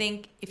 Because I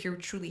think if you're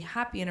truly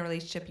happy in a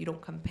relationship, you don't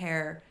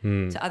compare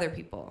to other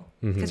people.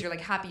 Because you're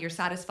like happy, you're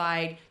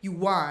satisfied, you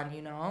won,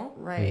 you know?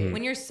 Right.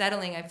 When you're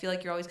settling, I feel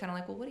like you're always kind of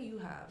like, well, what do you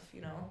have,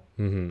 you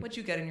know? What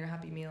you get in your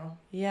happy meal?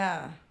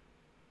 Yeah.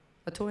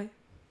 A toy.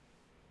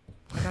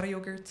 I got a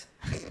yogurt.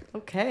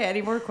 Okay.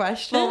 Any more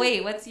questions? Well,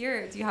 wait, what's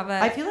your, do you have a...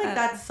 I feel like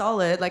that's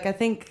solid. Like I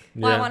think.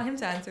 Well, I want him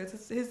to answer.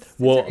 It's his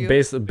Well,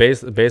 interview.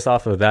 based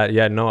off of that,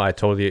 yeah, no, I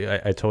totally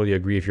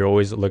agree. If you're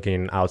always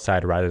looking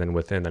outside rather than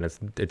within, then it's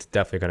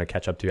definitely going to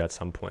catch up to you at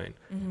some point.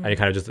 And you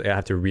kind of just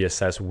have to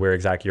reassess where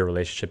exactly your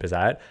relationship is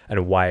at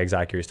and why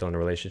exactly you're still in a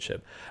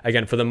relationship.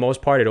 Again, for the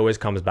most part, it always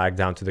comes back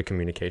down to the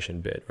communication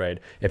bit, right?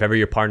 If ever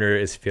your partner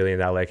is feeling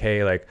that like,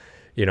 hey, like,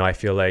 you know, I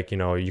feel like, you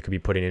know, you could be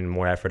putting in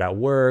more effort at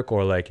work,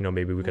 or like, you know,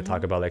 maybe we could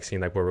talk about like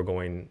seeing like where we're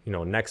going, you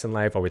know, next in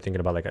life, or we're thinking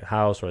about like a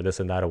house or this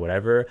and that or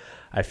whatever.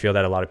 I feel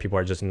that a lot of people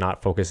are just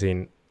not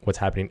focusing what's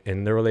happening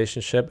in the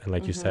relationship. And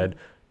like you said,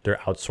 they're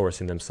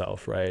outsourcing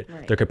themselves, right?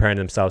 They're comparing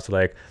themselves to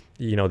like,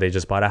 you know, they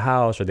just bought a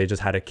house or they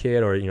just had a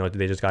kid or, you know,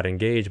 they just got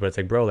engaged. But it's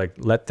like, bro, like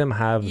let them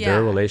have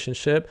their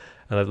relationship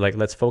and like,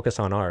 let's focus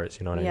on ours.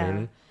 You know what I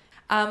mean?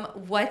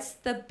 What's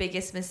the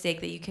biggest mistake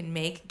that you can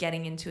make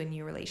getting into a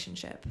new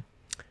relationship?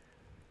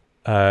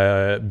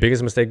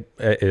 Biggest mistake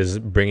is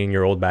bringing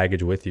your old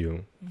baggage with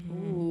you.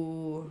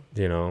 Ooh.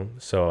 you know.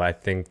 So I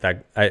think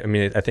that I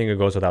mean I think it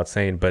goes without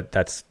saying, but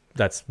that's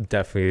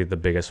definitely the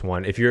biggest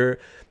one. If you're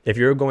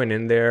going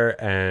in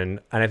there and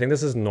I think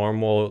this is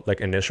normal,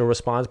 like, initial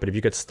response, but if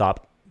you could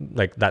stop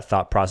like that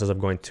thought process of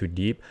going too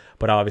deep,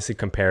 but obviously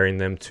comparing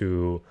them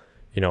to,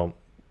 you know,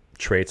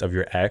 traits of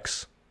your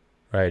ex,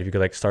 right? If you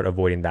could like start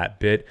avoiding that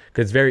bit,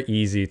 because it's very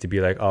easy to be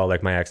like, oh,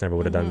 like my ex never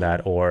would have done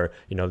that, or,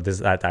 you know,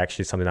 that's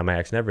actually something that my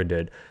ex never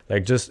did.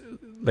 Like, just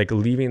like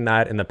leaving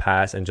that in the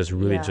past and just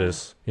really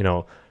just, you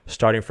know,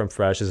 starting from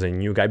fresh as a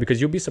new guy, because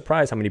you'll be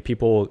surprised how many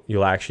people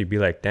you'll actually be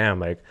like, damn,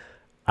 like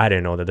I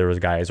didn't know that there was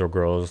guys or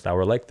girls that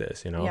were like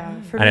this, you know.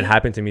 And it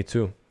happened to me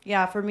too.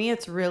 Yeah, for me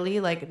it's really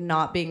like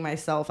not being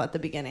myself at the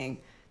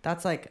beginning.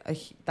 That's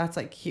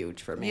like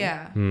huge for me.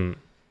 Yeah.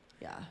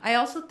 Yeah. I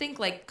also think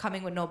like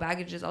coming with no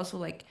baggage is also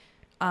like,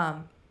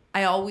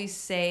 I always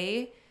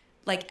say,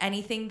 like,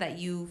 anything that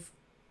you've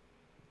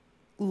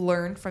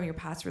learned from your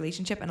past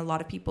relationship, and a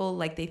lot of people,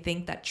 like, they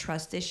think that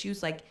trust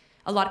issues, like,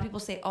 a lot of people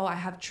say, oh, I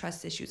have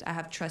trust issues,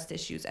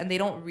 and they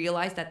don't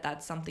realize that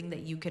that's something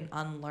that you can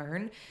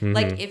unlearn.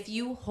 Like, if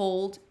you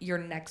hold your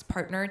next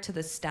partner to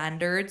the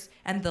standards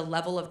and the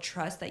level of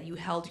trust that you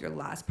held your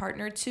last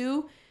partner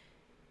to,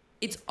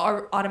 it's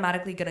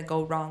automatically going to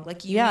go wrong.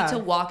 Like, you need to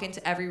walk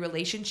into every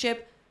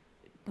relationship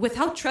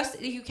without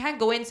trust. You can't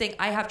go in saying,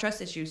 I have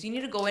trust issues. You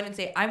need to go in and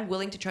say, I'm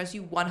willing to trust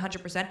you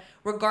 100%,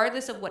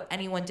 regardless of what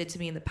anyone did to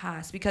me in the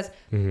past. Because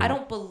I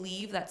don't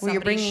believe that somebody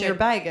you're bringing your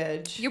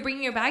baggage. You're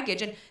bringing your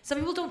baggage. And some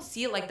people don't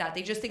see it like that.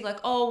 They just think like,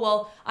 oh,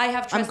 well, I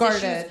have trust I'm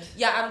issues. guarded.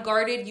 Yeah, I'm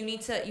guarded. You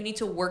need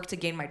to work to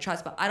gain my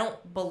trust. But I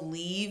don't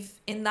believe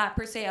in that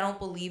per se. I don't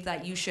believe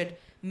that you should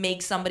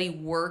make somebody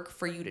work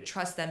for you to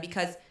trust them,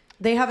 because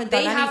they haven't done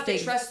anything. They have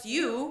to trust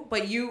you,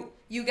 but you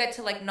get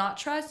to like not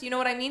trust. You know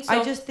what I mean? So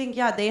I just think,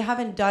 they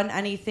haven't done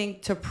anything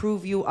to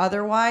prove you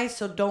otherwise.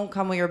 So don't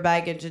come with your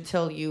baggage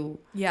until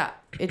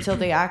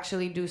they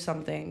actually do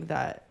something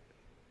that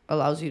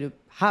allows you to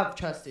have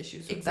trust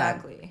issues with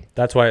exactly them.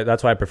 That's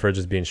why I prefer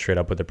just being straight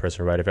up with the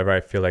person, right? If ever I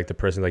feel like the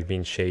person like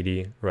being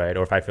shady, right,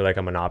 or if I feel like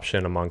I'm an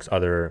option amongst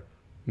other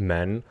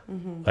men,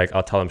 like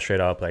I'll tell them straight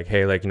up, like,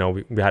 hey, like, you know,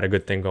 we had a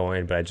good thing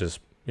going, but I just,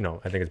 you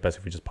know, I think it's best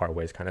if we just part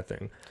ways, kind of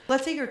thing.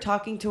 Let's say you're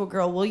talking to a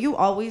girl. Will you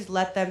always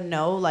let them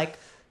know, like,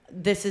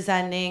 this is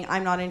ending,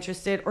 I'm not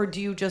interested, or do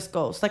you just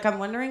ghost? Like, I'm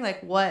wondering,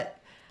 like, what...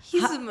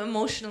 He's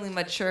emotionally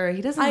mature.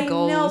 He doesn't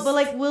ghost. I know, but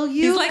like, will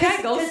you... He's like,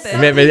 I ghosted.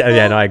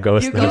 I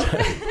ghost.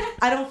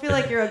 I don't feel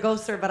like you're a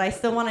ghoster, but I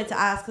still wanted to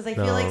ask, because I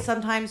feel like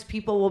sometimes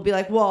people will be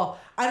like, well,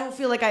 I don't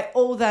feel like I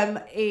owe them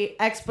a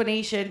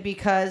explanation,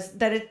 because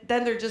then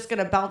they're just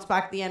going to bounce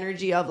back the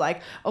energy of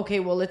like, okay,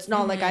 well, it's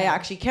not like I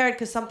actually cared,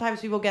 because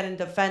sometimes people get in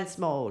defense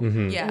mode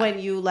when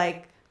you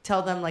like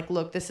tell them like,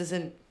 look, this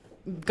isn't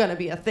gonna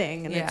be a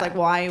thing, and it's like,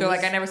 why? They're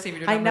like, I never saved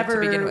your number I never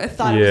to begin with.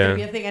 thought it was gonna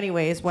be a thing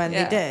anyways when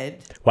they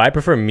did. Well, I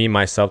prefer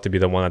myself to be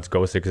the one that's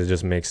ghosted, because it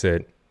just makes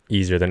it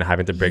easier than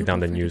having to break down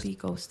the news. To be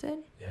ghosted?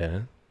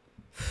 Yeah.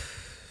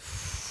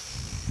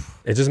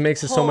 It just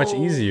makes it so much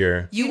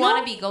easier. You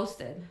want to be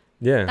ghosted?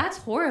 Yeah. That's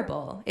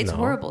horrible. It's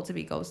horrible to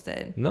be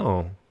ghosted.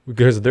 No,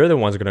 because they're the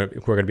ones who are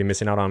gonna be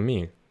missing out on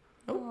me.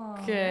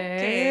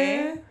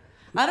 Okay.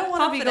 I don't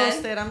want to be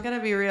ghosted. I'm going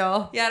to be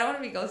real. Yeah, I don't want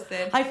to be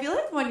ghosted. I feel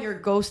like when you're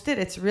ghosted,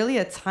 it's really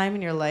a time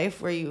in your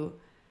life where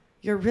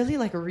you're really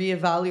like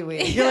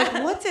reevaluating. You're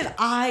like, what did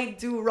I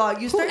do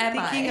wrong? You start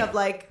thinking of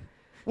like,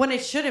 when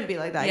it shouldn't be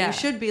like that. You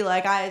should be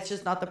like, it's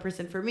just not the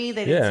person for me.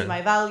 They didn't see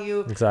my value.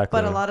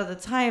 Exactly. But a lot of the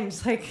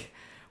times, like,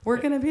 we're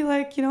going to be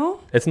like, you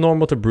know. It's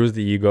normal to bruise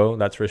the ego.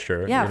 That's for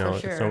sure. Yeah, you know? for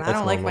sure. And I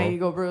don't like my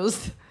ego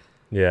bruised.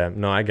 Yeah,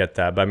 no, I get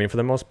that. But I mean, for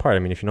the most part, I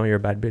mean, if you know you're a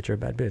bad bitch, you're a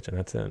bad bitch. And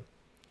that's it.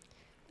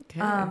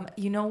 Okay.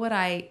 You know what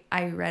I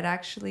read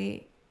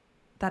actually,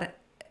 that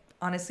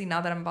honestly, now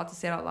that I'm about to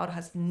say it out loud,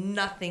 has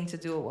nothing to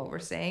do with what we're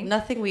saying.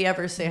 Nothing we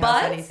ever say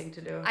has anything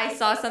to do. I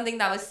saw something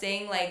that was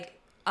saying like,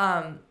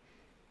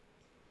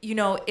 you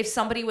know, if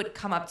somebody would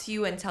come up to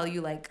you and tell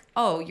you like,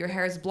 oh, your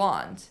hair is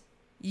blonde,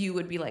 you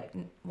would be like,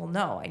 well,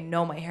 no, I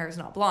know my hair is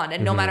not blonde.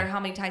 And no matter how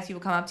many times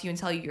people come up to you and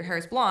tell you your hair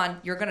is blonde,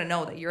 you're going to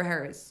know that your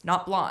hair is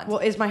not blonde. Well,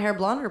 is my hair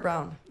blonde or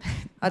brown?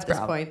 At this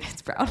point.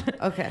 It's brown.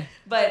 Okay.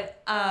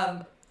 But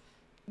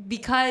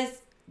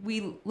because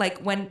we like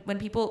when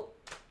people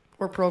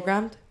were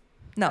programmed.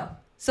 No.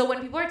 So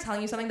when people are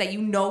telling you something that you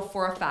know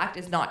for a fact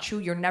is not true,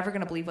 you're never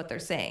going to believe what they're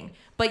saying.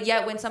 But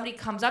yet when somebody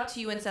comes up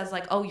to you and says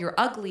like, oh, you're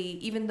ugly,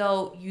 even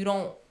though you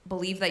don't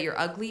believe that you're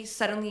ugly,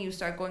 suddenly you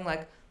start going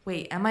like,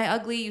 wait, am I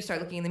ugly? You start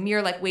looking in the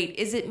mirror like, wait,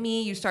 is it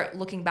me? You start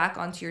looking back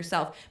onto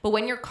yourself. But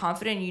when you're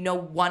confident, you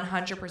know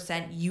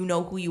 100% you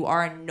know who you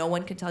are and no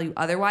one can tell you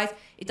otherwise.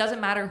 It doesn't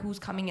matter who's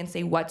coming and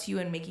say what to you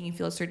and making you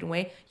feel a certain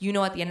way. You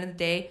know at the end of the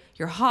day,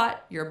 you're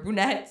hot, you're a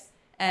brunette,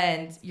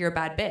 and you're a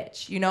bad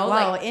bitch. You know?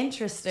 Wow, like,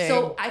 interesting.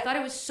 So I thought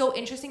it was so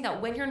interesting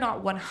that when you're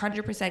not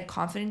 100%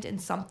 confident in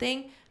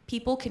something,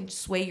 people can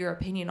sway your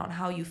opinion on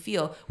how you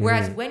feel.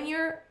 Whereas when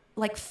you're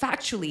like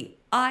factually,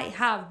 I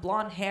have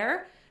blonde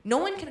hair, No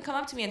one can come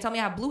up to me and tell me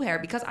I have blue hair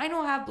because I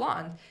know I have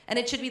blonde. And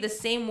it should be the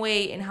same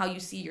way in how you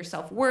see your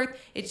self-worth.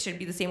 It should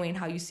be the same way in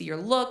how you see your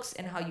looks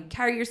and how you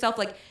carry yourself.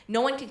 Like,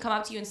 no one can come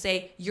up to you and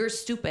say, you're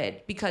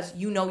stupid because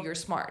you know you're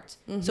smart.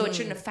 So it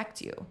shouldn't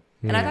affect you.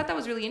 And I thought that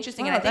was really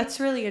interesting. Wow, and I think that's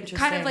really interesting.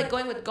 Kind of like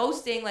going with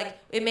ghosting, like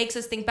it makes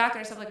us think back on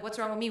ourselves, like, what's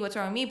wrong with me? What's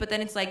wrong with me? But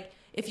then it's like,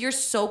 if you're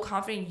so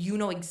confident, you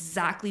know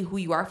exactly who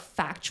you are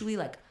factually,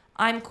 like,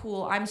 I'm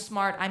cool, I'm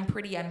smart, I'm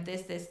pretty, I'm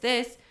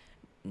this.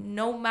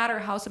 No matter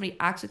how somebody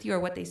acts with you or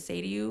what they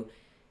say to you,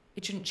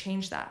 it shouldn't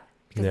change that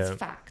because it's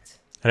fact.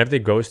 And if they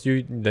ghost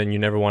you, then you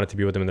never wanted to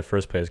be with them in the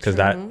first place because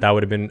that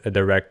would have been a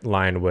direct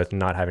line with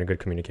not having good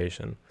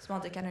communication.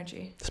 Small dick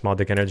energy. Small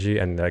dick energy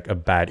and like a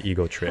bad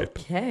ego trip.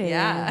 Okay.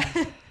 Yeah.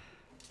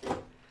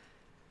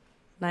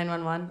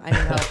 911. I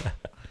need help.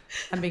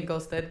 I'm being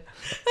ghosted.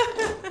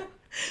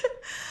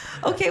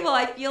 Okay, well,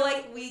 I feel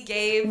like we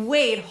gave...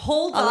 Wait,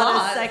 hold on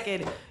lot. a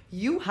second.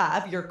 You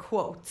have your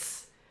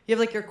quotes. You have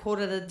like your quote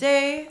of the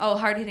day. Oh,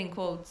 hard-hitting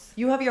quotes.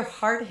 You have your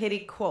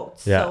hard-hitting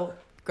quotes. Yeah. So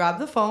grab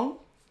the phone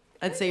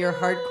and say your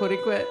hard quote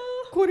quit.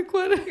 Quote.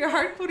 Your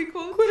hard quote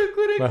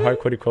quote. My hard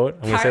quote quote.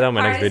 I'm going to say that in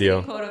my next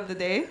video. Quote of the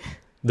day.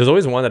 There's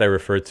always one that I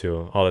refer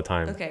to all the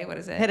time. Okay, what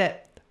is it? Hit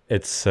it.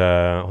 It's, hold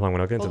on, I'm going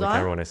to look into the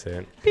camera when I say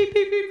it. Beep,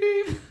 beep, beep,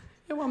 beep.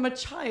 I'm a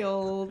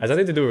child. It has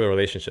nothing to do with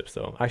relationships,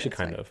 though. Actually, That's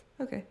kind fine. of.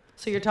 Okay.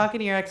 So you're talking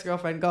to your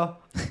ex-girlfriend. Go.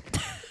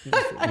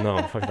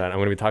 No, fuck that. I'm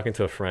going to be talking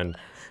to a friend.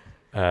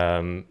 Fuck,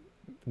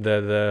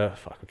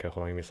 okay,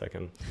 hold on, give me a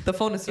second. The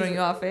phone is throwing you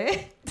off,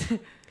 eh?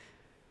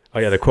 Oh,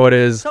 yeah, the quote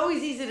is... It's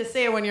always easy to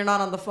say it when you're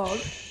not on the phone.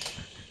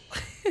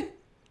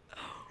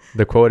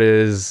 The quote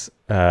is,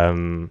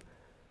 nothing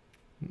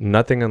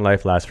in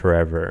life lasts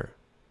forever,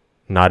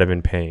 not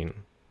even pain.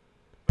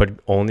 But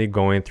only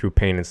going through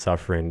pain and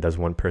suffering does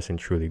one person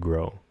truly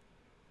grow.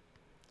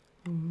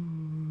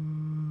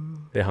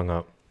 They hung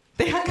up.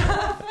 They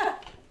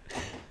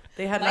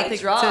had Mic nothing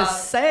drop. to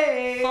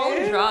say.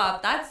 Phone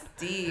drop. That's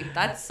deep.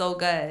 That's so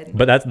good.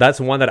 But that's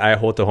one that I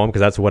hold to home because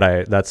that's what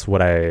I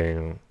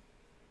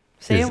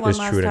Say is, it one is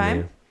last true to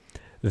time. me.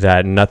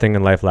 That nothing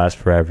in life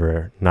lasts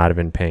forever, not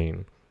even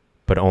pain.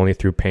 But only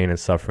through pain and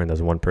suffering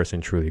does one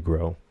person truly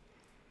grow.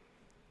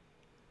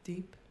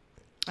 Deep.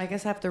 I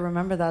guess I have to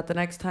remember that the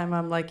next time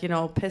I'm like,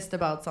 pissed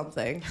about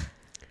something.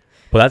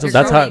 Well,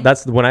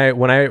 that's when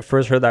I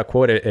first heard that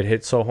quote, it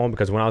hit so home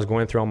because when I was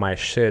going through all my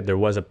shit, there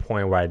was a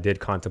point where I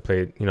did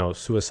contemplate,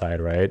 suicide,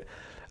 right?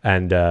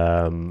 And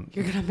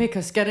You're gonna make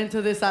us get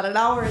into this at 1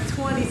 hour and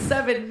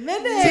 27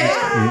 minutes.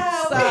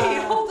 Yeah.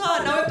 Wait, hold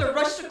on. Now we have to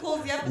rush to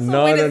close the episode.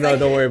 no,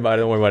 don't worry about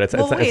it. It's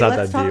not let's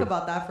that talk deep.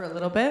 about that for a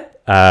little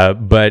bit.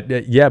 But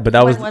that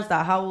When was was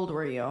that? How old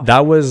were you?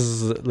 that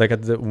was like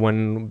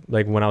when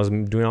I was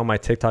doing all my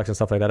TikToks and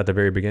stuff like that at the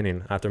very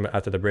beginning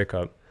after the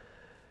breakup.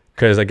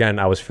 Because again,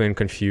 I was feeling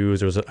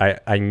confused.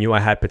 I knew I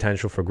had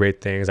potential for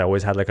great things. I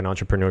always had like an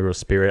entrepreneurial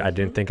spirit. I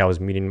didn't think I was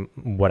meeting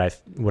what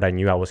I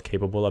knew I was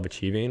capable of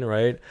achieving,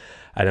 right?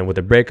 And then with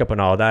the breakup and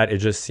all that, it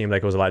just seemed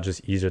like it was a lot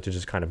just easier to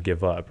just kind of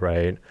give up,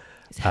 right?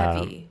 It's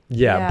heavy.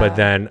 Yeah, but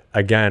then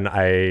again,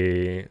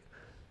 I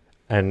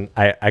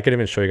could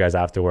even show you guys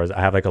afterwards. I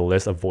have like a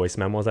list of voice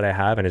memos that I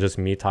have, and it's just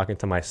me talking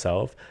to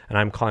myself, and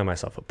I'm calling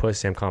myself a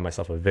pussy. I'm calling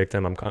myself a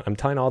victim. I'm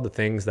telling all the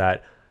things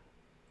that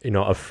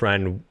a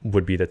friend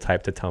would be the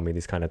type to tell me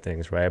these kind of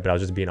things, right? But I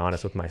was just being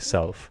honest with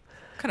myself.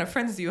 What kind of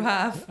friends do you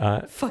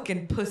have?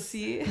 Fucking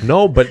pussy.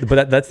 No, but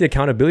that's the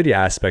accountability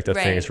aspect of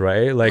things,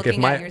 right? Like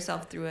looking if at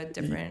yourself through a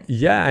different.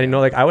 Yeah, and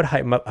like I would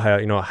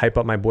hype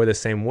up my boy the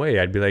same way.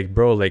 I'd be like,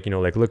 bro, like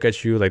like look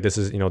at you, like this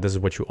is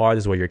what you are,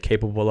 this is what you're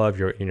capable of.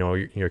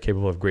 You're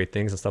capable of great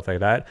things and stuff like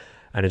that.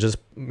 And it's just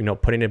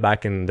putting it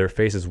back in their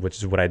faces, which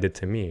is what I did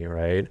to me,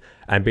 right?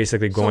 And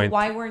basically going. So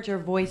why weren't your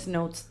voice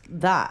notes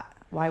that?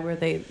 Why were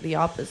they the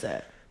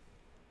opposite?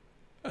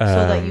 So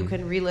that you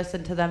can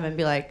re-listen to them and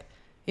be like,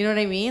 you know what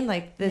I mean?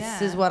 Like,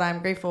 this is what I'm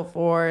grateful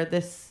for.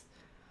 This.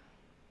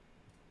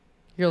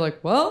 You're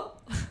like,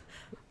 well,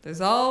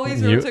 there's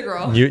always room to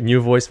grow.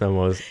 New voice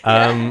memos.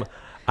 I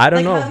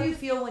don't know. How do you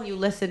feel when you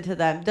listen to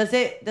them? Does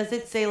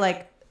it say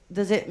like,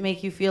 does it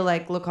make you feel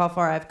like, look how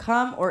far I've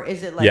come? Or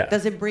is it like,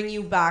 does it bring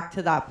you back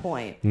to that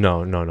point?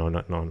 No,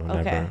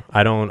 never.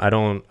 I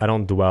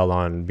don't dwell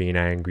on being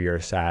angry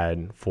or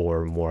sad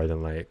for more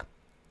than like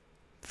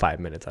 5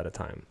 minutes at a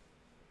time.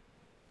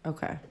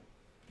 Okay.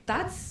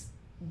 That's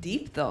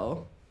deep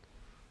though.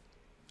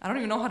 I don't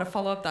even know how to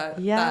follow up that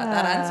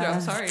answer.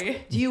 I'm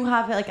sorry. Do you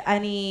have like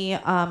any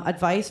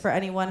advice for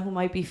anyone who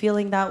might be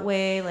feeling that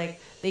way? Like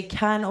they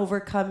can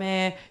overcome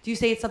it. Do you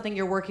say it's something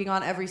you're working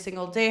on every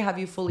single day? Have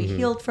you fully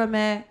healed from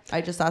it?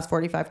 I just asked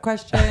 45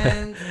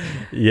 questions.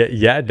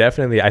 Yeah,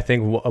 definitely. I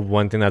think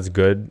one thing that's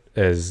good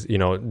is,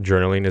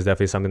 journaling is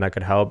definitely something that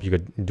could help. You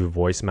could do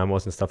voice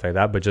memos and stuff like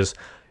that, but just,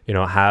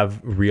 have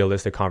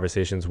realistic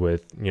conversations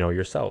with,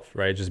 yourself,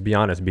 right? Just be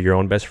honest, be your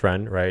own best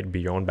friend, right?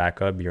 Be your own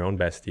backup, be your own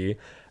bestie,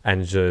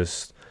 and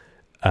just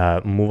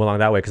move along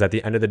that way. Because at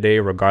the end of the day,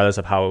 regardless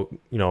of how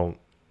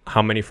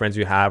many friends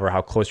you have or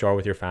how close you are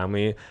with your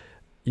family,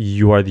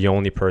 you are the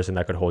only person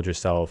that could hold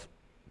yourself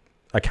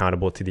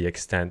accountable to the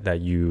extent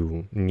that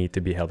you need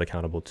to be held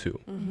accountable to,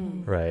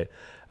 right?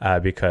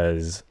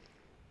 Because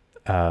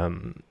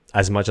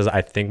as much as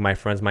I think my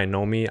friends might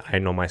know me, I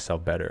know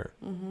myself better,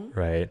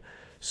 right?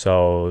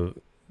 So,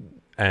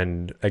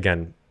 and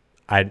again,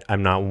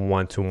 I'm not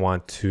one to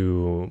want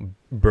to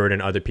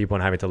burden other people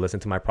and having to listen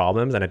to my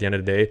problems. And at the end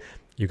of the day,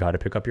 you got to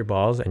pick up your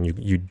balls and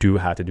you do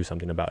have to do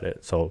something about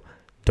it. So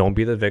don't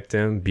be the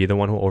victim, be the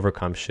one who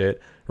overcomes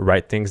shit,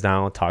 write things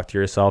down, talk to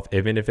yourself,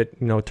 even if it,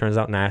 turns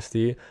out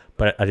nasty.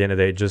 But at the end of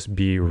the day, just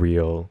be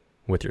real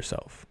with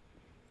yourself.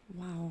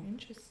 Wow.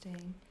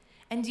 Interesting.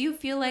 And do you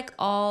feel like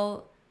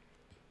all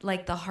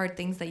like the hard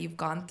things that you've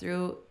gone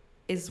through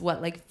is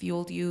what like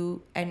fueled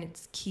you and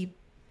it's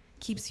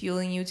keeps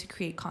fueling you to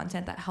create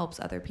content that helps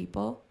other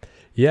people?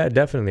 Yeah,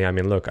 definitely. I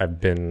mean, look, I've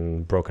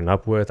been broken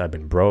up with, I've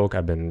been broke,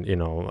 I've been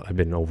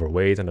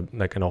overweight and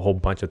a whole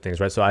bunch of things,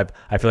 right? So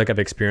I feel like I've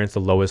experienced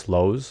the lowest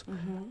lows,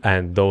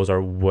 and those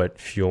are what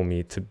fuel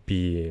me to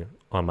be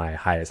on my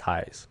highest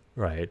highs,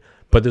 right?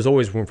 But there's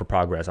always room for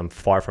progress. I'm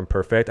far from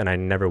perfect and I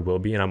never will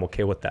be, and I'm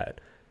okay with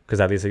that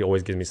because at least it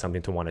always gives me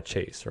something to want to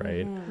chase,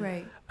 right?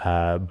 Right.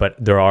 But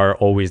there are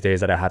always days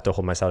that I have to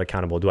hold myself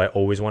accountable. Do I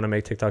always want to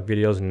make TikTok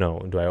videos? No.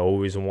 Do I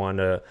always want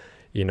to,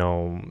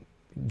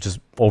 just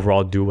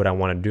overall do what I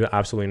want to do?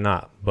 Absolutely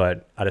not.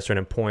 But at a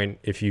certain point,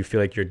 if you feel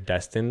like you're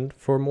destined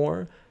for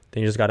more,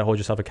 then you just got to hold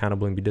yourself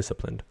accountable and be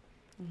disciplined.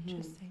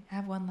 Interesting. I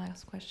have one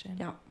last question.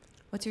 Yeah.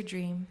 What's your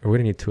dream? We're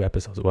gonna need 2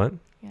 episodes. What?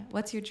 Yeah.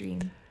 What's your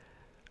dream?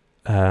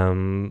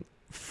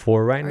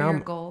 For right Or now, your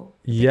goal?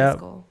 yeah.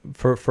 Goal?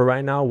 For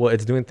right now, well,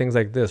 it's doing things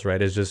like this,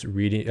 right? It's just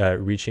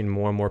reaching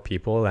more and more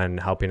people and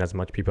helping as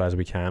much people as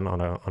we can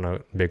on a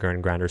bigger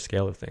and grander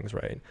scale of things,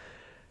 right?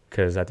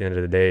 Because at the end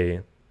of the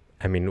day,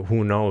 I mean,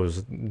 who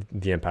knows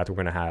the impact we're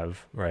gonna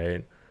have,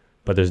 right?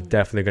 But there's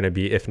definitely gonna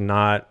be, if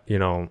not,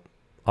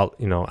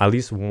 at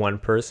least one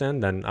person,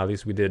 then at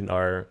least we did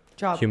our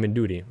Job. human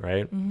duty,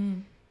 right?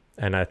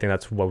 And I think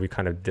that's what we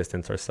kind of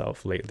distanced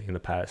ourselves lately in the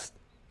past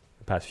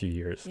few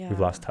years. Yeah. We've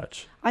lost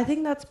touch. I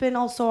think that's been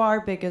also our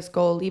biggest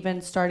goal,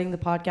 even starting the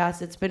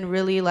podcast. It's been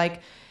really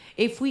like,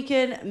 if we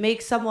can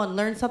make someone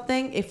learn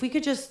something, if we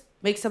could just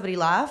make somebody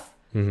laugh,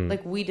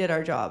 like we did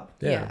our job.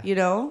 Yeah.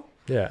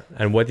 Yeah.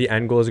 And what the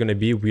end goal is going to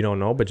be, we don't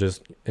know, but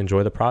just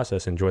enjoy the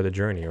process, enjoy the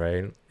journey,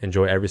 right?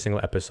 Enjoy every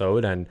single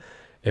episode. And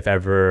if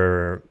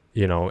ever,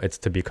 it's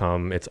to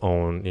become its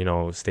own,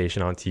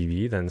 station on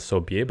TV, then so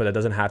be it. But it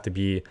doesn't have to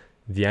be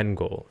the end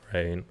goal,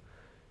 right?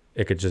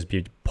 It could just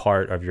be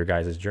part of your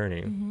guys'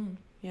 journey.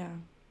 Yeah.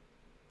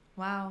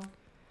 Wow.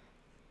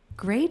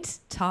 Great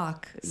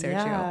talk,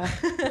 Sergio.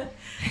 Yeah.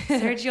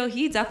 Sergio,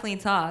 he definitely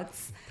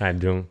talks. I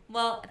do.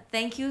 Well,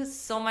 thank you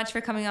so much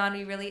for coming on.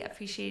 We really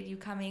appreciated you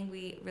coming.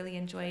 We really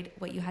enjoyed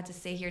what you had to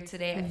say here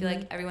today. I feel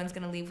like everyone's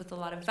going to leave with a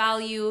lot of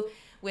value,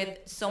 with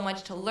so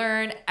much to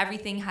learn.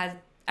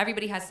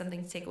 Everybody has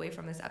something to take away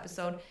from this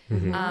episode.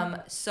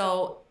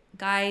 So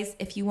guys,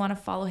 if you want to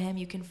follow him,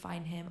 you can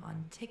find him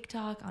on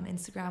TikTok, on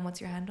Instagram. What's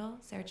your handle?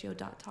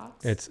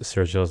 Sergio.talks? It's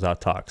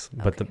Sergio's.talks.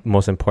 Okay. But the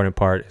most important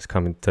part is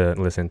coming to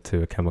listen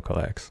to Chemical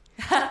X.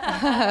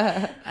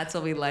 That's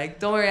what we like.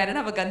 Don't worry, I didn't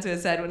have a gun to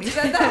his head when he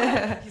said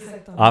that. He's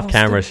like, off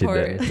camera, she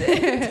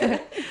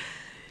did.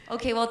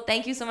 Okay, well,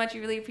 thank you so much.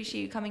 We really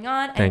appreciate you coming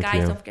on. Thank and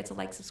guys, you. don't forget to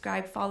like,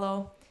 subscribe,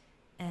 follow.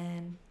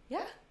 And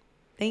yeah.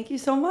 Thank you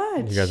so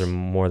much. You guys are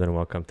more than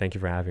welcome. Thank you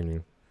for having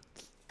me.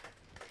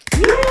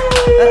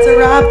 That's a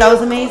wrap. That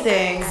was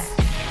amazing.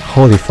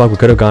 Holy fuck, we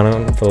could have gone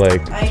on for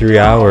like 3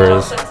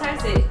 hours.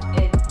 Sometimes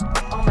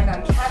oh my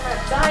god,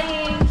 camera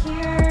dying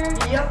here.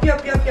 Yep.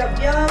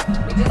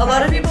 A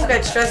lot of people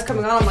get stressed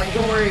coming on. I'm like,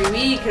 don't worry,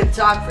 we could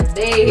talk for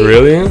days.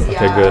 Really?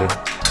 Yeah. Okay, good.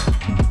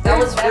 That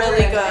was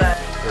really good.